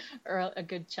 or a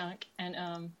good chunk, and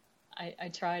I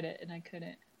tried it and I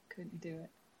couldn't do it.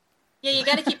 Yeah, you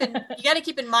got to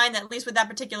keep in mind that at least with that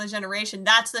particular generation,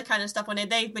 that's the kind of stuff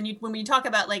when you talk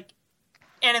about like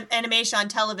animation on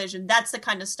television, that's the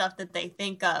kind of stuff that they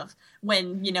think of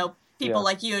when people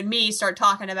like you and me start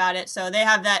talking about it. So they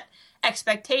have that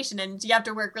expectation, and you have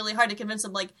to work really hard to convince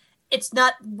them like it's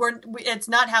not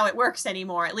how it works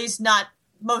anymore, at least not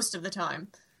most of the time.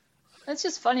 That's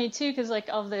just funny too, because like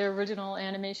of the original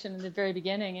animation in the very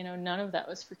beginning, none of that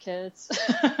was for kids.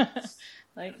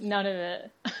 Like none of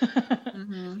it.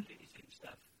 Mm-hmm.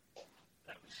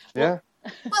 Yeah.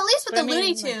 Well, at least with the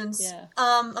Looney Tunes,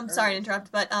 I'm sorry to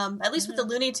interrupt, but at least with the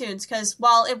Looney Tunes, because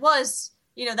while it was,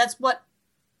 that's what,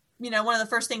 one of the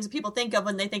first things that people think of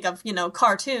when they think of,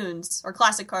 cartoons or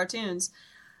classic cartoons.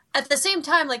 At the same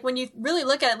time, like when you really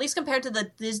look at least compared to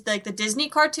the Disney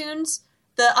cartoons,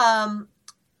 the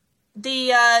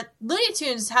Looney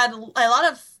Tunes had a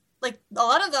lot of the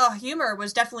humor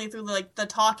was definitely through the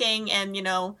talking and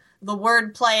the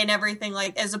wordplay and everything,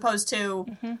 like as opposed to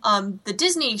the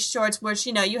Disney shorts, which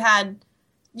you had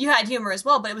humor as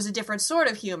well, but it was a different sort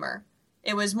of humor.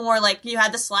 It was more like you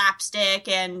had the slapstick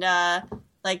and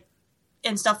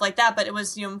and stuff like that, but it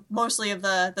was mostly of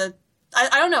the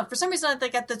I don't know, for some reason I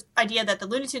got the idea that the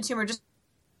Looney Tunes humor just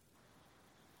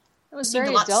seemed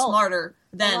a lot smarter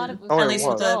than at least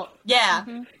with the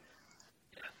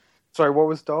Sorry, what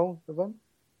was dull, Yvonne?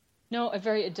 No, a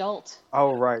very adult.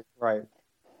 Oh, right.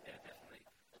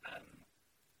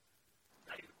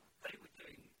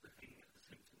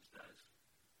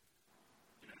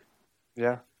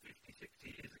 Yeah. 50, 60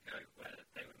 years ago, where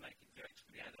they were making jokes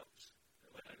for the adults that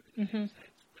were over the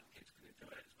kids, but kids could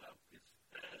enjoy it as well, because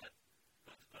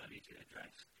lots of early to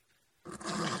address. And,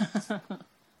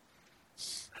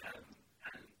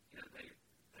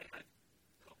 they had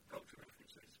pop culture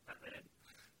references back then.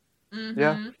 Mm-hmm.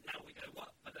 Yeah. Now we go, what?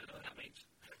 I don't know what that means.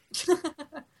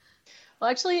 Well,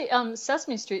 actually,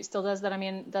 Sesame Street still does that. I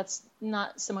mean, that's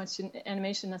not so much in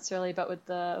animation necessarily, but with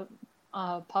the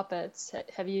puppets,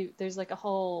 there's like a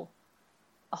whole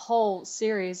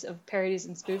series of parodies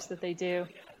and spoofs that they do.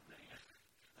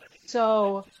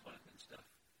 So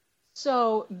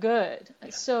good.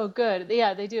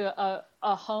 Yeah, they do a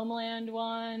Homeland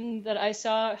one that I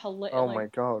saw. Oh my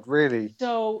God, really?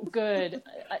 So good.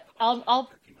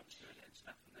 I'll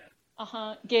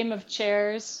Game of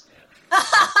Chairs.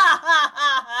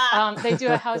 They do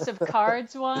a House of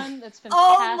Cards one that's fantastic.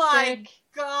 Oh my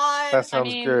God, that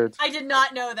sounds good. I did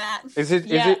not know that.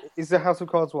 Is the House of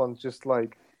Cards one just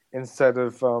like, instead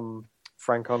of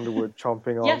Frank Underwood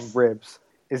chomping on ribs,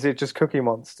 is it just Cookie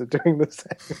Monster doing the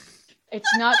same?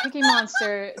 It's not Cookie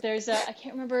Monster. There's I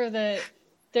can't remember there's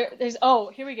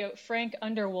here we go, Frank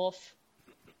Underwolf.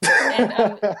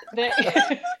 And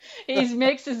he's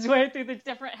makes his way through the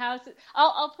different houses.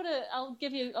 I'll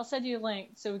send you a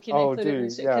link so we can include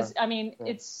it, because I mean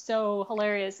it's so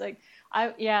hilarious. Like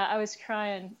I was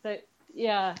crying. The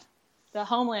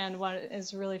Homeland one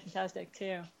is really fantastic too.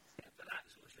 Yeah, but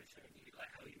that's also showing you like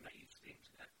how you may use the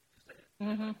internet, because they're like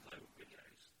viral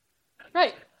videos.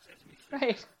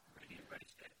 Right. Really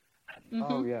embraced it. And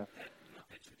Oh yeah. the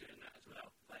Muppets were doing that as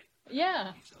well. Like,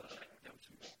 Yeah.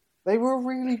 They were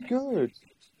really good.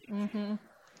 Mm-hmm.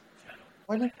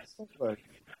 Why didn't I stop those?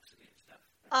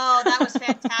 Oh, that was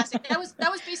fantastic. that was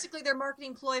basically their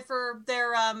marketing ploy for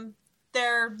their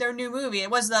new movie.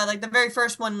 It was the very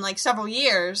first one in like several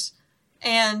years,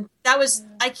 and that was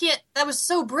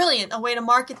so brilliant, a way to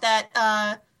market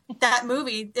that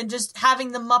movie, and just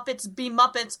having the Muppets be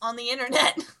Muppets on the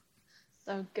internet.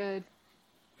 So good.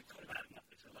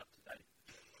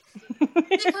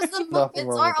 Because the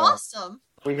Muppets are awesome.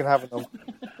 We can have we can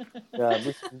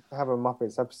have a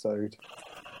Muppets episode.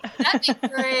 That'd be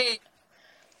great.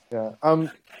 Yeah.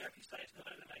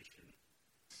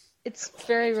 It's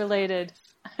very related.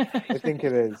 I think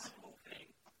it is.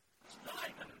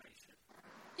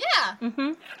 Yeah.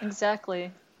 Mm-hmm.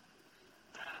 Exactly.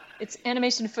 It's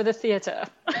animation for the theater.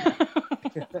 TV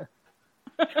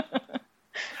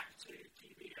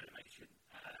animation.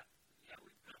 Yeah,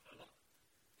 we've got a lot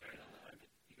going on at the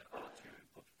moment. You got R2 and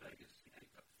Pop Vegas. You know,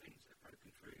 you've got things that are broken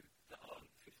through that aren't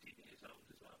 15 years old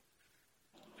as well.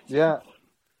 Yeah,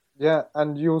 yeah,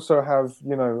 and you also have,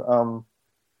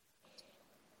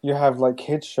 you have like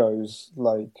kids shows,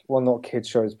 like, well, not kids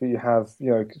shows, but you have,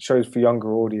 shows for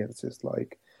younger audiences,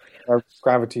 like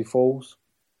Gravity Falls,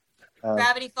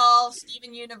 Gravity Falls,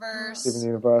 Steven Steven Universe.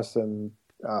 Universe, and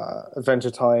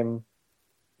Adventure Time,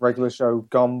 regular show,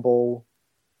 Gumball.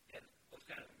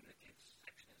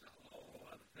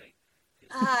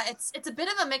 It's a bit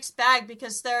of a mixed bag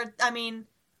because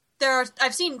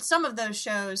I've seen some of those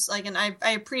shows, like, and I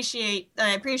appreciate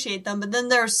them, but then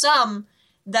there are some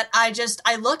that I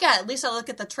look at least I look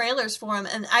at the trailers for them,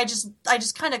 and I just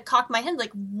kind of cock my head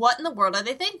like, what in the world are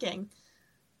they thinking?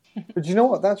 But you know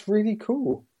what? That's really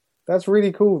cool. That's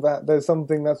really cool that there's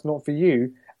something that's not for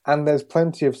you, and there's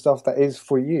plenty of stuff that is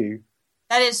for you.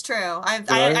 That is true.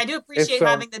 I do appreciate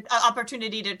having the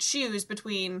opportunity to choose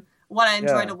between what I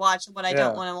enjoy to watch and what I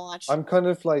don't want to watch. I'm kind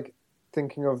of like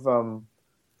thinking of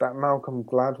that Malcolm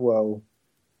Gladwell.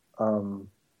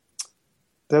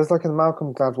 There's like a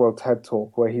Malcolm Gladwell TED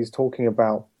Talk where he's talking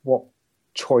about what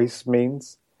choice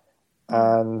means,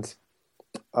 and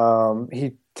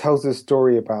he tells this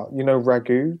story about,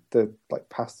 ragu, the like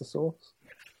pasta sauce.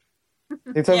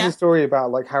 He tells a story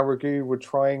about like how ragu were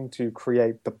trying to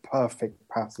create the perfect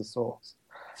pasta sauce,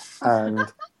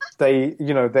 and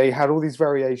they had all these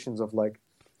variations of like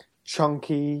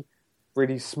chunky,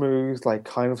 really smooth, like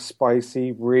kind of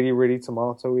spicy, really, really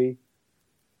tomatoey.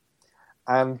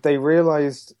 And they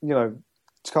realized, to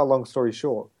cut a long story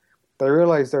short, they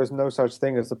realized there is no such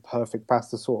thing as the perfect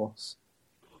pasta sauce.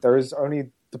 There is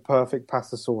only the perfect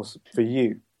pasta sauce for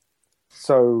you.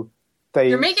 So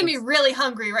you're making me really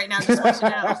hungry right now, just want to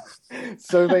know.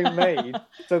 So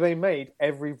they made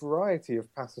every variety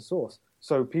of pasta sauce.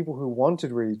 So people who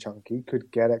wanted really chunky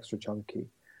could get extra chunky,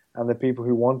 and the people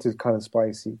who wanted kind of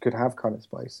spicy could have kind of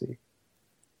spicy.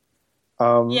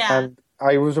 And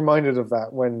I was reminded of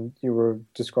that when you were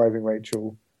describing,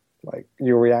 Rachel, like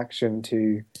your reaction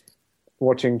to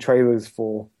watching trailers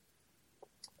for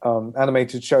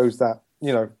animated shows that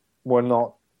were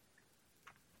not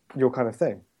your kind of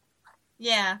thing.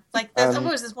 Yeah, like what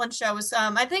was this one show? Was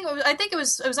I think it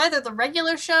was either the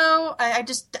regular show. I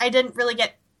didn't really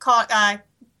get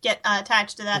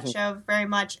attached to that show very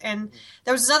much, and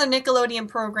there was this other Nickelodeon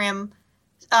program,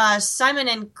 Simon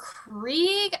and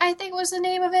Krieg, I think was the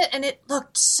name of it, and it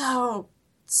looked so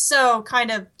kind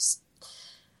of.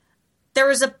 There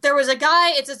was a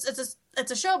guy.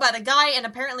 It's a show about a guy, and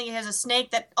apparently he has a snake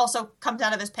that also comes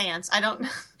out of his pants. I don't.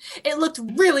 It looked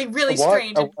really, really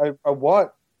strange. A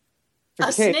what?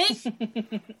 A snake?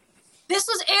 This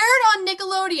was aired on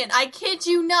Nickelodeon. I kid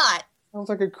you not. Sounds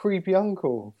like a creepy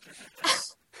uncle.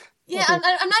 Yeah, I'm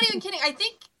not even kidding. I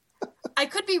think I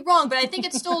could be wrong, but I think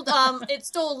it stole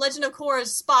Legend of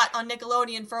Korra's spot on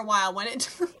Nickelodeon for a while when it.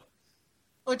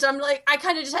 Which I'm like, I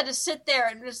kind of just had to sit there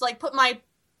and just like put my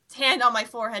hand on my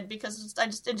forehead because I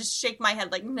just shake my head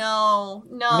like, no,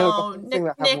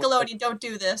 Nickelodeon, don't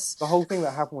do this. The whole thing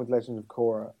that happened with Legend of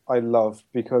Korra, I loved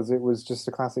because it was just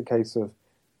a classic case of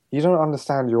you don't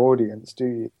understand your audience, do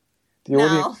you? The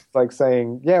audience is like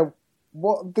saying, yeah,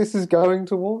 what this is going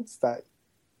towards that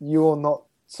you're not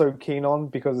so keen on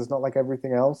because it's not like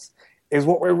everything else is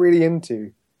what we're really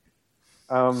into.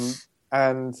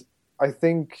 And I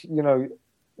think,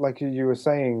 like you were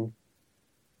saying,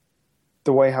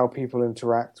 the way how people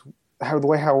interact, the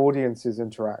way how audiences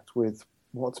interact with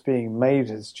what's being made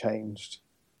has changed.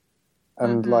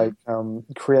 And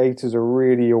creators are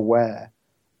really aware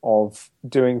of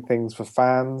doing things for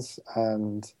fans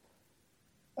and,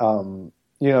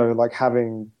 like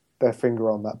having their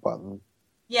finger on that button.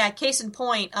 Yeah, case in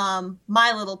point,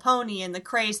 My Little Pony and the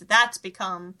craze that's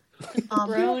become.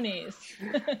 Bronies.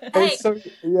 Hey.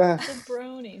 The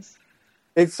bronies.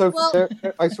 It's so.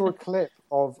 I saw a clip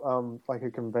of like a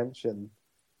convention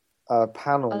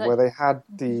panel where they had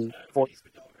the voice.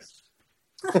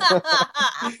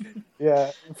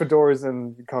 Yeah, fedoras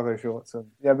and cargo shorts,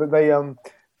 and but they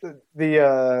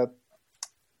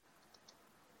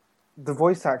the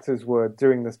voice actors were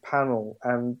doing this panel,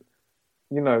 and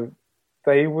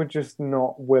they were just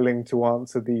not willing to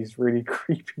answer these really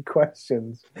creepy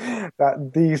questions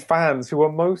that these fans, who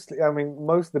were most of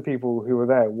the people who were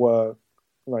there were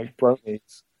like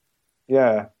bronies.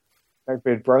 Yeah,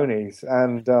 neckbeard bronies.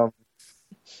 And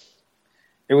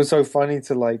it was so funny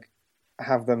to like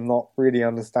have them not really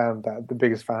understand that the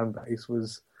biggest fan base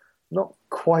was not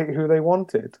quite who they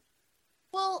wanted.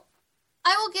 Well,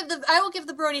 I will will give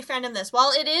the Brony fandom this.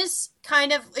 While it is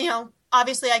kind of,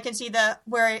 obviously I can see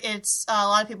where it's a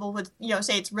lot of people would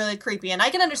say it's really creepy, and I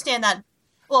can understand that.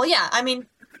 Well, yeah, I mean,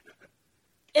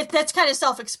 that's kind of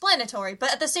self-explanatory,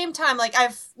 but at the same time, like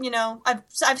I've seen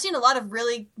a lot of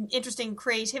really interesting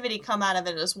creativity come out of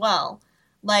it as well.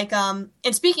 Like, and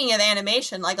speaking of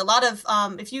animation, like a lot of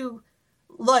if you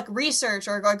research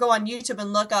or go on YouTube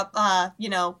and look up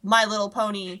My Little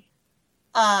Pony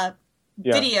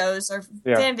videos or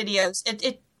fan videos,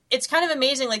 it's kind of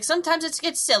amazing. Like sometimes it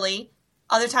gets silly,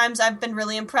 other times I've been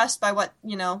really impressed by what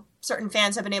certain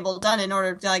fans have been able to done in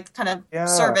order to like kind of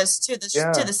service to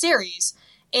the series.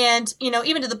 And,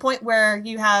 even to the point where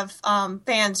you have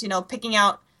fans, picking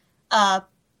out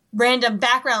random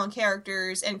background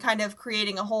characters and kind of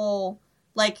creating a whole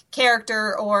like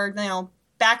character or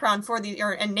background for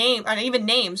and name or even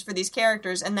names for these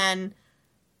characters, and then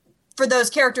for those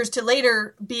characters to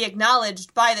later be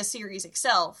acknowledged by the series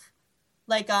itself.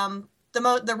 Like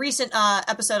the recent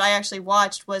episode I actually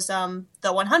watched was the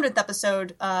 100th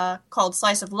episode called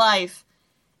Slice of Life.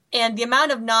 And the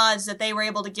amount of nods that they were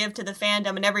able to give to the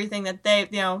fandom and everything that they,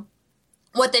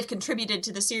 what they've contributed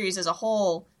to the series as a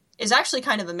whole is actually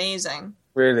kind of amazing.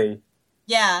 Really?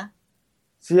 Yeah.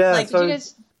 So, yeah. Like, so did you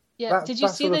guys? Yeah. Did you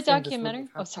see the documentary?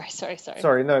 Oh, sorry.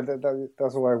 Sorry. No,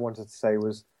 that's all I wanted to say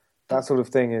was that sort of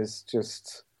thing is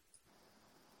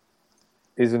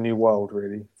a new world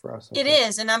really for us. It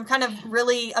is, and I'm kind of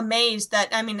really amazed that.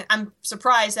 I mean, I'm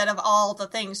surprised that of all the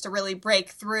things to really break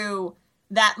through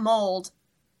that mold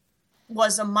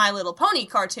was a My Little Pony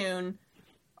cartoon,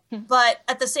 but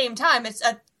at the same time, it's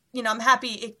I'm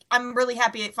happy. I'm really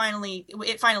happy it finally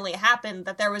happened.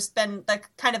 That there was been like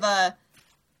kind of a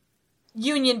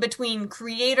union between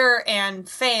creator and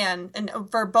fan, and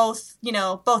for both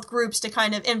groups to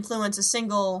kind of influence a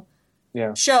single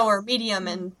show or medium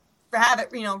and have it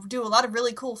do a lot of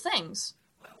really cool things.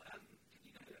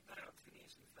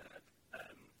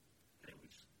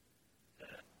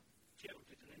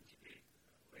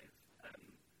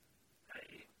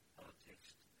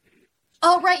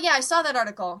 Oh, right, yeah, I saw that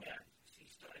article. Yeah, she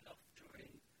started off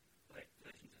drawing like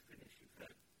versions of Finnish who've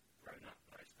grown up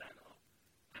by span off,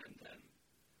 and they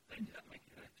ended up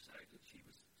making an episode that she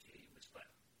was like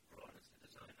brought on as the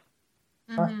designer.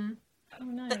 Mm-hmm. Oh,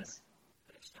 nice.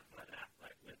 Stuff like that,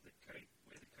 like where the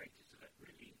creators are like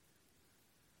really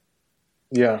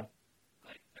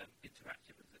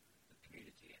interactive with the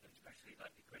community, and especially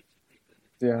like the creative people in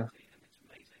the community, and it's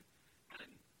amazing.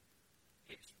 And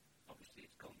it's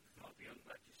gone far beyond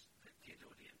like just the kid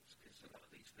audience, because a lot of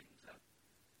these things are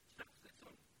stuff that's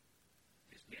on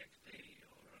Disney XD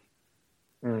or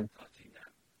on Cartoon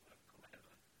Network or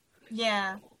whatever.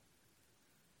 Yeah.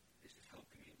 This whole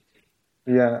community.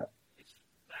 Yeah. It's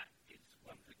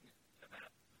one thing about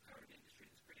the current industry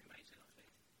that's pretty amazing, I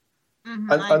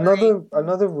think.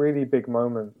 Another really big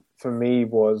moment for me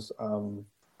was when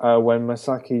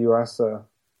Masaki Yuasa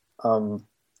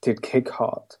did Kick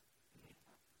Heart.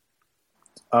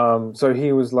 So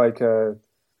he was like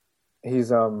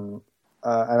he's an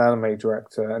anime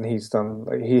director, and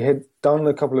he had done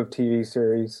a couple of TV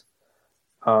series,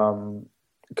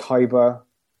 Kaiba,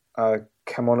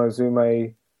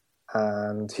 Kemonozume,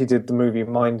 and he did the movie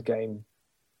Mind Game.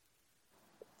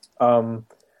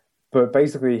 But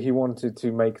basically he wanted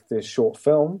to make this short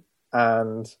film,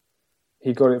 and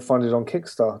he got it funded on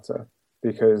Kickstarter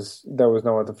because there was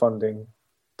no other funding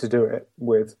to do it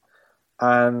with.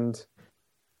 And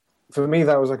for me,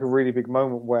 that was like a really big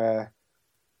moment where,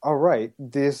 all right,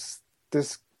 these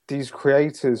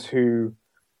creators who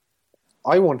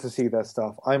I want to see their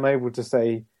stuff, I'm able to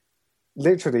say,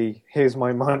 literally, here's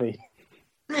my money.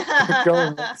 Go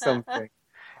and make something.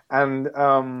 And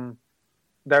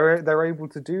they're able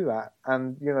to do that.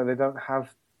 And, they don't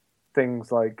have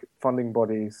things like funding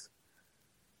bodies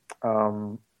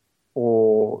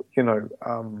or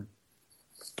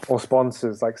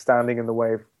sponsors like standing in the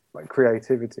way of like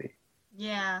creativity.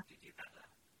 Yeah.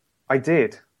 I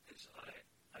did.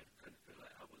 I kind of feel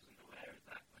like I wasn't aware of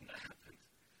that when that happened.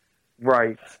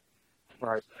 Right.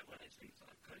 One of those things I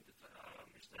kind of thought, I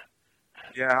missed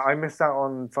that. Yeah, I missed out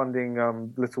on funding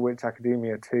Little Witch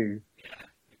Academia too. Yeah.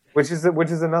 Which is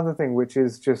another thing, which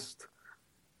is just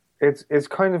it's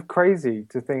kind of crazy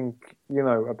to think,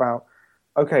 about.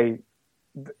 Okay,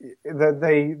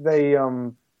 they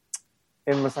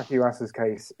in Masaki Uesa's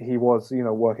case, he was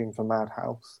working for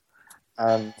Madhouse,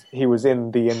 and he was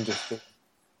in the industry,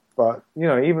 but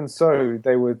even so,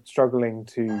 they were struggling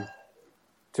to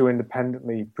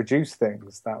independently produce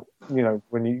things that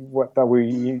that were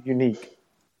unique.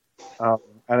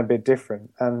 And a bit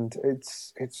different, and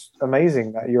it's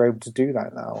amazing that you're able to do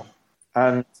that now.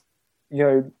 And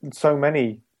so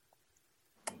many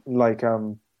like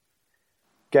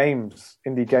games,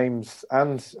 indie games,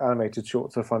 and animated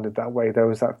shorts are funded that way. There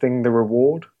was that thing, The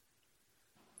Reward,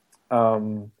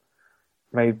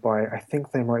 made by, I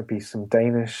think they might be some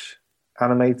Danish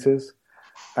animators,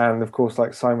 and of course,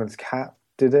 like Simon's Cat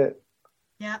did it.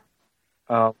 Yeah.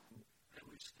 Um, There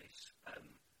was this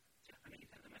Japanese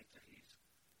animator. He's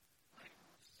like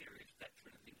a serious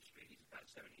veteran of the industry. He's about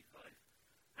 75,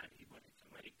 and he wanted to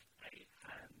make a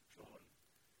hand-drawn,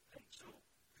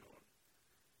 pencil-drawn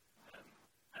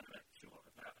animated short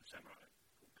about a samurai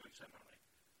called Blue Samurai,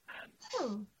 and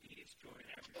he is drawing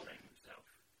every frame himself,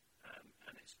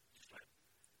 and it's just like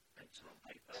pencil on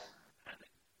paper, and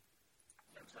it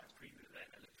looks like a preview there,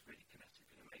 and it looks really kinetic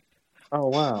and amazing. oh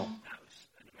wow. That was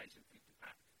an amazing thing to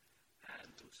back.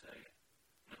 And also,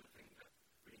 another thing that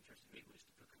really interested me was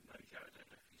the Book of Mojo. I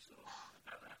don't know if you saw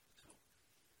about that at all.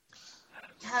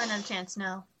 I haven't had a chance,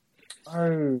 no.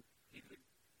 Oh, It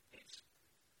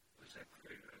was a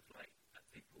crew of like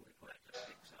people who worked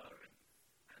at Pixar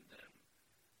and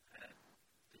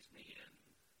Disney and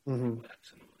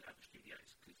Works and all the other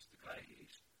studios, because the guy who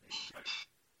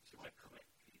wrote comic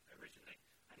originally,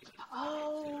 and he wanted to make it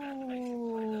into an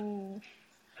animation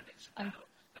pilot. And it's about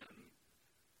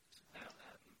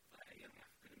a young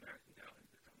African American girl who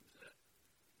becomes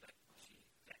she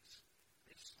gets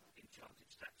this enchanted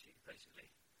statue basically.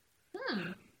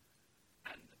 And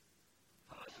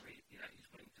part of the reason, he's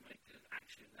wanting to make an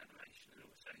action animation, and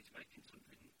also he's making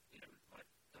something with quite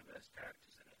diverse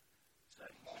characters in it. So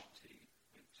he went to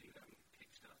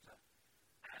Kickstarter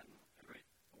and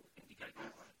or Indiegogo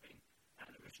it might have been,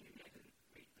 and originally they didn't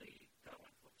read the goal,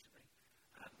 unfortunately.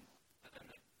 But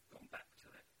then they've gone back to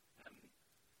it.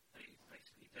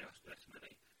 They asked for less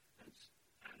money and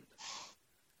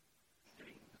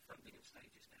doing the funding in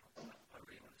stages now. I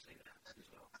really want to see that happen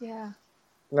as well. Yeah.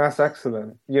 that's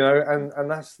excellent.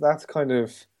 And that's kind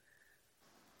of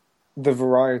the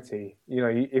variety.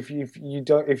 If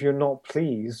you're not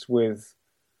pleased with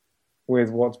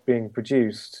what's being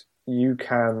produced, you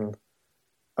can.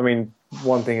 I mean,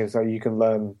 one thing is that you can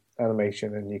learn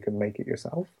animation and you can make it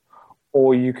yourself,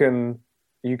 or you can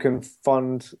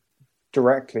fund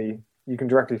directly. You can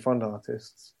directly fund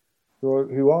artists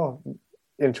who are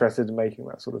interested in making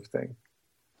that sort of thing.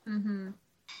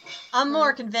 I'm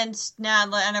more convinced now.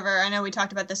 I know we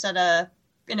talked about this in a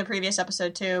previous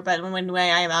episode too, but when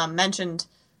I mentioned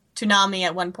Toonami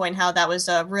at one point, how that was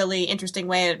a really interesting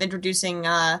way of introducing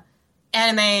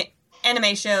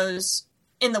anime shows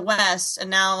in the West, and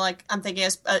now like I'm thinking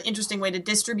it's an interesting way to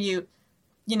distribute,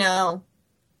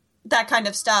 that kind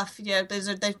of stuff.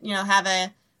 Have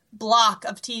a block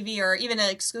of TV or even an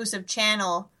exclusive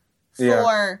channel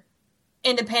for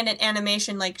independent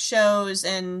animation, like shows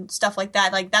and stuff like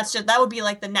that. Like that would be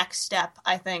like the next step,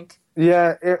 I think.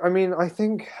 Yeah, I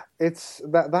think it's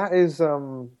that is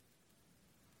going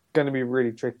to be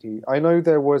really tricky. I know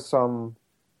there was some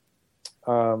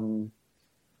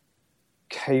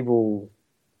cable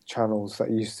channels that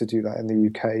used to do that in the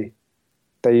UK.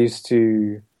 They used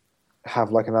to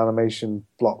have like an animation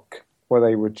block where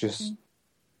they would just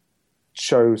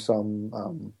show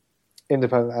some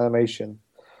independent animation.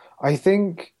 I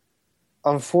think,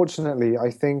 unfortunately,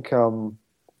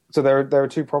 so there are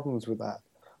two problems with that.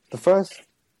 The first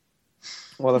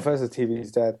is TV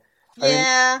is dead.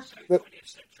 Yeah. I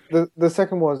mean, the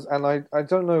second was, and I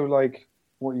don't know like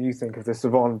what you think of this,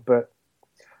 Yvonne, but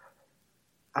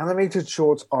animated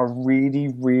shorts are really,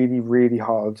 really, really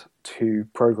hard to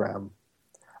program.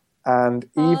 And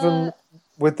even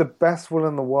with the best will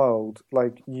in the world,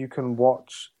 like you can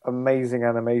watch amazing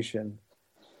animation.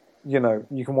 You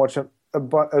can watch a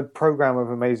program of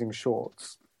amazing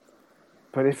shorts.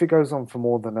 But if it goes on for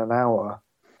more than an hour,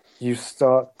 you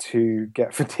start to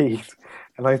get fatigued.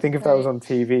 And I think if that was on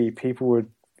TV, people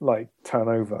would like turn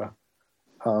over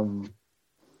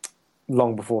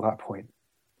long before that point.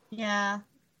 Yeah.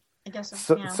 I guess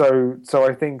so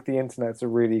I think the internet's a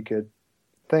really good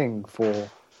thing for,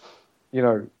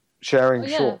 sharing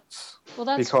shorts. Well,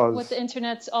 that's because, what the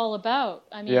internet's all about.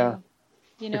 I mean,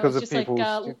 because it's of just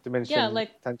people's diminishing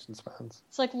attention spans.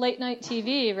 It's like late night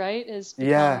TV, right? Is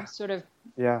sort of,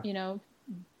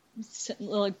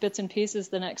 like bits and pieces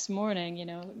the next morning.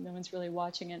 No one's really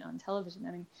watching it on television.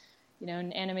 I mean,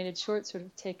 an animated short sort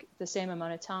of take the same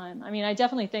amount of time. I mean, I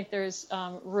definitely think there's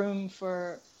room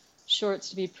for shorts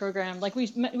to be programmed. Like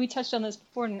we touched on this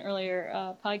before in an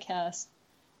earlier podcast.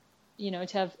 To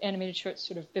have animated shorts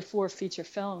sort of before feature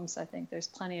films. I think there's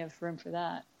plenty of room for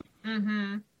that.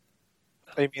 Mm-hmm.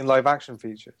 You mean live action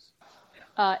features?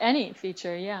 Any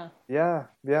feature, yeah. Yeah.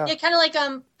 Yeah, kind of like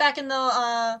back in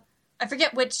the I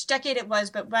forget which decade it was,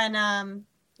 but when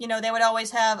they would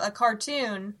always have a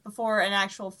cartoon before an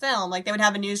actual film. Like they would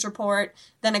have a news report,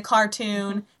 then a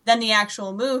cartoon, then the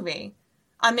actual movie.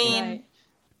 I mean, right.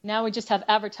 Now we just have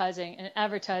advertising and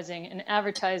advertising and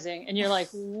advertising, and you're like,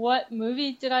 what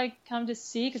movie did I come to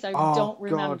see? Because I don't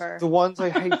remember. God. The ones I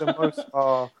hate the most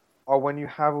are when you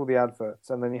have all the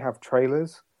adverts and then you have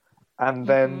trailers, and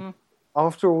then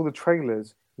after all the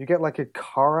trailers, you get like a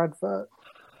car advert.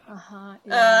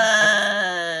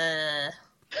 Yeah.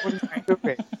 What are you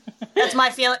doing? That's my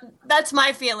feeling. That's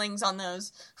my feelings on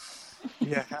those.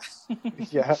 Yeah.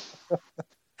 Yeah.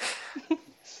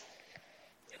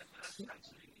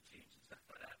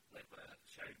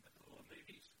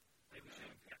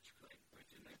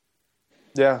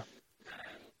 Yeah.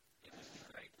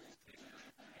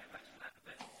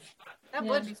 That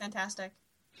would be fantastic.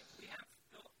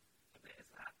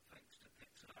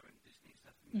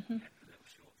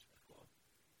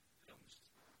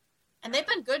 And they've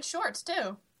been good shorts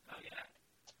too.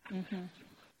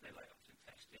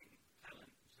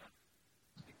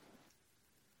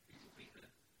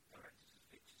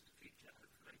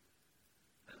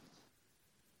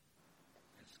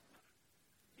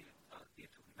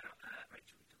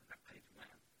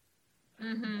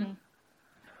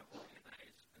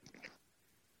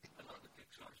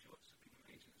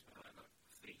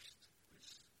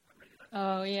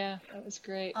 Oh yeah, that was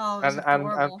great. Oh, it was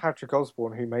adorable. And Patrick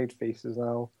Osborne, who made Feast, is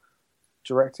now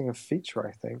directing a feature.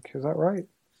 I think, is that right?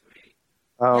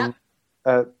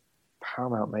 At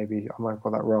Paramount, maybe I might have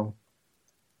got that wrong.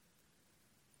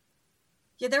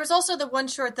 Yeah, there was also the one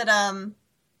short that I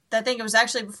think it was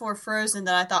actually before Frozen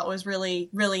that I thought was really,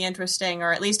 really interesting,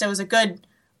 or at least it was a good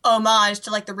homage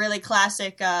to like the really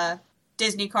classic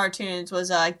Disney cartoons. Was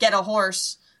Get a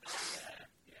Horse.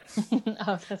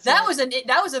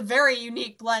 That was a very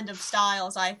unique blend of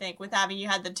styles, I think, with having you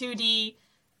had the 2D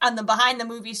and the behind the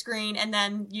movie screen, and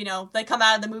then they come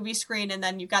out of the movie screen, and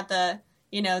then you've got the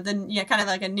kind of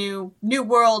like a new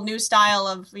world, new style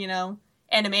of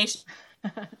animation.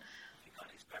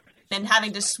 And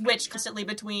having to switch constantly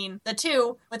between the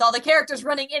two with all the characters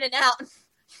running in and out.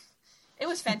 It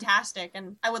was fantastic,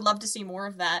 and I would love to see more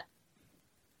of that.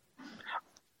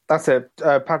 That's it.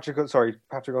 Patrick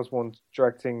Osborne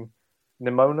directing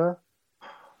Nimona,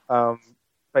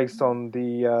 based on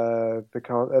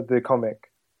the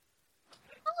comic.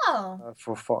 Oh.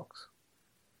 For Fox.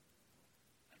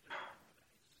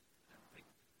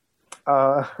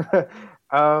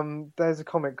 There's a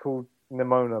comic called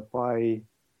Nimona by,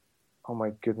 oh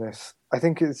my goodness, I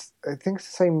think it's the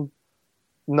same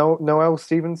Noel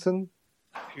Stevenson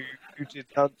who did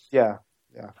yeah.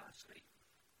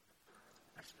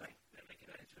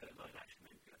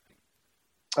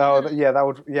 Oh yeah, that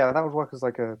would work as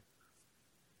like a,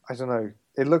 I don't know.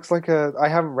 It looks like I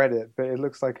haven't read it, but it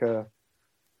looks like a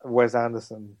Wes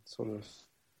Anderson sort of.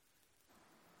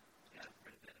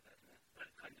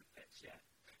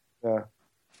 Yeah.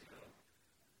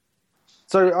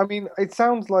 So I mean, it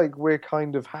sounds like we're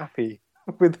kind of happy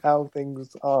with how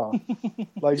things are.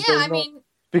 Like yeah, I mean,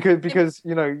 because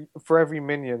for every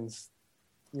Minions,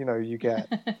 you get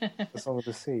the Song of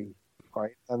the Sea,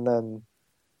 right? And then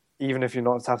even if you're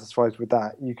not satisfied with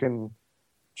that, you can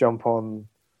jump on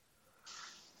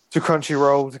to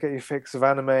Crunchyroll to get your fix of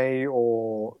anime,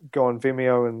 or go on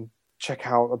Vimeo and check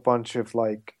out a bunch of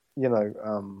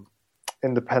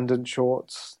independent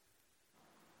shorts.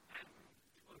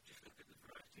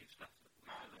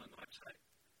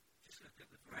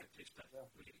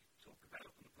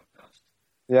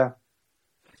 Yeah.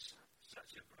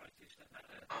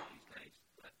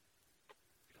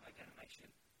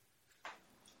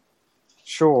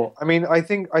 Sure. I mean, I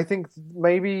think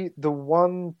maybe the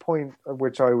one point at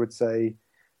which I would say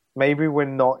maybe we're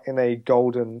not in a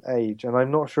golden age, and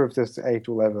I'm not sure if this age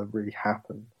will ever really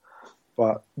happen,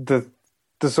 but the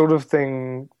sort of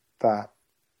thing that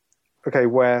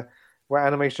where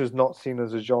animation is not seen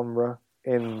as a genre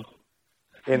in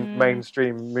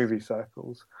mainstream movie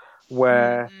circles,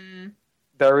 where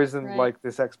there isn't like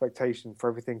this expectation for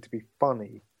everything to be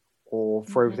funny, or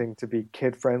for everything to be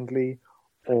kid friendly,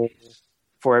 or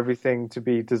for everything to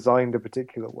be designed a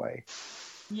particular way.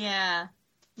 Yeah.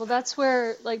 Well, that's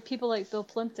where like people like Bill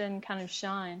Plimpton kind of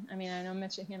shine. I mean, I know I'm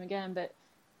mentioning him again, but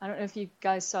I don't know if you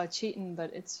guys saw Cheatin',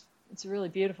 but it's really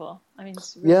beautiful. I mean,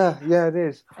 it's really, yeah, it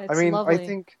is. I mean, lovely. I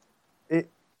think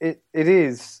it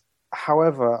is.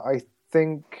 However, I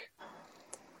think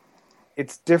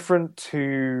it's different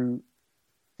to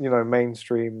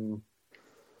mainstream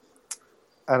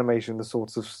animation, the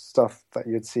sorts of stuff that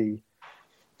you'd see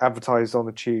advertised on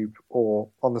the tube or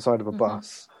on the side of a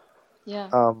bus. Yeah.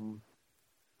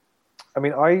 I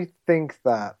mean, I think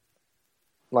that,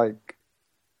 like,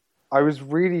 I was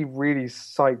really, really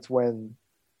psyched when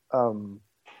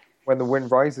The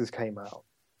Wind Rises came out,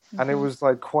 and it was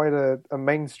like quite a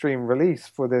mainstream release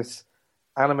for this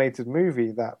animated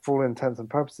movie that, for all intents and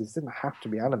purposes, didn't have to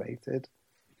be animated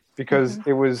because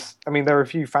it was. I mean, there were a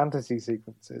few fantasy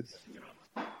sequences,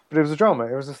 but it was a drama.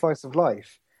 It was a slice of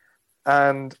life,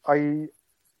 and I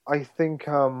think,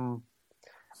 and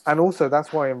also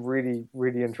that's why I'm really,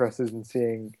 really interested in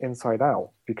seeing Inside Out,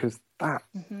 because that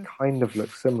kind of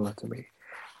looks similar to me.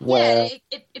 Where...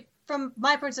 Yeah, it from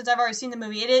my point, since I've already seen the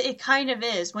movie, it kind of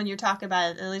is when you're talking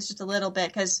about it, at least just a little bit,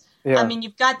 because I mean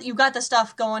you've got the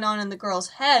stuff going on in the girl's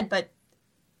head, but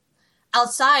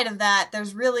outside of that,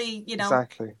 there's really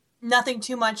nothing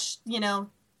too much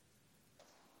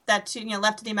left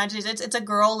to the imagination. It's a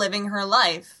girl living her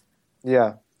life,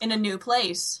 in a new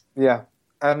place. Yeah,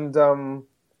 and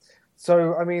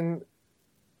so I mean,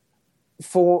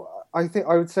 I think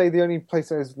I would say the only place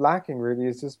that is lacking really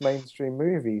is just mainstream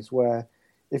movies, where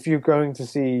if you're going to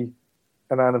see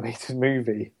an animated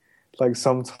movie, like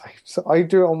sometimes I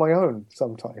do it on my own.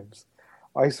 Sometimes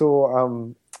I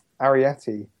saw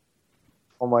Arrietty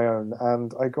on my own,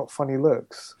 and I got funny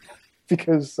looks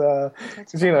because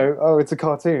it's a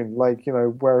cartoon,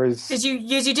 whereas because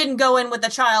you didn't go in with a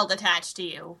child attached to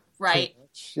you, right?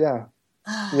 Yeah,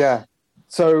 yeah.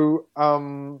 So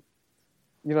I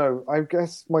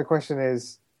guess my question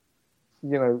is,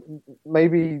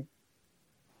 maybe,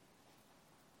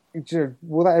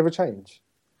 will that ever change?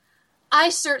 I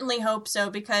certainly hope so,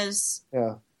 because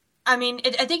I mean,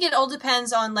 I think it all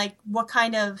depends on like what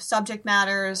kind of subject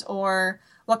matters or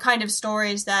what kind of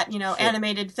stories that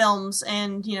animated films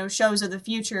and shows of the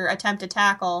future attempt to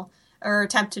tackle or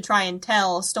attempt to try and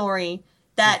tell a story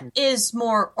that is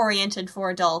more oriented for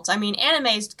adults. I mean,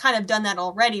 anime's kind of done that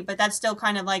already, but that's still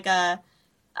kind of like a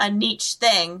niche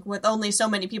thing with only so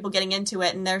many people getting into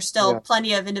it, and there's still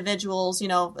plenty of individuals,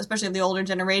 especially the older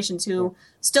generations, who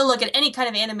still look at any kind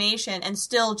of animation and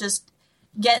still just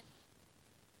get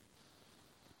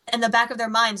in the back of their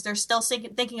minds, they're still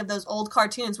thinking of those old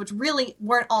cartoons, which really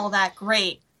weren't all that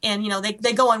great, and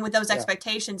they go in with those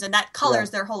expectations, and that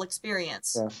colors their whole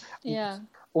experience. Yeah.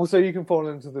 Also, you can fall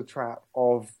into the trap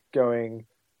of going,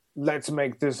 let's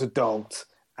make this adult,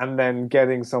 and then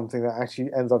getting something that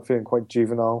actually ends up feeling quite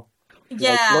juvenile.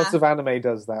 Yeah. Like, lots of anime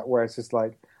does that, where it's just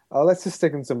like, oh, let's just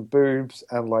stick in some boobs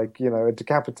and a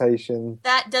decapitation.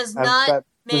 That does not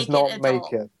make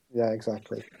it. Yeah,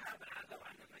 exactly.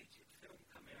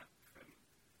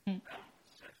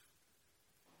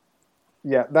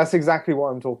 Yeah, that's exactly what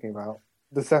I'm talking about.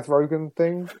 The Seth Rogen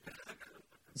thing.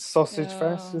 Sausage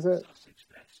Fest, is it?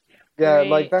 Yeah,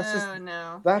 Great.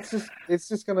 it's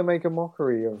just going to make a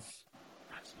mockery of.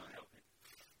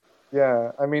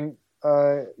 Yeah, I mean,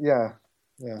 yeah.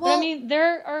 But I mean,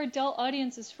 there are adult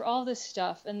audiences for all this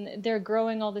stuff, and they're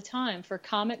growing all the time for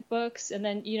comic books, and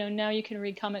then now you can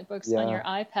read comic books on your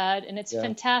iPad, and it's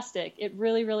fantastic. It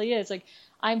really, really is. Like,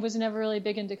 I was never really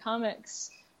big into comics,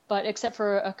 but except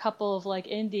for a couple of like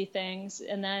indie things,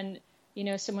 and then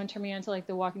someone turned me on to like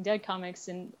the Walking Dead comics,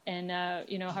 and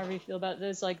however you feel about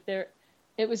those, like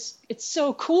it's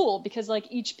so cool because like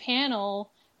each panel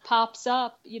pops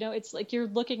up, it's like you're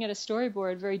looking at a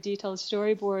storyboard, very detailed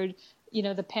storyboard.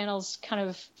 The panels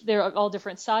they're all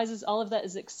different sizes. All of that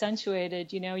is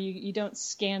accentuated. You don't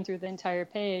scan through the entire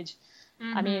page.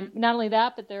 I mean, not only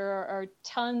that, but there are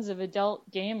tons of adult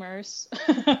gamers.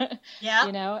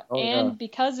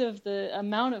 Because of the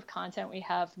amount of content we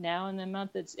have now and the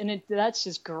amount that's in it, that's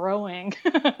just growing.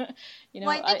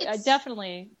 I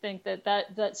definitely think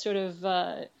that sort of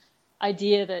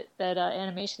idea that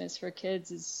animation is for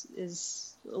kids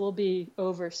will be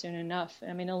over soon enough.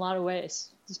 I mean, in a lot of ways,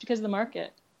 just because of the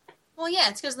market. Well, yeah,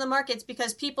 it's because of the market. It's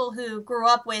because people who grew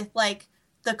up with like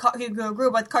who grew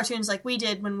up with cartoons like we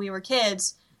did when we were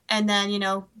kids, and then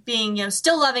being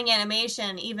still loving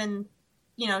animation even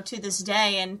to this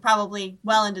day and probably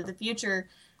well into the future.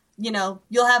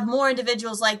 You'll have more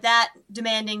individuals like that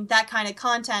demanding that kind of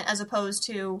content as opposed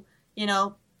to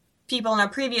people in our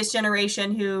previous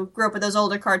generation who grew up with those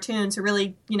older cartoons who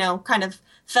really kind of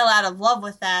fell out of love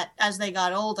with that as they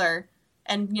got older.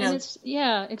 And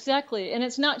exactly. And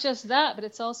it's not just that, but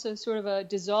it's also sort of a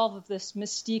dissolve of this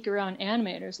mystique around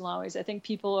animators always. I think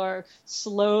people are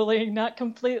slowly, not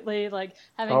completely, like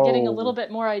getting a little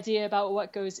bit more idea about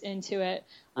what goes into it.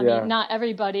 I mean, not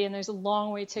everybody, and there's a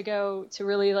long way to go to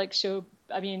really like show.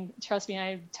 I mean, trust me,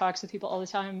 I talk to people all the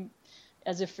time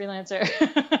as a freelancer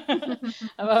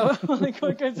about like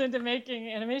what goes into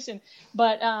making animation.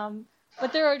 But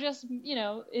But there are just,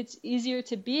 it's easier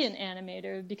to be an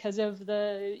animator because of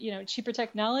the, cheaper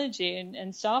technology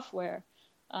and software.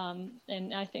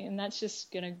 And I think, and that's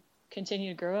just going to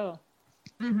continue to grow.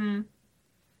 Mm-hmm.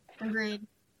 Agreed.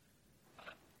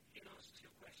 In answer to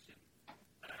your question, I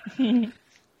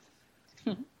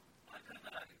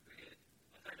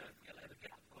don't know if we'll ever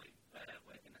get the point where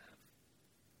we're going to have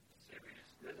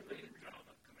serious animated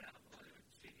drama coming out of a Hollywood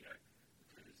studio,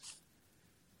 because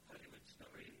Hollywood's not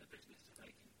really in the business of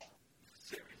making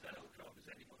serious adult dramas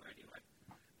anymore anyway.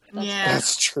 Yeah.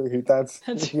 That's true. That's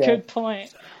a yeah. good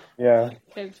point. Yeah.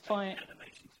 Good point.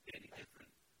 Animation to be any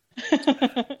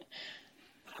different.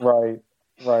 Right.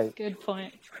 Good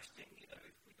point. Interesting, if we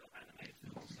got animated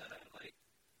films that are like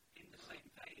in the same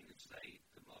vein as, say,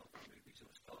 the Marvel movies or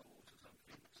Star Wars or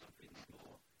something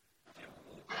more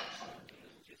general,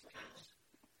 just kids,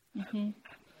 and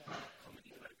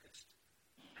comedy focused.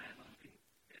 And I think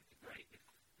it'd be great if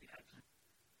we had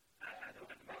adult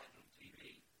animation on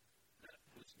TV that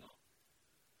was not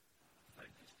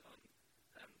focused on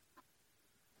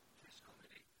just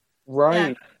comedy.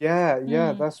 Right.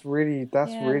 Yeah. That's really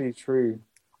true.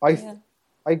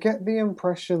 I get the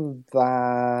impression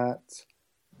that,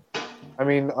 I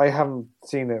mean, I haven't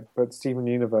seen it, but Steven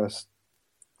Universe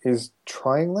is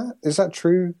trying that. Is that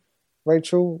true,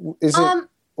 Rachel? Is it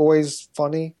always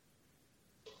funny?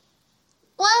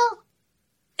 Well,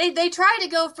 they try to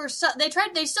go for they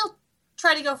still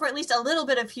try to go for at least a little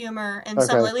bit of humor in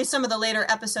at least some of the later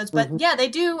episodes. But yeah, they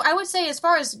do. I would say, as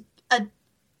far as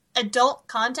adult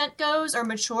content goes, or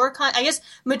mature I guess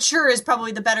mature is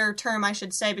probably the better term, I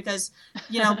should say, because,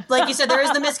 like you said, there is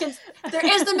the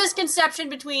misconception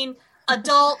between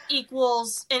adult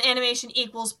equals and animation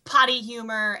equals potty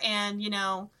humor and,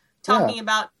 talking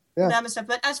about them and stuff.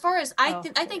 But as far as I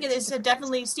think it is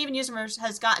definitely, Steven Universe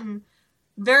has gotten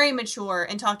very mature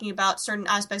in talking about certain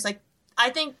aspects. Like, I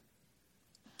think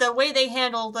the way they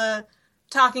handle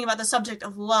talking about the subject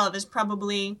of love is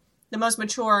probably the most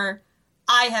mature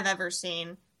I have ever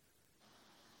seen.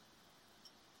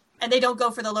 And they don't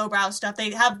go for the lowbrow stuff.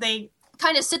 They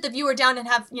kind of sit the viewer down and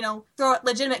have, throw out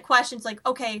legitimate questions like,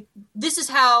 okay, this is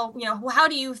how, how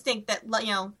do you think that,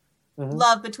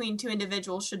 love between two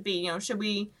individuals should be? Should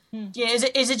we, is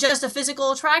it just a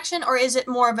physical attraction, or is it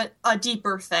more of a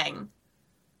deeper thing?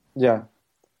 Yeah.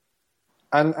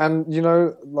 And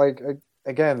like,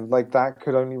 again, like, that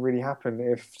could only really happen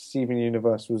if Steven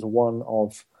Universe was one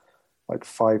of like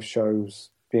 5 shows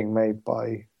being made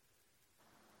by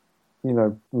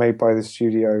the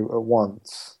studio at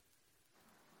once.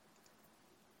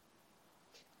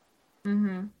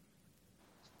 Mm-hmm.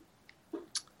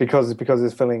 Because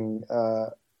it's filling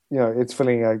it's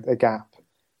filling a gap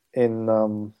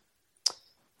in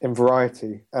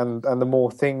variety, and the more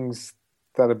things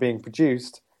that are being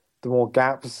produced, the more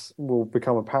gaps will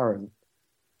become apparent,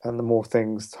 and the more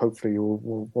things hopefully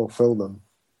will fill them.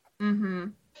 Mm-hmm.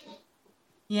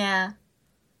 Yeah.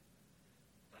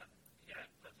 Yeah, I'd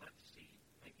like to see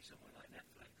maybe someone like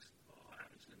Netflix or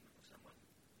Amazon or someone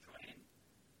try and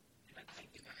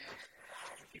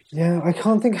Yeah, I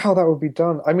can't think how that would be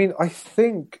done. I mean, I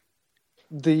think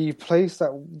the place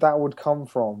that would come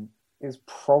from is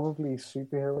probably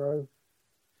superhero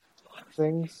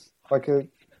things, like a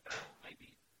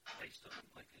maybe based on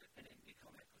like an indie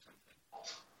comic or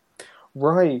something.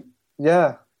 Right.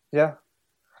 Yeah.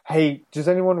 Hey, does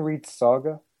anyone read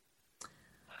Saga?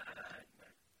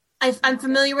 I'm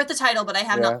familiar with the title, but I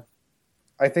have not.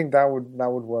 I think that would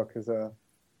work as a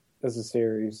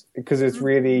series, because it's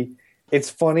really, it's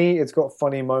funny. It's got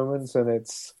funny moments, and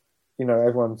it's,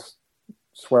 everyone's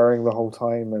swearing the whole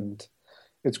time, and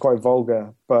it's quite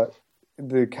vulgar. But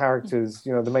the characters,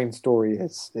 the main story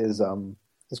is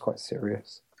quite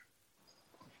serious.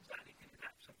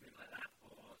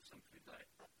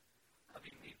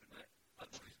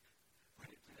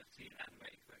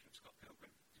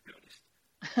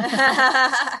 They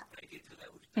did a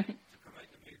little to promote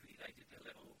the movie. They did a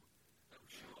little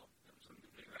short that was on the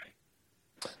Blu-ray.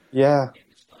 Yeah. In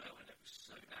the style, and it was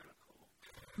so damn cool.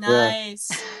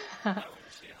 Nice. I want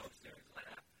to see a whole series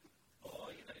like that, or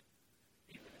even if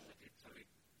they did something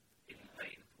in the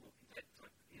vein of Walking Dead,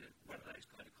 type, one of those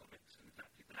kind of comics, and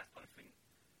adapted that. I think,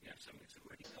 something that's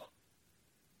already got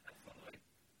a following.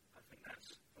 I think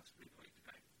that's possibly the way to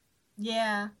go.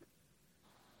 Yeah.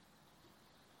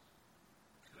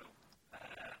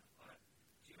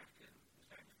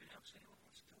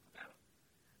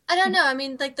 I don't know. I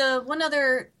mean, like, the one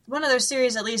other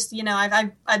series, at least,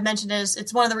 I've mentioned is,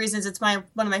 it's one of the reasons it's one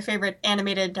of my favorite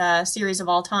animated series of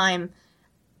all time.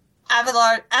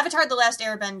 Avatar: The Last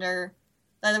Airbender,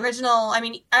 the original. I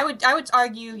mean, I would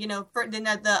argue, for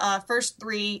the first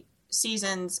 3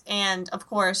 seasons, and of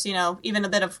course, even a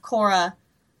bit of Korra.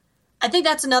 I think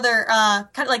that's another I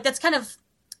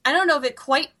don't know if it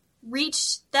quite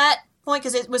reached that point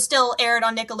because it was still aired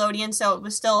on Nickelodeon, so it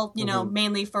was still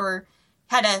mainly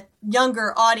had a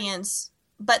younger audience,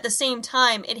 but at the same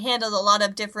time it handled a lot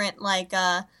of different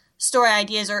story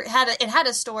ideas, or it had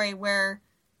a story where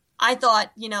I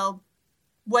thought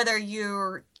whether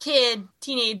you're kid,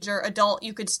 teenager, adult,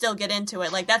 you could still get into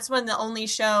it. Like that's one of the only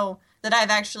show that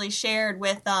I've actually shared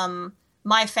with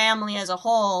my family as a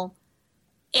whole,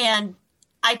 and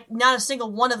not a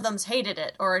single one of them's hated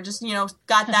it, or just,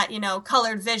 got that,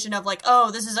 colored vision of like,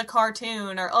 oh, this is a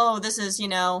cartoon, or, oh, this is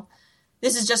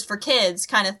just for kids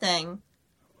kind of thing.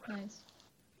 Nice.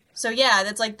 So yeah,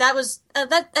 that's like, that was,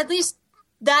 at least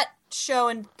that show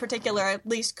in particular, at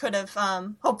least could have,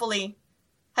 hopefully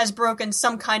has broken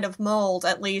some kind of mold,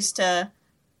 at least to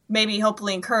maybe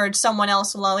hopefully encourage someone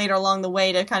else later along the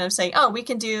way to kind of say, oh, we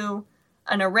can do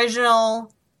an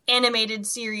original animated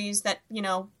series that,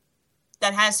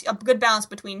 that has a good balance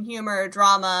between humor,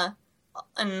 drama,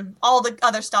 and all the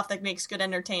other stuff that makes good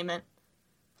entertainment.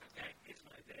 Okay, here's an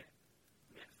idea.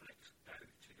 Netflix go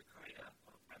to the creator of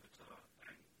Avatar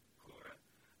and Korra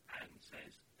and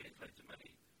says, here's loads of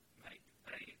money, make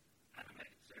a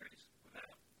animated series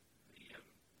without the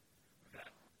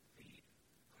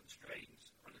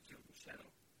constraints on a children's channel.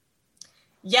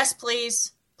 Yes,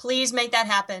 please. Please make that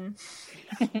happen.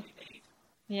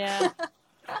 Yeah.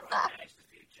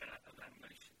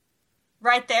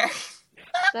 Right there.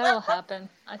 That'll happen.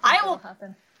 I think that'll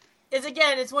happen.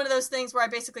 It's one of those things where I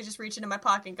basically just reach into my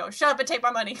pocket and go, shut up and take my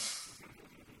money. So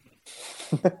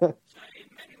in many ways,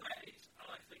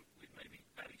 I think we've maybe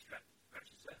barely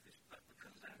scratched the surface, but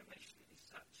because animation is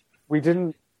such... We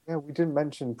didn't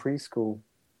mention preschool,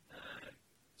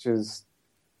 which is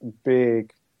a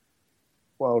big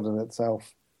world in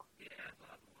itself. Yeah, but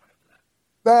I'm more over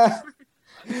that.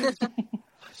 I've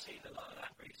seen a lot of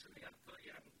that recently. I've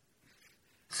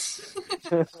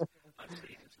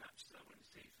seen as much as I want to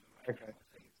see from Okay.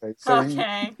 So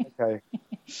okay. Okay.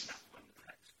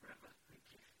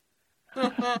 I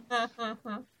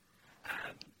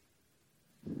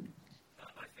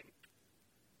think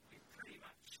we pretty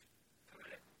much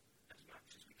covered it as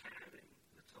much as we can in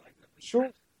the time that we Sure.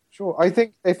 had. Sure. I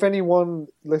think if anyone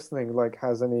listening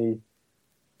has any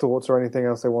thoughts or anything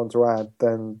else they want to add,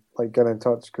 then get in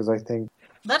touch, because I think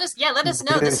Let us know.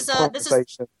 This is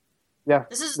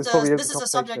a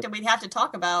subject that we'd have to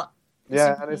talk about.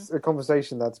 Yeah, and it's a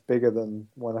conversation that's bigger than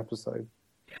one episode.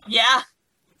 Yeah. We'll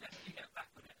definitely get back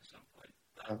on it at some point.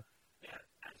 But,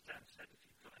 as Dan said, if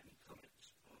you've got any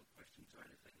comments or questions or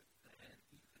anything, then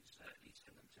you can certainly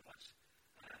send them to us,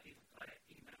 either via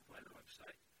email, via the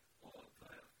website, or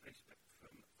via Facebook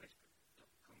from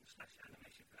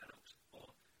facebook.com/animationforadults, or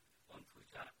on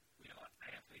Twitter, we are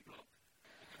AFA Blog.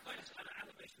 You can find us at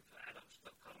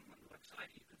animationforadults.com on the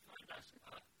website. You can find us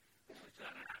on Twitter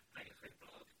at AFA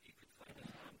Blog. You can find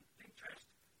us on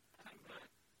Pinterest, Tumblr,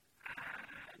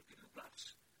 and Google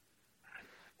Plus. And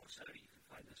also you can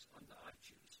find us on the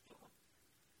iTunes Store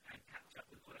and catch up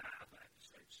with all our other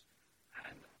episodes.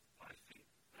 And I think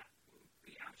that will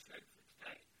be our show for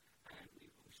today. And we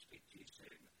will speak to you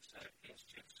soon. So it's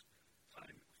just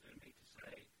time for me to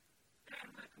say,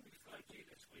 Dan, where can we find you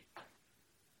this week?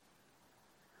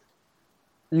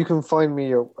 You can find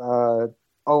me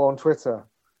on Twitter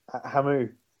at Hamu.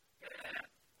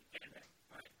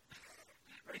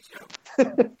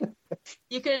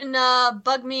 You can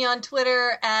bug me on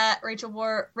Twitter at Rachel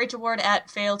Ward at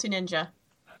Fail2Ninja.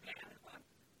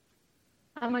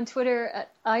 I'm on Twitter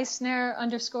at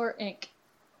Eisner_Inc.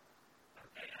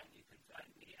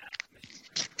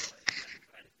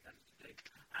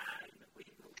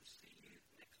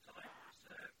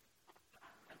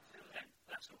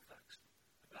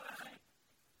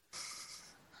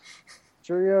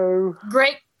 Cheerio.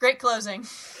 Great closing.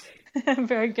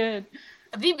 Very good.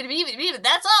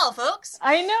 That's all, folks.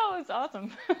 I know, it's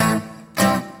awesome.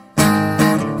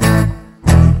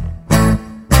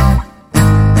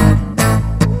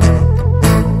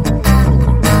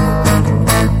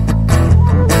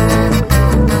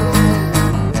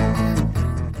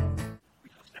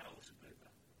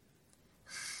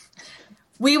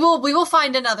 We will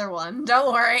find another one.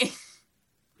 Don't worry.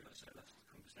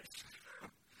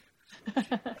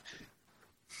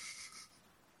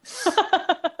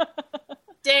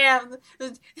 Damn.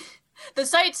 The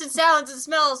sights and sounds and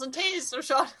smells and tastes are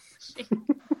shot.